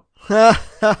 That's how. And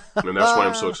that's why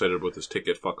I'm so excited about this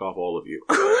ticket. Fuck off, all of you.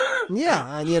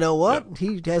 Yeah, and you know what?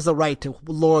 Yeah. He has the right to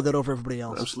lord that over everybody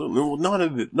else. Absolutely. Well, not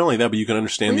only that, but you can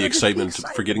understand the excitement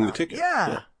for getting the ticket.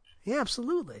 Yeah,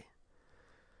 absolutely.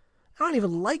 I don't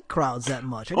even like crowds that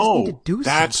much. I just need to do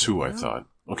something. That's who I thought.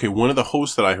 Okay, one of the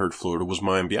hosts that I heard Florida was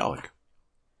Mayim Bialik.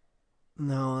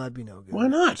 No, that'd be no good. Why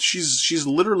not? She's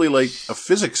literally like a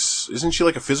physics, isn't she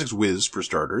like a physics whiz for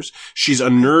starters? She's a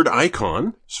nerd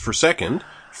icon for second,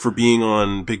 for being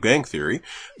on Big Bang Theory.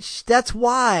 That's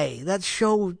why that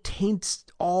show taints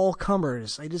all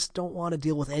comers. I just don't want to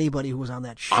deal with anybody who was on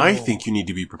that show. I think you need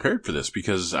to be prepared for this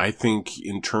because I think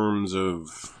in terms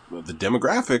of the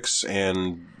demographics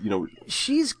and,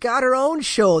 she's got her own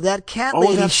show, that cat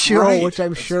lady show, right. Which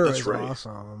I'm sure is right.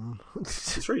 Awesome.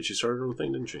 That's right. She started her own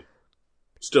thing, didn't she?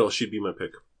 Still, she'd be my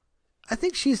pick. I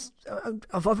think she's,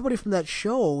 of everybody from that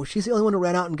show, she's the only one who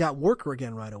ran out and got worker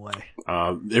again right away.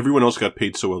 Everyone else got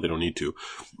paid so well they don't need to.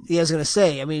 Yeah, I was going to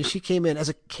say, I mean, she came in as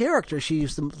a character. She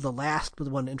was the last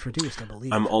one introduced, I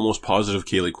believe. I'm almost positive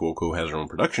Kaylee Cuoco has her own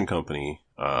production company.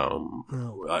 I'm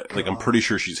pretty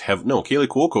sure Kaylee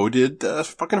Cuoco did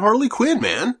fucking Harley Quinn,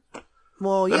 man.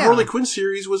 Well, that Harley Quinn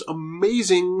series was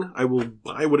amazing. I will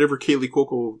buy whatever Kaylee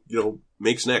Cuoco,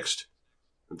 makes next.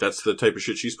 That's the type of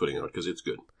shit she's putting out because it's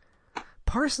good.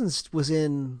 Parsons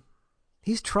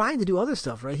he's trying to do other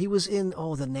stuff, right? He was in, the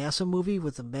NASA movie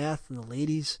with the math and the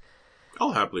ladies.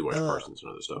 I'll happily watch Parsons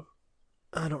and other stuff.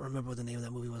 I don't remember what the name of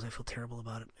that movie was. I feel terrible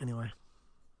about it. Anyway.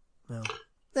 No.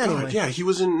 Anyway. God, yeah, he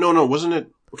was in, wasn't it?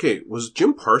 Okay, was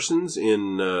Jim Parsons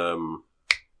in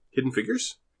Hidden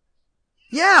Figures?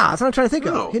 Yeah, that's what I'm trying to think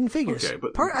of. Hidden Figures. Okay,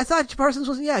 but I thought Parsons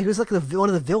was, he was like one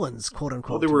of the villains, quote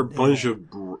unquote. Well, there were a bunch of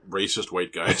racist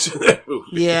white guys in that movie.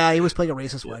 Yeah, he was playing a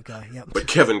racist white guy, yeah. But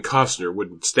Kevin Costner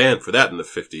wouldn't stand for that in the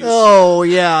 50s. Oh,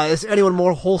 yeah. Is anyone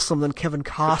more wholesome than Kevin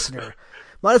Costner?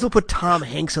 Might as well put Tom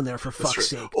Hanks in there for fuck's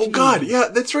sake. Oh, God, yeah,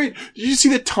 that's right. Did you see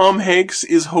that Tom Hanks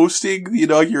is hosting the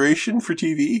inauguration for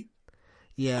TV?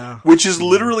 Yeah. Which is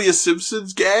literally a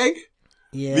Simpsons gag?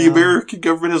 Yeah. The American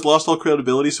government has lost all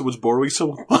credibility, so it's borrowing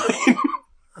some of mine.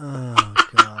 Oh,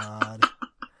 God.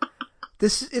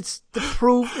 This is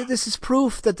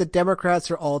proof that the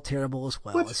Democrats are all terrible as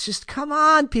well. What? It's just, come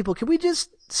on, people. Can we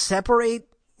just separate,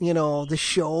 the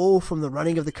show from the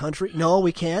running of the country? No,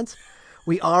 we can't.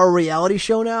 We are a reality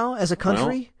show now as a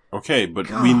country. Well, okay, but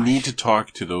we need to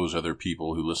talk to those other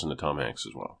people who listen to Tom Hanks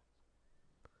as well.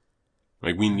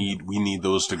 Like we need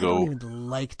those to go. I don't even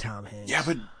like Tom Hanks. Yeah,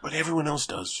 but everyone else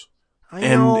does. I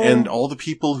know. And all the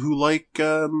people who like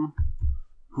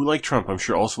Trump, I'm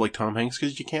sure also like Tom Hanks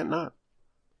because you can't not.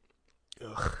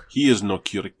 Ugh. He is no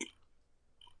curie.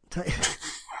 Tom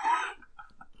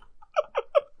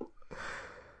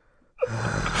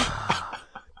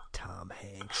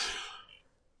Hanks.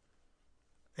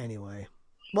 Anyway,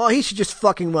 well, he should just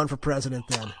fucking run for president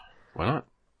then. Why not?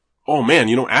 Oh, man,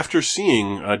 after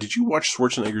seeing, did you watch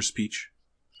Schwarzenegger's speech?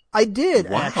 I did,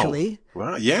 actually.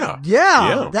 Wow, yeah.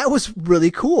 Yeah, that was really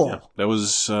cool. Yeah, that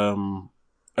was,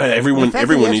 everyone needs to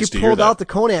hear that. He pulled out the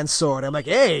Conan sword. I'm like,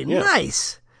 hey,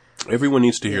 nice. Everyone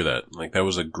needs to hear that. Like, that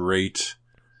was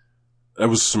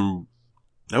some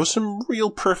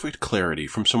real perfect clarity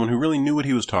from someone who really knew what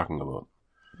he was talking about.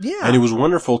 Yeah. And it was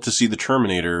wonderful to see the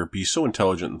Terminator be so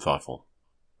intelligent and thoughtful.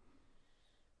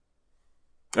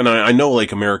 And I know,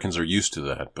 like, Americans are used to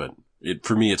that, but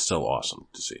For me, it's still awesome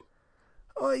to see.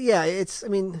 Oh yeah, it was a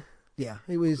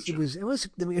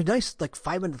nice, like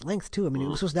 5-minute length too. I mean,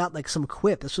 this was not like some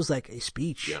quip. This was like a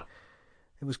speech. Yeah.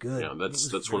 It was good. Yeah,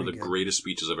 that's one of the greatest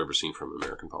speeches I've ever seen from an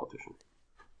American politician.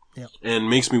 Yeah. And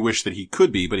makes me wish that he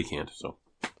could be, but he can't, so.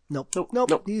 Nope.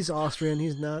 He's Austrian.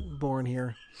 He's not born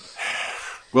here.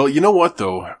 Well, you know what,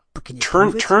 though?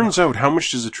 Turns out, how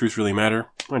much does the truth really matter?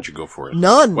 Why don't you go for it?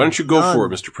 None. Why don't you go for it,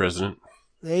 Mr. President?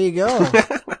 There you go.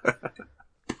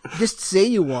 Just say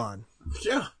you won.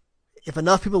 Yeah. If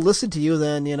enough people listen to you,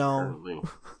 then, All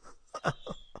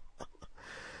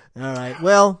right.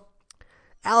 Well,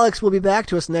 Alex will be back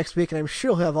to us next week, and I'm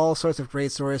sure he'll have all sorts of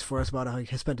great stories for us about how he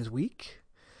has spent his week.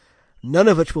 None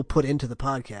of which we'll put into the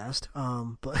podcast.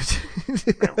 But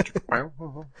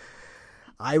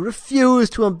I refuse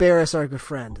to embarrass our good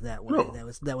friend that way.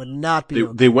 No. That would not be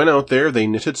okay. They went out there, they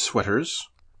knitted sweaters.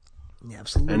 Yeah,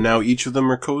 absolutely. And now each of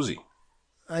them are cozy.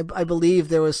 I believe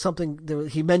there was something,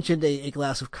 he mentioned a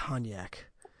glass of cognac.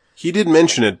 He did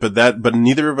mention it, but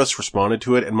neither of us responded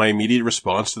to it, and my immediate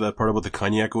response to that part about the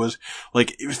cognac was,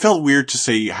 like, it felt weird to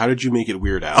say, how did you make it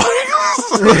Weird Al?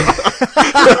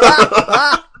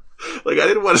 Like, I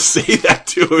didn't want to say that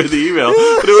to him in the email,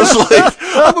 but it was like,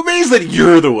 I'm amazed that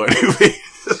you're the one who made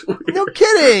this weird. No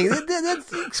kidding!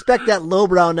 Expect that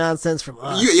lowbrow nonsense from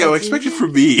us. Yeah, expect it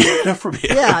from me, not from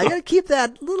him. Yeah, I gotta keep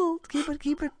that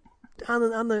keep it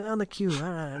on the queue.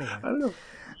 Anyway. I don't know.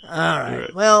 All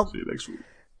right. Well, see you next week.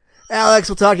 Alex,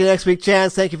 we'll talk to you next week.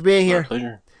 Chance, thank you for being here. My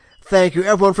pleasure. Thank you,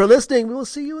 everyone, for listening. We will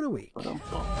see you in a week.